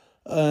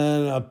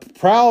and a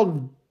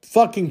proud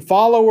fucking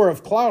follower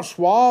of Klaus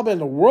Schwab and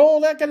the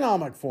World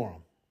Economic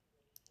Forum.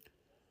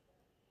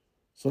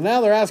 So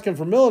now they're asking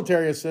for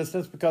military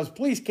assistance because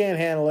police can't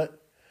handle it.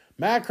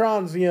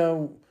 Macron's,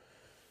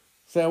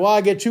 saying, well,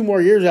 I get 2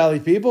 more years out of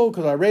these people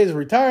because I raise the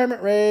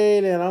retirement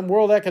rate and I'm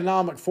World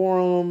Economic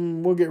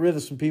Forum. We'll get rid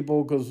of some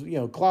people because,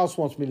 Klaus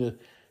wants me to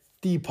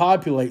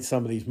depopulate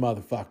some of these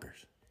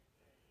motherfuckers.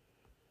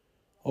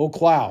 Oh,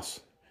 Klaus,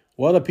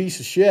 what a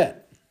piece of shit.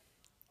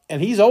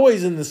 And he's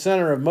always in the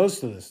center of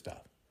most of this stuff.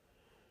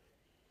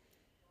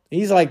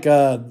 He's like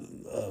a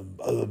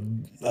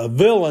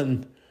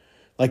villain,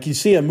 like you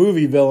see a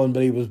movie villain,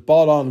 but he was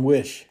bought on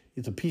Wish.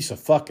 He's a piece of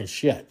fucking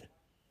shit.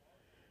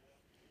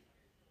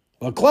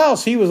 Well,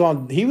 Klaus, he was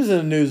in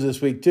the news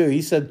this week too.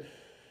 He said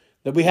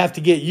that we have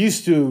to get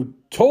used to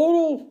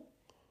total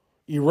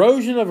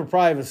erosion of our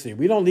privacy.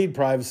 We don't need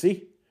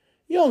privacy.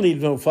 You don't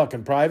need no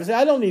fucking privacy.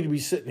 I don't need to be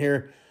sitting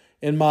here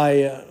in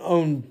my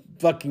own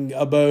fucking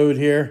abode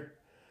here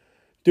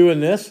doing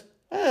this.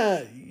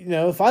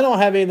 If I don't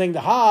have anything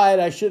to hide,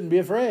 I shouldn't be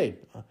afraid.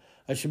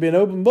 I should be an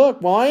open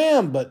book. Well, I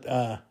am, but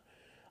I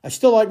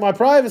still like my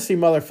privacy,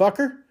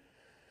 motherfucker.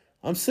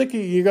 I'm sick of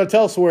you. You're going to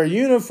tell us to wear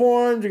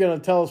uniforms. You're going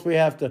to tell us we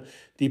have to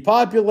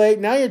depopulate.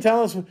 Now you're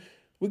telling us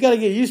we got to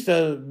get used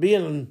to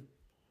being,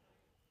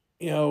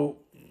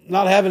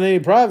 not having any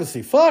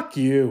privacy. Fuck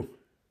you.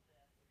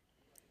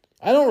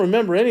 I don't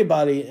remember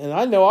anybody, and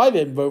I know I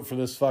didn't vote for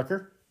this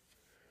fucker.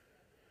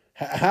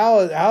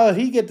 How did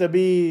he get to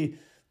be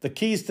the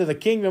keys to the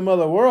kingdom of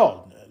the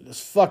world?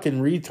 This fucking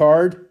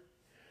retard.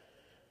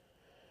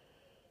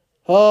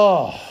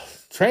 Oh,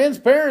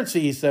 transparency,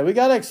 he said. We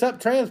got to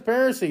accept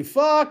transparency.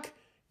 Fuck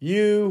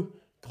you,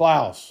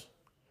 Klaus.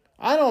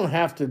 I don't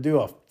have to do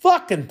a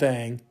fucking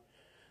thing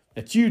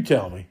that you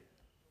tell me.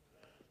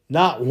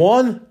 Not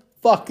one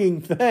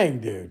fucking thing,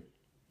 dude.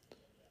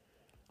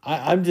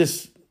 I'm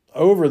just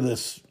over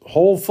this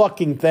whole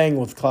fucking thing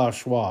with Klaus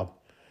Schwab.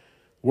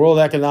 World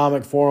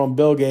Economic Forum,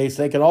 Bill Gates,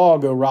 they can all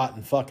go rot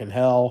in fucking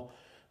hell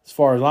as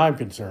far as I'm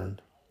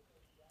concerned.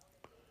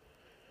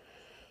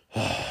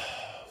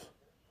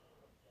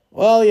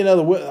 Well,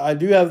 I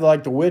do have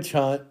like the witch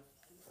hunt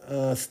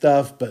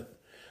stuff, but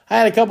I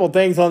had a couple of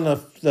things on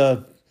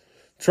the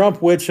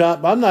Trump witch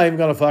hunt, but I'm not even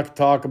going to fucking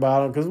talk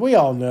about him because we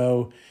all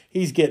know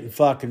he's getting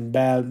fucking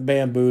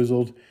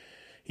bamboozled.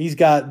 He's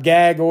got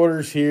gag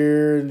orders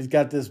here, and he's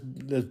got this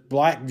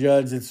black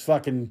judge that's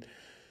fucking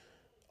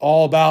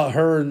all about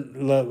her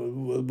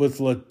with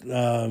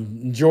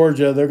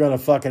Georgia. They're going to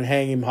fucking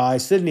hang him high.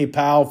 Sidney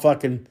Powell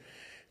fucking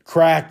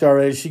cracked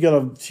already. She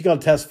gonna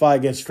testify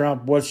against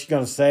Trump. What's she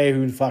gonna say?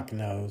 Who fucking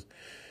knows?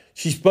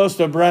 She's supposed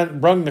to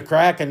have brung the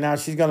crack, and now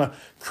she's gonna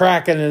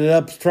cracking it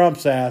up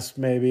Trump's ass.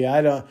 Maybe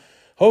I don't.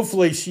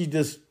 Hopefully, she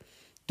just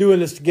doing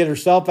this to get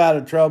herself out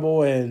of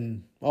trouble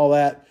and all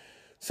that.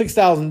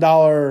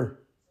 $6,000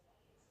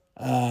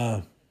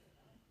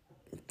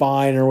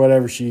 fine or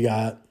whatever she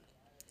got.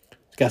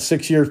 She's got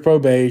 6 years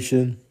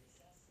probation.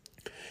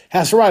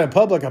 Has to write a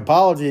public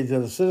apology to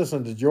the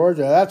citizens of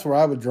Georgia. That's where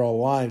I would draw a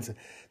line.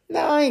 No,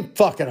 I ain't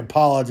fucking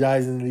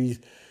apologizing to these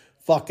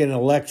fucking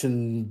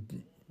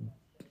election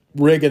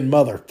rigging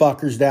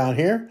motherfuckers down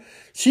here.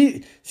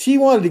 She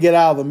wanted to get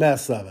out of the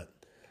mess of it.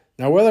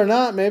 Now, whether or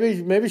not,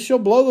 maybe she'll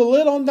blow the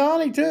lid on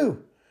Donnie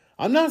too.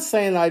 I'm not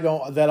saying I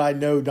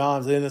know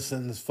Don's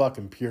innocent and is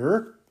fucking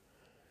pure,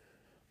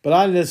 but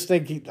I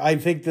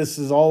think this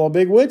is all a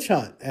big witch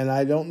hunt, and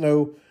I don't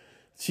know.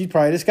 She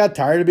probably just got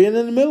tired of being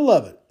in the middle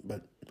of it,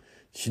 but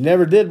she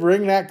never did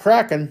bring that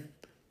cracking.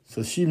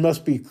 So she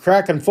must be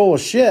cracking full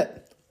of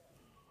shit.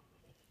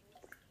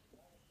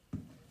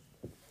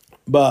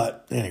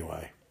 But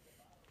anyway,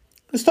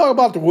 let's talk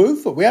about the Wu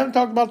flu. We haven't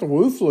talked about the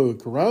Wu flu,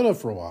 Corona,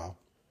 for a while.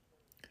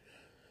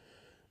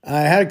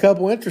 I had a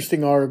couple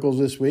interesting articles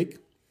this week.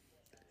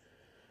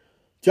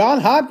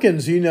 John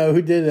Hopkins,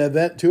 who did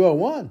Event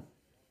 201.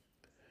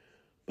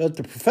 But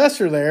the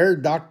professor there,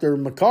 Dr.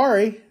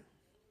 Makary,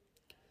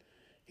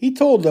 he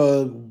told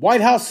the White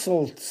House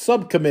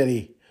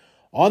subcommittee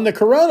on the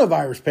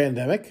coronavirus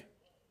pandemic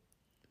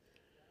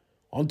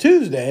on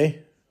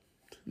Tuesday,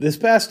 this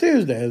past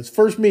Tuesday, it's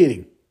first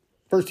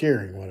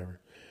hearing, whatever.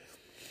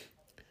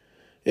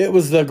 It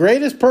was the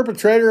greatest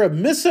perpetrator of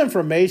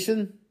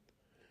misinformation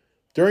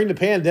during the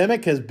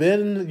pandemic has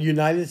been the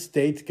United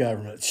States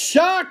government.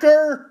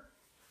 Shocker!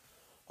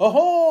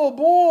 Oh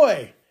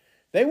boy!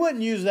 They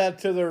wouldn't use that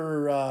to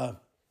their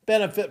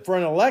benefit for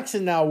an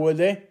election now, would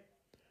they?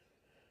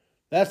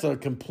 That's a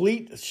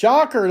complete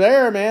shocker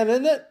there, man,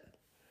 isn't it?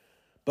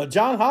 But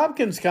John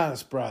Hopkins kind of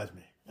surprised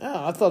me.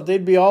 Yeah, I thought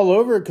they'd be all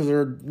over it because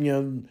they're,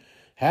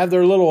 have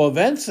their little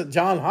events at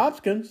John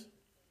Hopkins.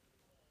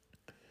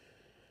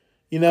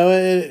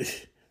 The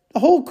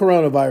whole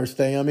coronavirus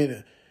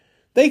thing,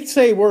 they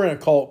say we're in a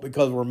cult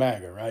because we're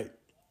MAGA, right?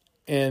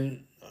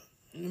 And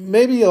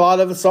maybe a lot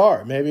of us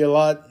are. Maybe a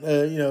lot,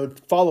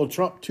 follow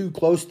Trump too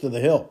close to the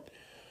hilt.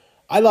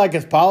 I like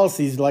his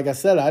policies. Like I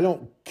said, I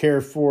don't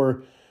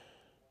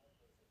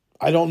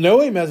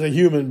know him as a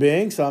human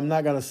being, so I'm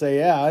not going to say,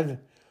 yeah.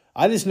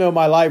 I just know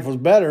my life was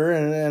better,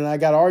 and I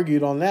got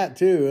argued on that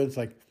too. It's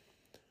like,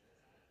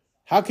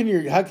 how can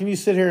you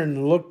sit here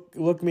and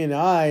look me in the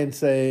eye and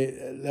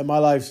say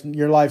that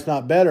your life's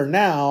not better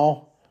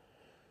now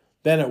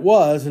than it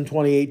was in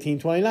 2018,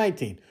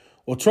 2019?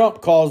 Well,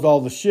 Trump caused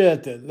all the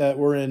shit that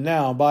we're in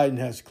now. Biden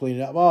has to clean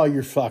it up. Oh,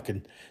 you're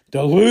fucking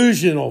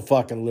delusional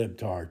fucking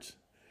libtards.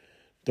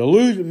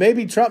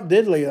 Maybe Trump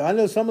did leave. I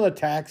know some of the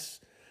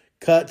tax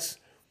cuts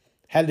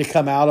had to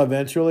come out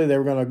eventually. They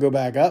were going to go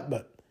back up,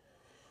 but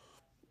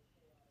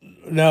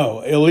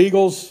no,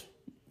 illegals,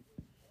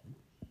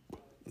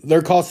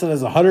 they're costing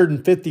us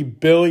 $150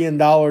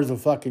 billion a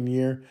fucking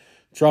year.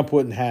 Trump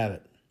wouldn't have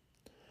it.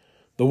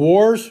 The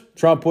wars,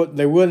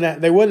 they wouldn't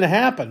have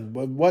happened.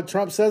 But what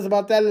Trump says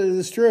about that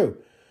is true.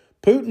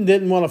 Putin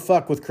didn't want to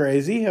fuck with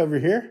crazy over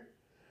here.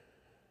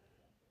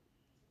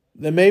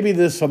 Then maybe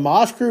this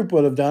Hamas group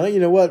would have done it. You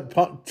know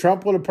what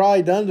Trump would have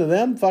probably done to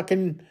them?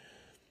 Fucking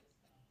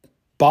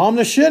bomb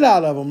the shit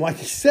out of them like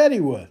he said he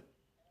would.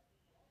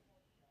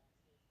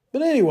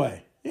 But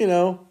anyway,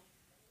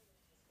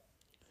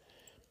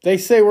 they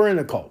say we're in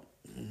a cult.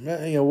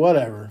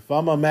 Whatever. If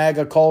I'm a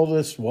MAGA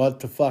cultist, what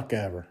the fuck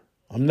ever.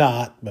 I'm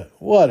not, but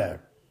whatever.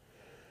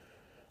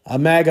 I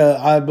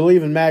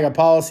believe in MAGA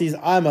policies.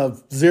 I'm a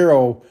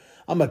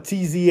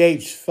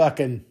TZH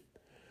fucking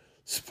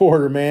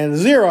supporter, man.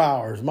 0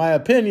 hours. My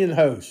opinion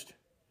host.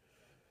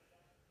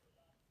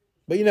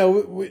 But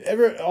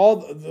all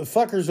the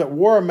fuckers that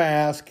wore a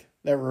mask,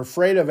 that were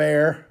afraid of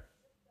air,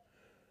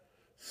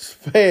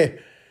 they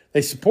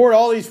support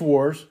all these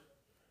wars.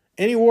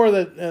 Any war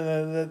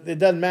that it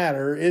doesn't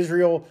matter.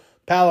 Israel,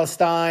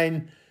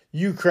 Palestine,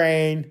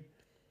 Ukraine.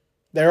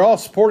 They're all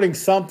supporting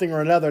something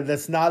or another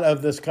that's not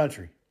of this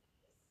country.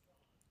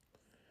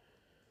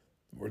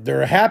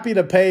 They're happy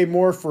to pay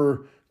more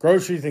for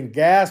groceries and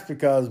gas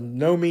because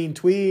no mean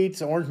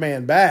tweets, Orange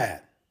Man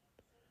bad.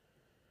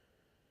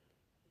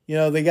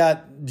 They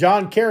got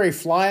John Kerry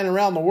flying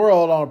around the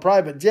world on a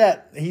private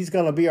jet. He's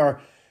going to be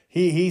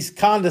he's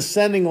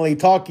condescendingly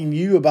talking to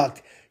you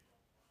about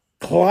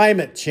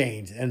climate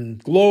change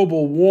and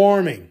global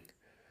warming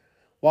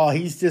while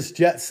he's just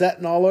jet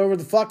setting all over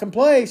the fucking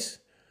place.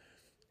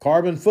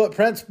 Carbon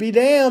footprints be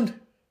damned.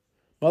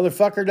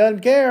 Motherfucker doesn't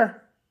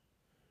care.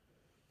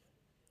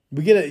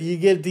 You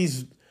get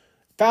these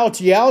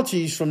Fauci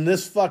ouchies from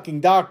this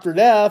fucking Dr.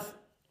 Death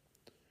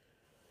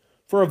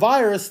for a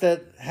virus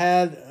that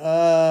had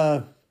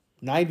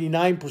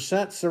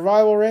 99%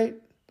 survival rate.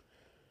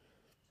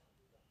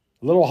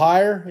 A little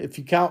higher if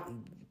you count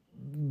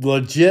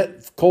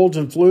legit colds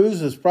and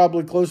flus. It's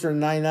probably closer to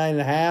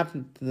 99.5 to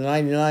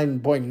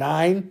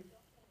 99.9.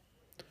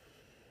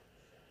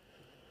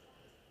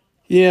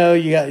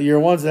 You got your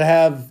ones that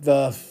have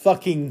the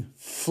fucking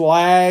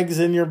flags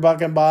in your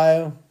fucking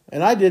bio.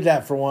 And I did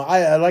that for one.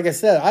 Like I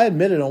said, I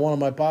admitted on one of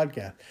my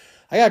podcasts.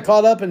 I got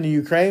caught up in the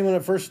Ukraine when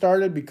it first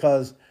started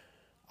because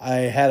I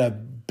had a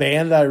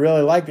band that I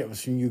really liked. It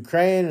was from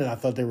Ukraine, and I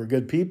thought they were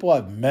good people.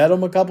 I've met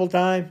them a couple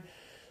times.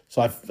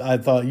 So I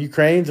thought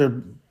Ukrainians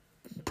are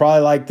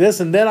probably like this.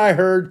 And then I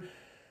heard,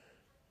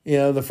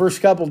 the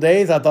first couple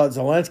days, I thought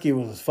Zelensky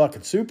was a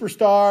fucking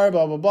superstar,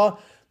 blah, blah, blah.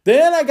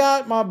 Then I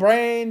got my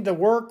brain to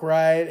work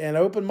right and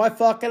opened my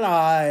fucking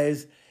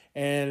eyes,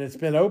 and it's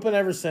been open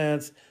ever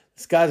since.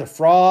 This guy's a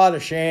fraud, a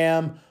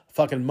sham,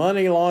 fucking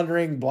money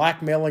laundering,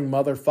 blackmailing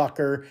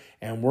motherfucker,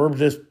 and we're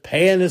just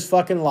paying his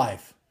fucking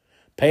life.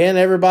 Paying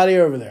everybody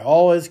over there,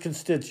 all his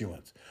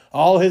constituents,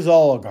 all his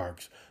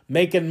oligarchs,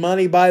 making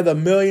money by the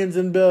millions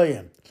and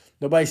billions.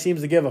 Nobody seems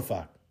to give a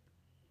fuck.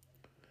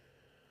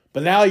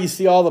 But now you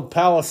see all the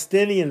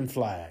Palestinian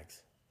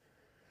flags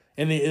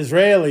and the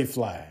Israeli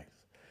flags.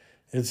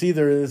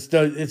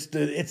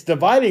 It's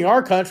dividing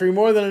our country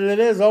more than it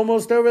is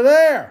almost over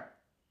there.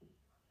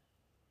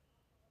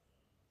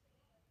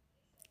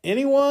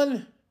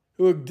 Anyone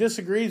who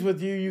disagrees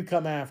with you, you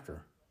come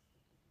after.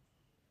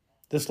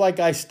 Just like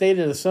I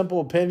stated a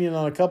simple opinion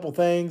on a couple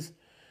things,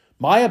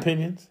 my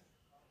opinions,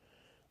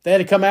 they had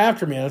to come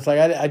after me. And it's like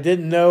I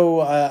didn't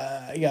know.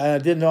 I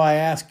didn't know I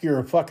asked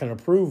your fucking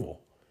approval.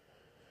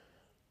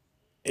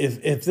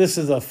 If this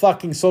is a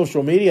fucking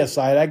social media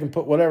site, I can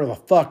put whatever the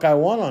fuck I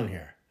want on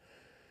here.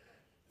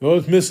 Oh,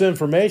 it's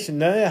misinformation.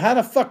 Now, how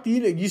the fuck do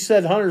you know? You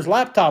said Hunter's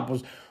laptop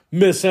was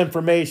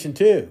misinformation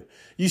too.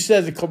 You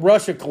said the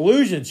Russia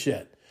collusion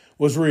shit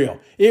was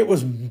real. It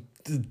was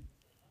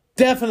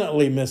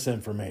definitely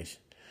misinformation.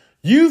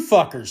 You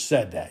fuckers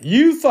said that.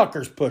 You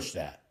fuckers pushed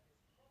that.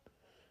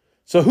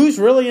 So who's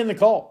really in the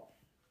cult?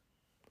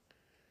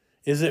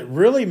 Is it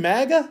really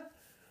MAGA?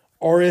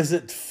 Or is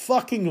it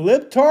fucking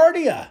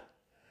libtardia?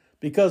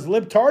 Because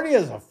libtardia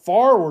is a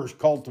far worse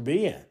cult to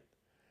be in.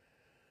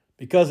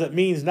 Because it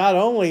means not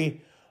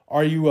only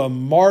are you a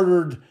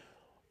martyred,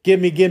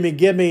 give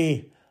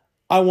me,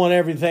 I want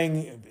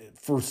everything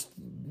for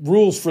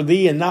rules for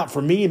thee and not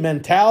for me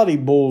mentality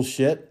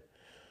bullshit,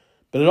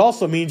 But it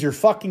also means you're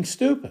fucking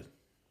stupid.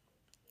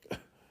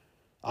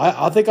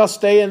 I think I'll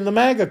stay in the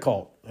MAGA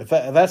cult. If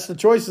that's the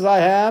choices I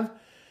have,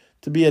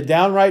 to be a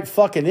downright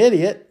fucking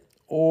idiot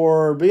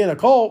or be in a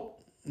cult,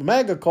 a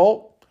MAGA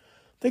cult, I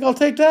think I'll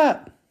take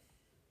that.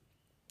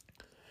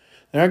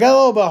 And I got a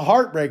little bit of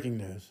heartbreaking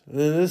news.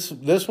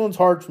 This one's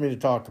hard for me to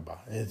talk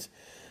about. It's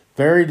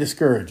very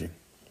discouraging.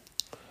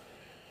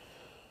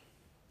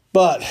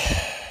 But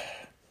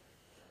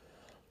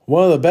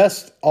one of the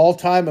best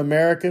all-time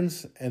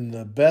Americans and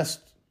the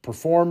best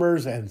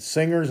performers and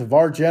singers of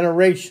our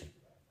generation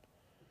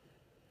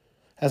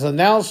has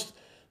announced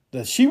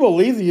that she will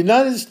leave the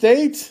United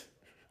States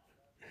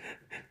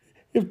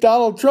if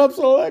Donald Trump's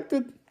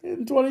elected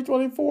in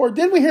 2024.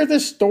 Didn't we hear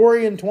this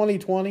story in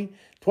 2020,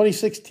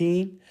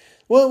 2016?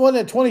 Well,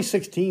 wasn't it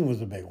 2016 was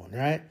the big one,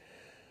 right?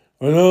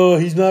 Well, no,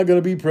 he's not going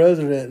to be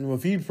president. And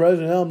if he's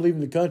president, I'm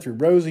leaving the country.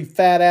 Rosie,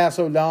 fat ass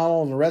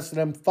O'Donnell, and the rest of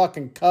them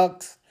fucking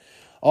cucks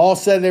all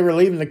said they were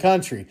leaving the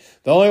country.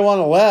 The only one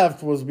that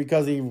left was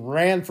because he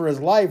ran for his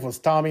life was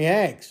Tommy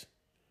Hanks.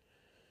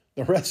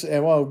 The rest,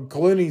 and well,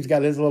 Clooney's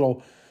got his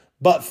little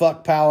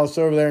butt-fuck palace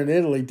over there in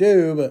Italy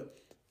too, but,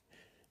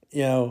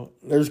 you know,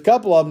 there's a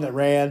couple of them that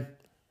ran.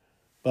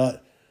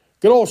 But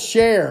good old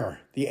Cher,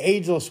 the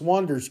ageless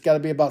wonder, she's got to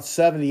be about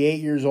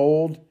 78 years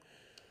old.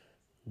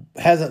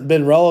 Hasn't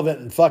been relevant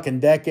in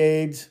fucking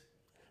decades.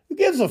 Who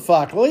gives a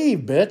fuck? Leave,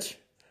 bitch.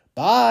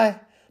 Bye.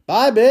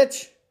 Bye,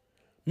 bitch.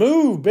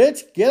 Move,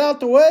 bitch. Get out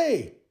the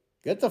way.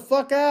 Get the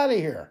fuck out of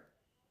here.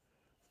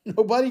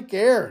 Nobody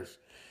cares.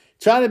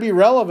 Trying to be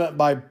relevant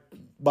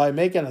by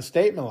making a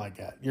statement like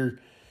that. You're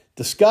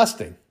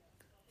disgusting.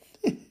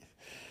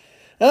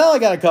 And I only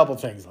got a couple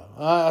things left.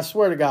 I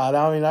swear to God.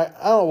 I mean, I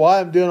don't know why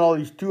I'm doing all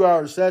these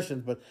 2-hour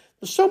sessions, but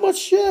there's so much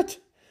shit.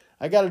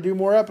 I got to do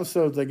more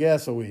episodes, I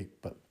guess, a week.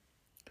 But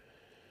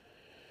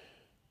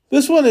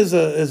this one is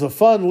a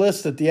fun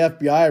list that the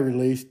FBI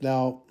released.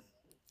 Now,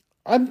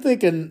 I'm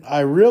thinking,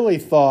 I really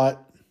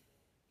thought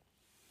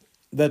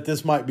that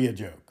this might be a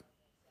joke.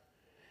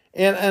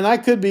 And I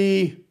could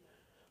be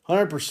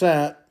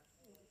 100%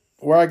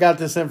 where I got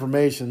this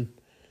information.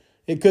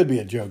 It could be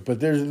a joke,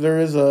 but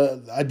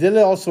I did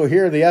also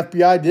hear the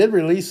FBI did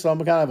release some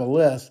kind of a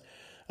list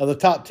of the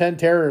top 10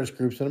 terrorist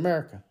groups in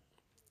America.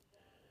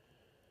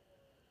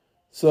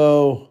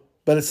 So,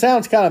 but it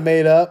sounds kind of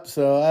made up,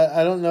 so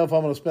I don't know if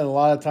I'm going to spend a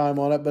lot of time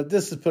on it, but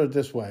this is, put it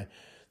this way.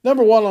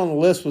 Number one on the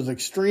list was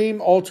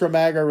extreme ultra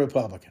MAGA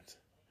Republicans.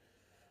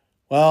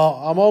 Well,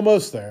 I'm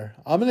almost there.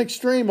 I'm an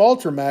extreme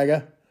ultra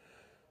MAGA,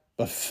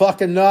 but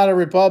fucking not a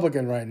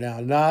Republican right now.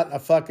 Not a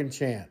fucking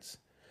chance.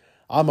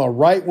 I'm a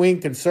right-wing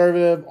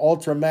conservative,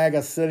 ultra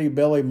MAGA city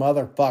Billy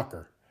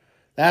motherfucker.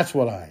 That's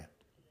what I am.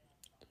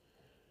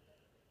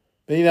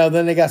 But, you know,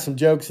 then they got some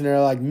jokes in there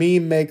like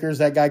meme makers.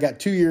 That guy got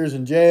 2 years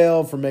in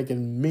jail for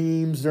making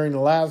memes during the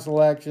last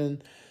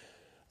election.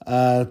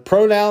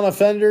 Pronoun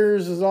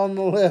offenders is on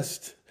the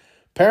list.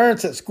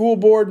 Parents at school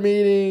board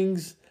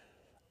meetings.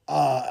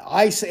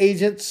 ICE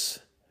agents.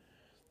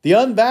 The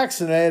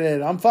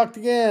unvaccinated. I'm fucked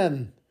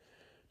again.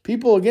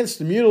 People against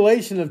the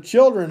mutilation of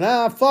children.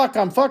 I'm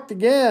fucked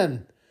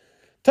again.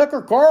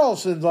 Tucker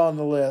Carlson's on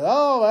the list.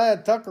 Oh,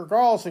 man, Tucker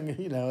Carlson,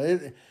 you know,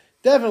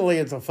 definitely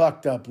it's a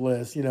fucked up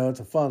list. You know,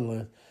 it's a fun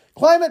list.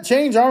 Climate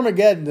change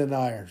Armageddon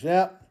deniers.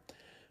 Yeah.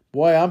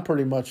 Boy, I'm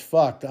pretty much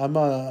fucked. I'm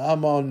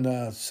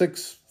on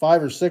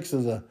 5 or 6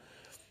 of the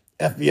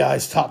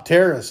FBI's top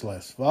terrorist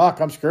list. Fuck,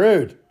 I'm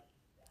screwed.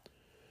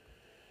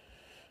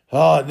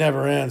 Oh, it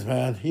never ends,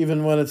 man.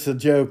 Even when it's a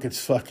joke,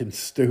 it's fucking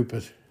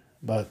stupid.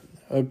 But,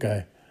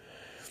 okay.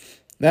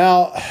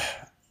 Now,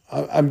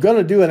 I'm going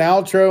to do an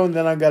outro, and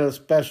then I've got a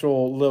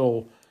special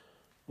little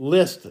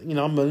list. You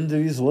know, I'm going to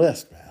do these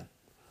lists, man.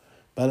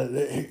 But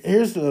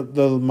here's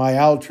my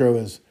outro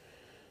is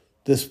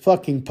this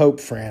fucking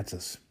Pope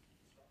Francis.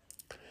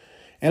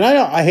 And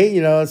I hate,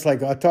 you know, it's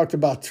like I talked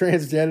about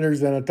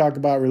transgenders and I talked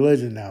about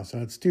religion now. So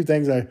it's two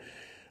things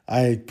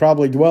I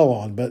probably dwell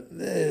on. But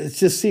it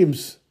just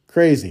seems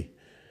crazy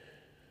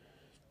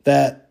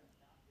that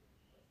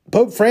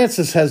Pope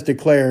Francis has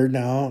declared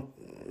now,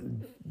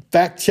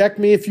 fact check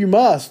me if you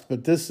must,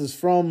 but this is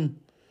from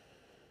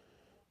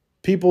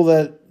people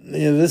that,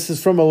 you know, this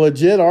is from a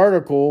legit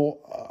article.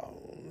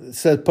 It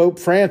said Pope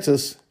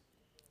Francis,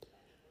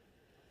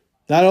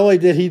 not only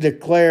did he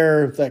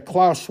declare that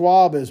Klaus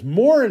Schwab is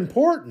more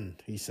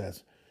important, he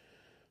says,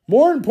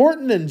 more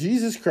important than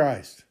Jesus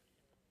Christ.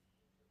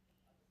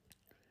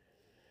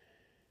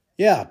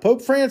 Yeah,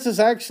 Pope Francis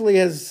actually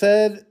has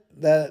said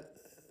that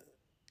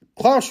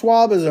Klaus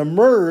Schwab has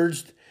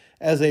emerged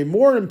as a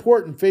more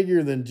important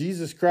figure than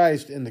Jesus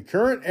Christ in the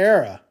current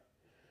era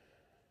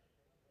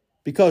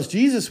because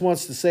Jesus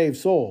wants to save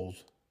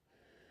souls,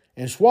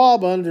 and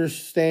Schwab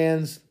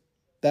understands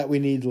that we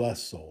need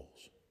less souls.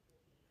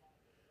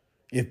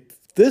 If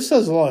this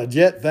is a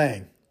legit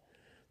thing,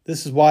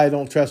 this is why I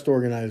don't trust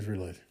organized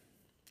religion.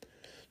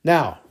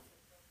 Now,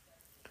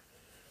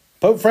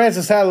 Pope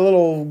Francis had a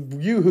little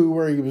yoo-hoo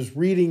where he was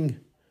reading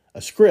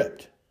a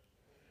script.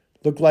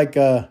 Looked like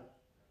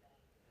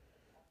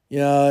You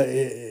know,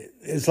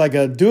 it's like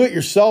a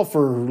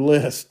do-it-yourselfer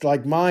list,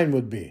 like mine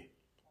would be.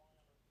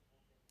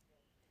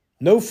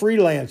 No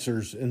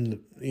freelancers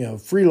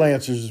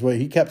freelancers is what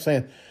he kept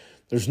saying.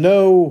 There's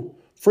no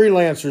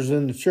freelancers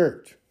in the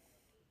church.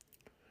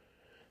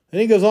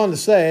 And he goes on to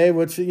say,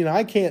 which,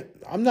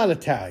 I'm not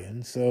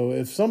Italian, so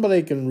if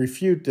somebody can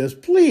refute this,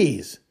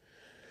 please.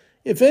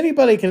 If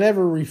anybody can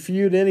ever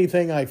refute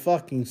anything I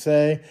fucking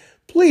say,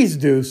 please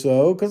do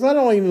so, because I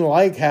don't even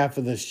like half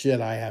of the shit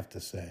I have to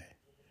say.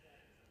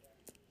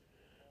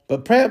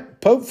 But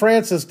Pope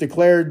Francis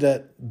declared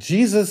that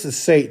Jesus is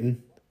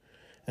Satan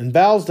and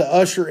vows to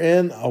usher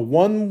in a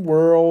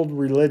one-world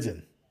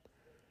religion.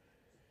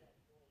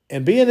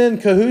 And being in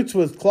cahoots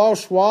with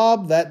Klaus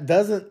Schwab, that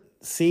doesn't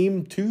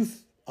seem too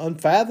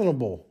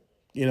unfathomable.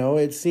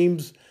 It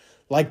seems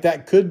like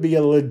that could be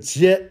a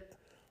legit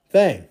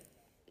thing.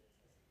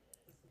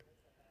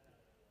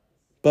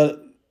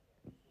 But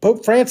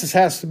Pope Francis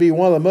has to be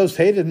one of the most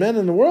hated men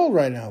in the world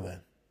right now then.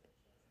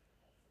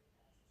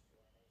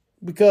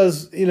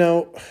 Because,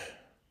 to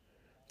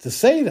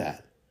say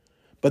that.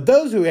 But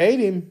those who hate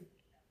him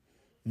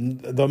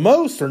the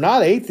most are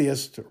not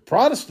atheists or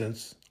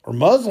Protestants or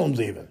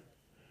Muslims even.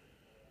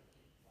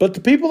 But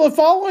the people that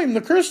follow him, the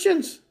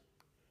Christians.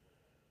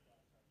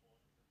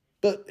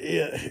 But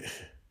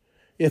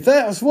if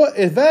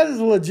that is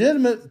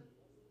legitimate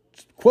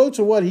quotes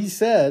of what he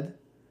said,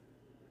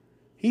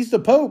 he's the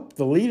Pope,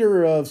 the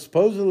leader of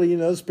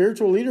supposedly,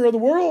 spiritual leader of the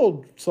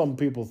world, some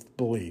people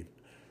believe.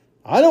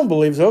 I don't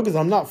believe so because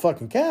I'm not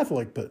fucking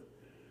Catholic, but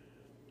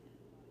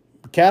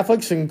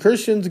Catholics and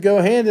Christians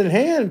go hand in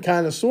hand,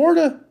 kind of, sort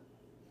of.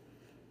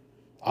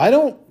 I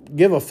don't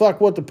give a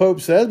fuck what the Pope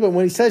says, but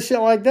when he says shit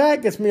like that,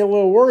 it gets me a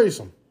little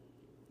worrisome.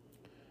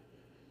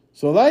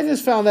 So I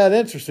just found that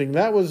interesting.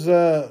 That was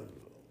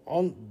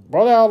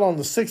brought out on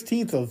the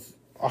 16th of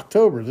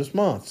October this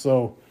month.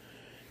 So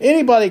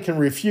anybody can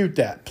refute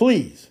that,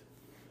 please.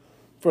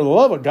 For the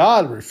love of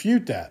God,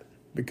 refute that,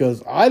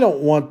 because I don't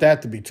want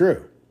that to be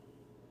true.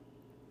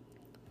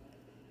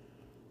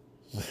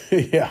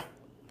 Yeah.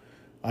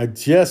 I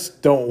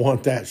just don't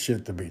want that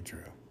shit to be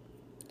true.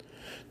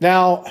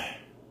 Now,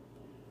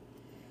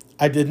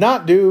 I did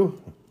not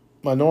do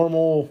my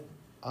normal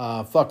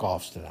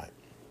fuck-offs tonight.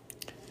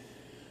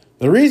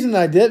 The reason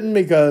I didn't,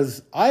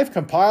 because I've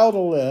compiled a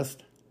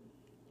list,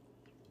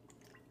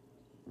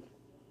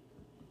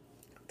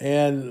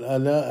 and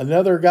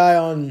another guy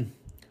on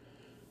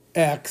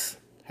X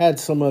had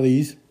some of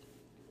these,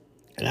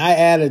 and I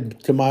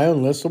added to my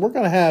own list, so we're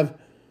going to have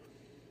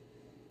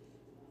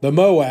the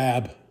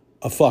Moab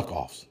of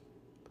fuck-offs.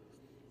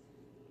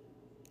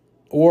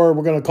 Or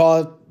we're going to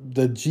call it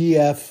the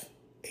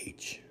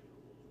GFH.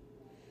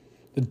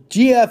 The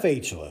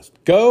GFH list.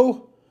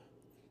 Go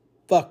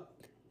fuck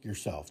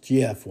yourself.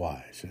 GFY,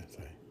 I should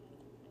say.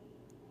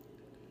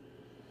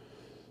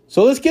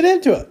 So let's get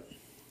into it.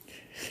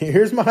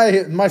 Here's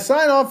my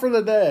sign-off for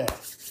the day.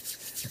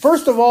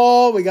 First of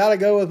all, we got to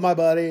go with my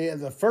buddy.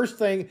 The first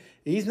thing,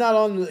 he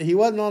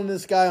wasn't on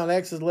this guy on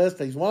X's list.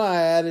 He's one I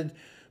added.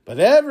 But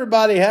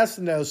everybody has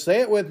to know, say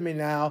it with me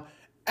now,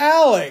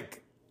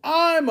 Alec,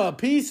 I'm a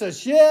piece of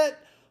shit,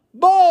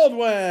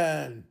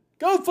 Baldwin.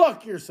 Go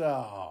fuck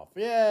yourself.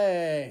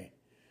 Yay.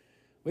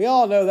 We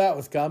all know that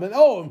was coming.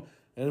 Oh,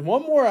 and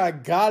one more I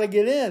got to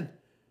get in.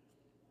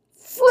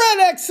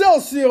 Fred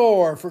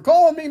Excelsior, for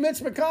calling me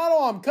Mitch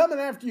McConnell, I'm coming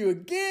after you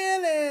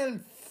again,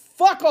 and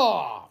fuck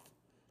off.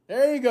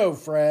 There you go,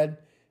 Fred.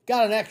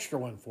 Got an extra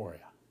one for you.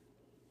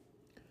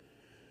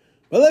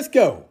 But let's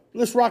go.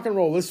 Let's rock and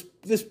roll. Let's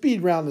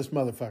speed round this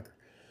motherfucker.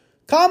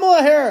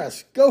 Kamala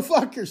Harris, go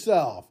fuck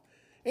yourself.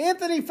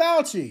 Anthony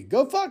Fauci,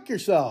 go fuck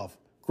yourself.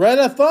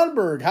 Greta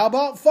Thunberg, how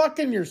about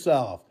fucking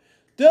yourself?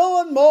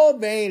 Dylan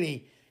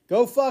Mulvaney,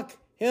 go fuck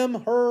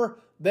him, her,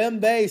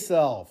 them, they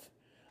self.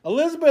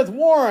 Elizabeth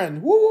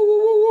Warren, woo, woo, woo,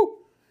 woo, woo.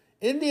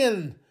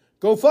 Indian,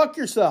 go fuck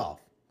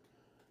yourself.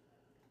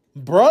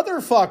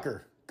 Brother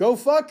fucker, go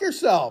fuck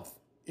yourself.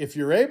 If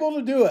you're able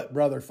to do it,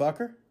 brother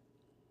fucker.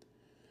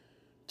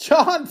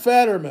 John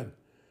Fetterman.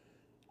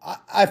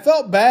 I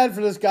felt bad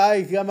for this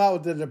guy. He come out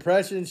with the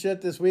depression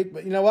shit this week,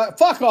 but you know what?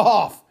 Fuck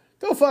off.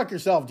 Go fuck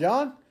yourself,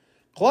 John.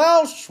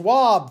 Klaus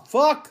Schwab,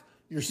 fuck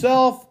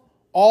yourself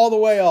all the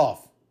way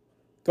off.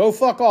 Go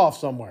fuck off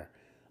somewhere.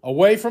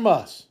 Away from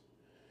us.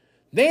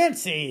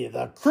 Nancy,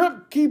 the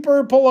Crypt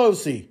Keeper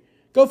Pelosi.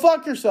 Go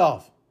fuck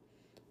yourself.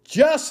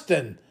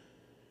 Justin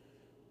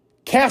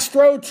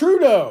Castro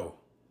Trudeau.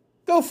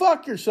 Go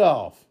fuck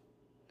yourself.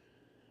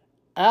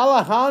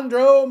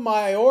 Alejandro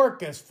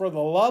Mayorkas, for the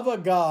love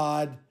of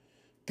God,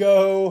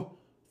 go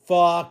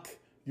fuck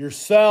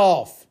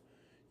yourself,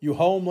 you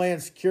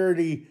Homeland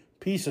Security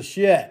piece of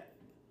shit.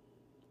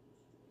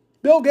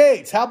 Bill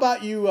Gates, how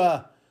about you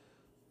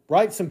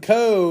write some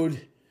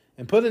code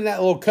and put in that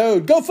little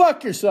code, go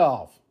fuck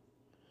yourself.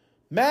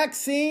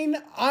 Maxine,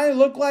 I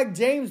look like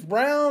James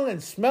Brown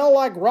and smell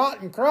like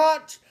rotten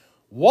crotch.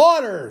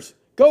 Waters,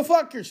 go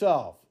fuck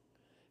yourself.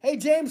 Hey,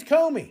 James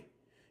Comey.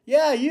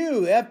 Yeah,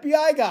 you,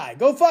 FBI guy,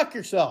 go fuck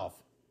yourself.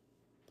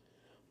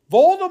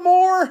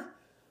 Voldemort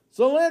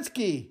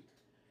Zelensky,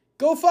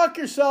 Go fuck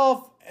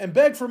yourself and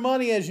beg for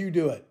money as you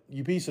do it,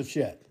 you piece of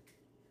shit.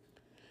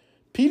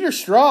 Peter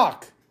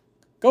Strzok,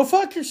 go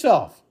fuck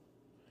yourself.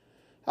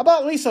 How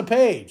about Lisa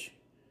Page?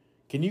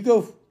 Can you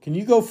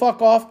go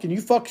fuck off? Can you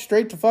fuck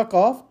straight to fuck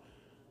off?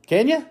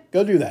 Can you?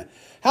 Go do that.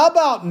 How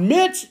about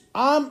Mitt,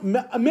 I'm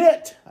a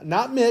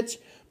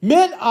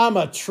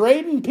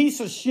trading piece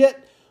of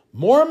shit,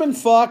 Mormon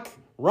fuck,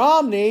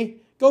 Romney,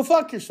 go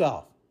fuck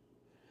yourself.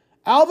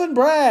 Alvin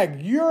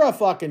Bragg, you're a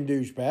fucking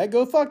douchebag,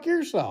 go fuck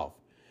yourself.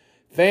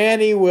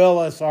 Fannie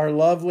Willis, our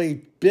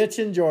lovely bitch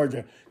in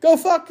Georgia, go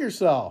fuck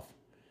yourself.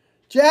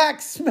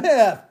 Jack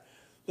Smith,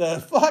 the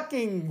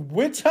fucking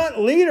witch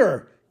hunt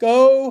leader,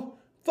 go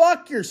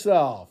fuck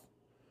yourself.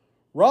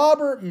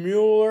 Robert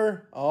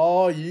Mueller,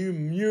 oh, you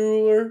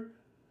Mueller,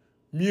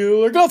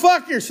 go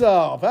fuck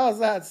yourself. How's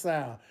that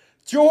sound?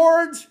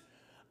 George,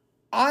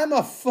 I'm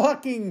a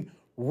fucking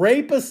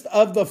rapist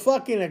of the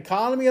fucking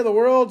economy of the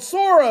world.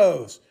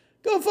 Soros,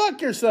 go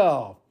fuck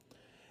yourself.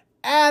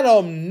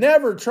 Adam,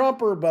 never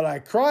Trumper, but I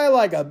cry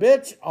like a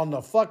bitch on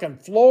the fucking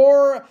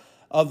floor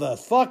of the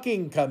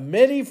fucking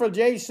committee for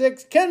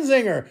J6.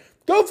 Kinzinger,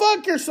 go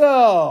fuck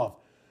yourself.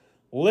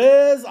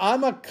 Liz,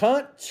 I'm a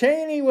cunt.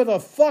 Cheney with a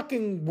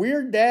fucking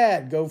weird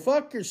dad, go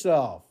fuck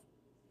yourself.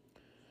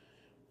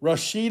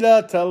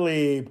 Rashida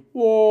Tlaib,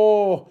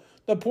 whoa,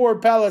 the poor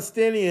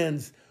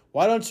Palestinians.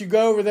 Why don't you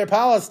go over there,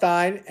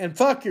 Palestine, and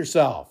fuck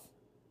yourself?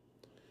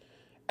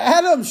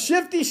 Adam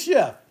Shifty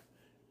Shift.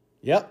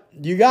 Yep,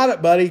 you got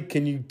it, buddy.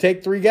 Can you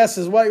take 3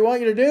 guesses what you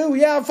want you to do?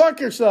 Yeah, fuck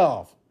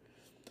yourself.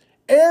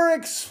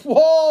 Eric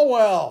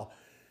Swalwell.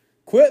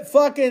 Quit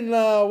fucking,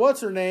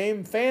 what's her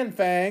name? Fan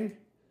Fang.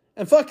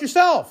 And fuck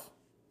yourself.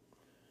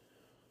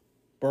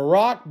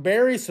 Barack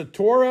Barry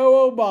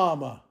Satoro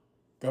Obama.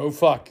 Go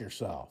fuck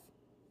yourself.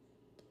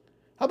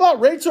 How about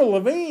Rachel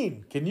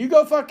Levine? Can you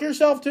go fuck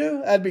yourself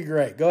too? That'd be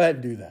great. Go ahead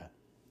and do that.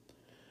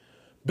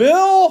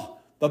 Bill,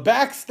 the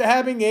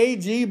backstabbing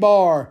AG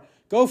Barr.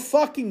 Go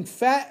fuck your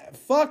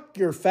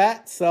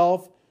fat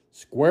self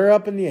square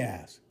up in the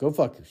ass. Go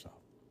fuck yourself.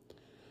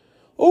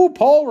 Oh,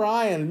 Paul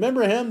Ryan.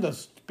 Remember him, the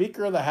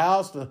Speaker of the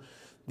House, the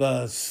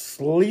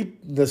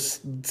slid the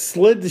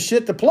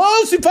shit to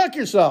Pelosi. Fuck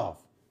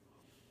yourself.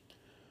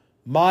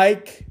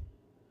 Mike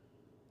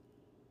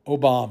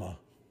Obama.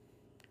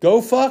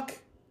 Go fuck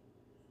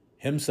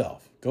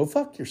himself. Go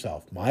fuck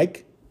yourself,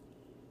 Mike.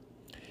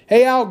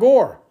 Hey, Al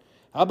Gore.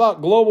 How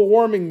about global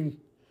warming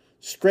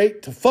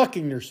straight to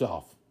fucking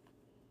yourself?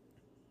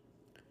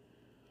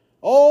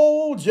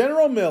 Oh,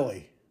 General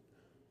Milley.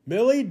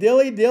 Millie,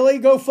 dilly,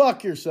 go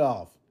fuck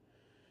yourself.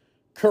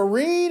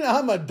 Karine,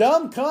 I'm a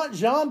dumb cunt.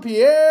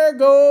 Jean-Pierre,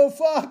 go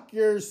fuck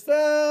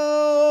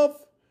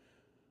yourself.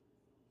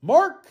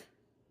 Mark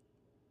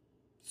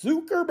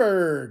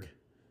Zuckerberg,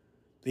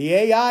 the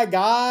AI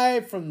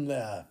guy from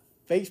the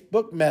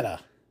Facebook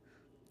Meta.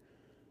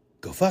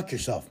 Go fuck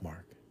yourself,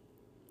 Mark.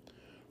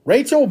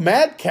 Rachel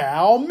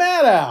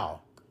Maddow.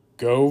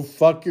 Go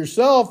fuck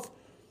yourself.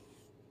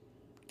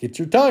 Get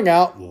your tongue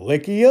out,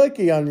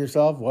 licky on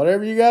yourself,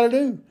 whatever you got to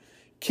do.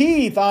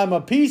 Keith, I'm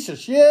a piece of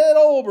shit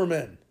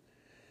Olbermann.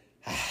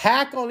 A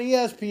hack on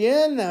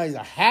ESPN, now he's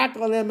a hack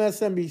on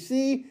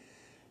MSNBC.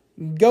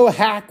 Go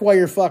hack while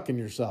you're fucking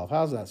yourself.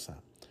 How's that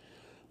sound?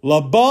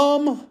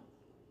 LaBum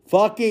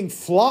fucking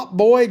Flop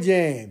Boy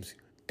James.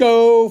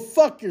 Go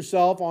fuck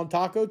yourself on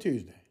Taco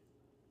Tuesday.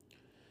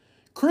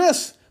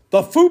 Chris,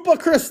 the Fupa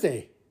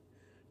Christie.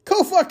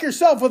 Go fuck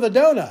yourself with a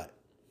donut.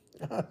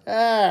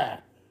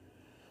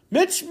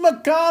 Mitch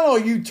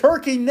McConnell, you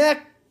turkey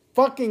neck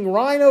fucking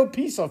rhino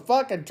piece of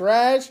fucking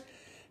trash.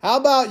 How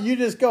about you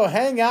just go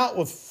hang out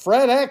with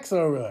Fred X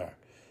over there?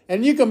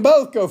 And you can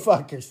both go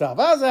fuck yourself.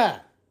 How's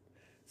that?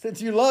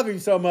 Since you love him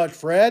so much,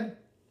 Fred.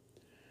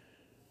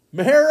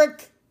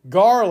 Merrick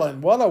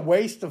Garland, what a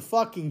waste of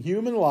fucking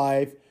human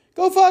life.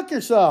 Go fuck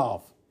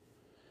yourself.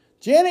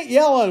 Janet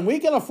Yellen, we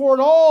can afford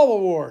all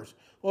the wars.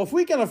 Well, if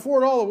we can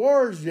afford all the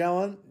wars,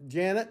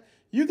 Janet,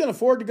 you can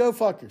afford to go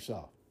fuck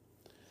yourself.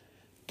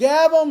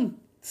 Gavin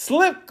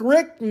Slick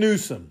Rick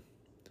Newsom.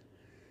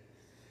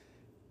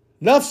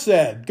 Enough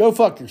said. Go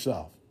fuck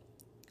yourself.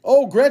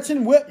 Oh,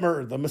 Gretchen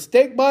Whitmer, the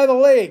mistake by the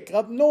lake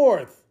up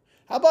north.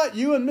 How about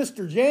you and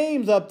Mr.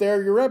 James up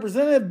there, your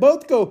representative,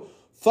 both go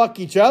fuck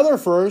each other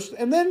first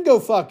and then go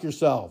fuck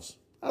yourselves?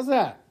 How's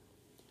that?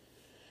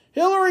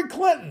 Hillary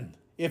Clinton,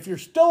 if you're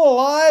still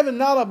alive and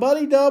not a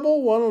buddy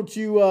double, why don't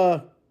you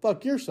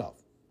fuck yourself?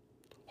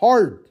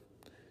 Hard.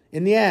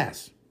 In the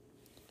ass.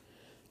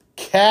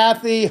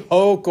 Kathy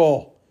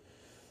Hochul,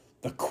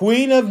 the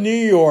Queen of New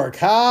York.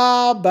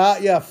 How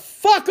about you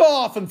fuck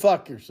off and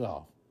fuck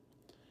yourself?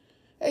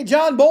 Hey,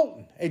 John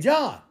Bolton. Hey,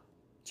 John,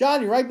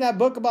 you writing that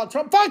book about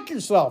Trump? Fuck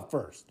yourself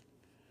first.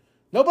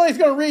 Nobody's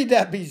going to read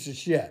that piece of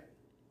shit.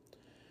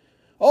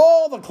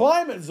 Oh, the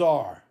climate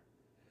czar.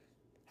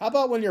 How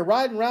about when you're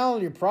riding around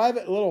in your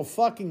private little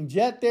fucking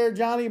jet there,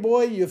 Johnny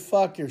boy, you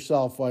fuck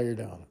yourself while you're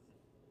doing it.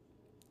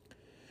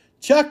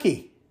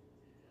 Chucky,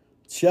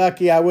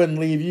 I wouldn't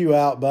leave you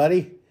out,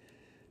 buddy.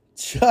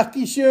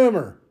 Chucky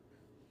Schumer.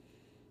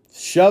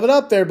 Shove it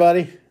up there,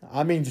 buddy.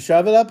 I mean,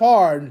 shove it up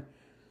hard.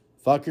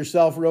 Fuck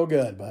yourself real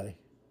good, buddy.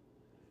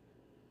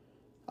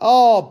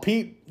 Oh,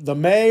 Pete, the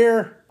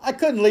mayor. I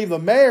couldn't leave the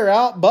mayor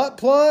out. Butt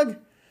plug.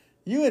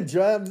 You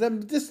enjoy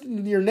them. Just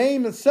your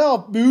name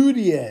itself,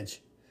 booty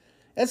edge.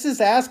 That's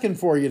just asking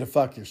for you to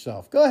fuck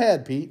yourself. Go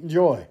ahead, Pete.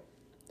 Enjoy.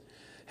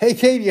 Hey,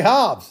 Katie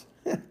Hobbs.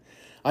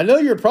 I know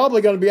you're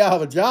probably going to be out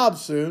of a job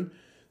soon.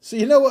 So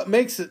you know what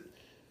makes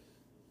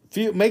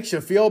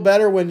you feel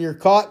better when you're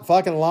caught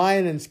fucking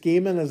lying and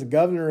scheming as a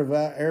governor of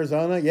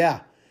Arizona?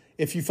 Yeah,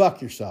 if you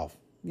fuck yourself.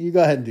 You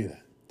go ahead and do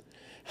that.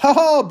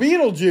 Oh,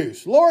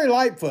 Beetlejuice. Lori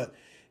Lightfoot.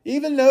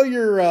 Even though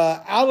you're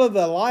out of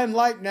the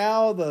limelight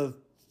now, the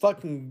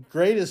fucking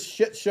greatest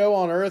shit show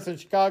on earth in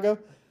Chicago,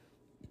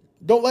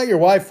 don't let your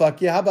wife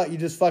fuck you. How about you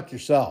just fuck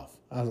yourself?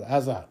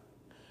 How's that?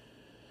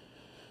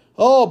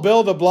 Oh,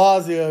 Bill de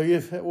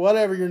Blasio,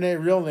 whatever your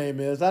real name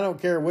is. I don't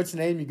care which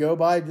name you go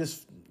by.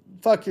 Just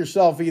fuck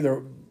yourself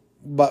either,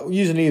 but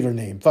using either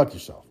name. Fuck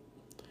yourself.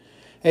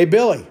 Hey,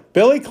 Billy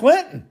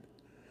Clinton.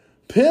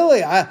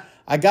 Billy,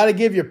 I got to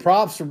give you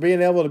props for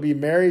being able to be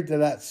married to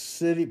that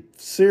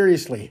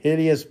seriously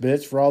hideous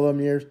bitch for all them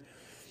years.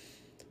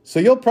 So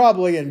you'll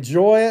probably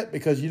enjoy it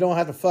because you don't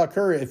have to fuck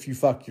her if you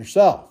fuck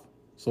yourself.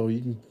 So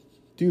you can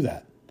do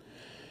that.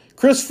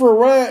 Christopher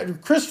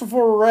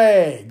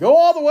Ray, go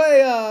all the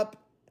way up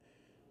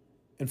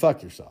and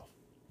fuck yourself.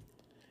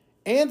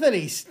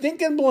 Anthony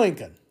Stinkin'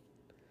 Blinken.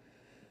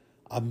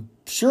 I'm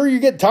sure you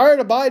get tired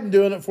of Biden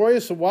doing it for you,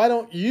 so why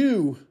don't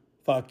you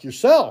fuck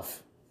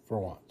yourself for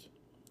once?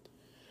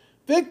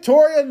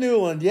 Victoria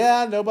Newland.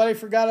 Yeah, nobody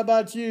forgot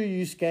about you,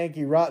 you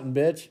skanky, rotten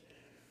bitch.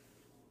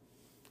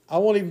 I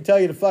won't even tell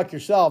you to fuck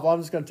yourself. I'm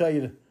just going to tell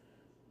you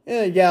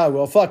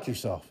to, fuck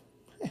yourself.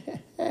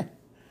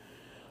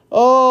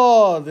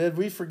 Oh, did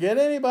we forget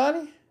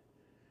anybody?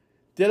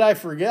 Did I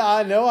forget?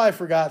 I know I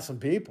forgot some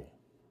people.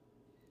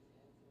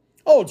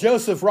 Oh,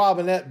 Joseph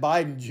Robinette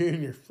Biden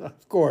Jr.,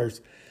 of course.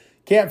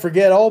 Can't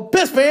forget old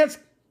Piss Pants.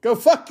 Go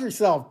fuck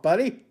yourself,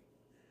 buddy.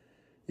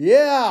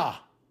 Yeah.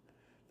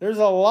 There's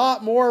a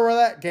lot more where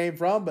that came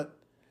from, but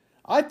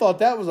I thought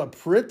that was a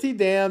pretty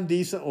damn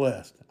decent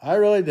list. I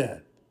really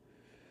did.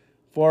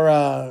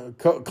 For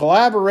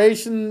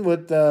collaboration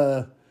with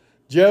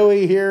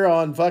Joey here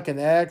on fucking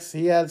X,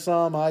 he had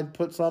some. I'd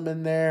put some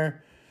in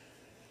there.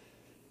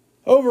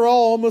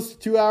 Overall,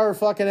 almost a 2-hour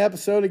fucking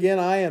episode again.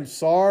 I am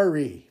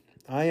sorry.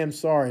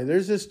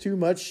 There's just too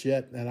much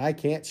shit, and I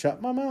can't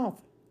shut my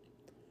mouth.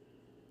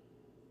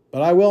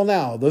 But I will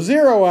now. The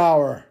 0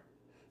 Hour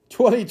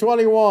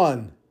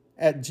 2021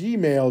 at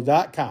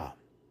gmail.com.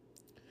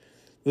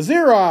 The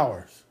 0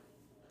 Hours.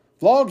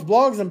 Vlogs,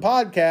 blogs, and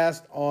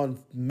podcasts on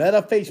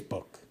Meta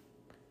Facebook.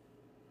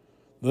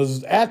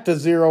 At the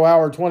 0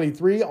 Hour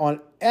 23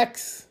 on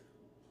X.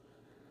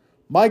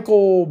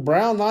 Michael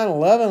Brown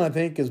 911, I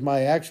think, is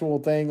my actual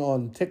thing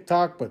on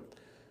TikTok, but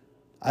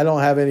I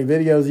don't have any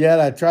videos yet.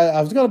 I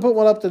was going to put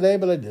one up today,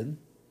 but I didn't.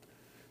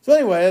 So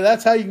anyway,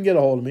 that's how you can get a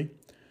hold of me.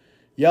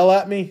 Yell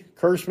at me,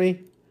 curse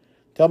me,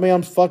 tell me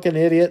I'm a fucking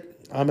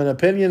idiot. I'm an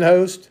opinion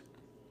host.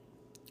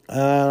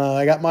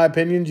 I got my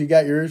opinions, you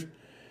got yours.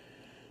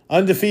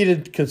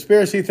 Undefeated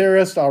conspiracy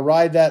theorist, I'll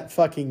ride that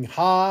fucking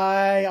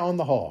high on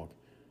the hog.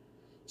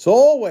 So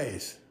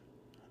always,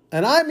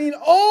 and I mean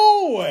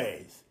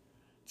always,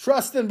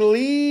 trust and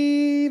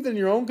believe in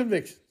your own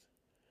convictions.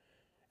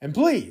 And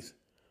please,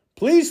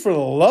 for the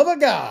love of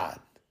God,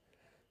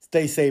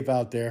 stay safe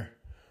out there.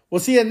 We'll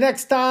see you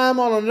next time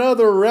on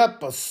another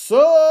episode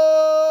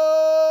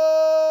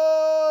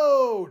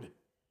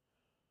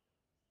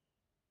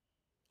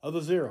of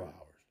the 0 Hours.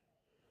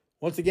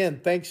 Once again,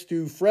 thanks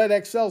to Fred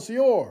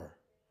Excelsior,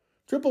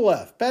 Triple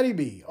F, Patty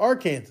B,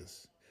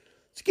 Arkansas,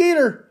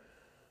 Skeeter,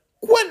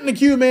 Quentin the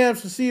Q-Man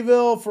from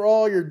Seaville for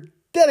all your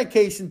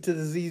dedication to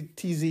the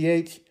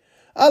TZH.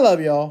 I love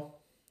y'all.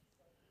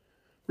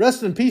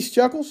 Rest in peace,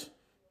 Chuckles,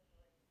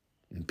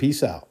 and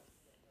peace out.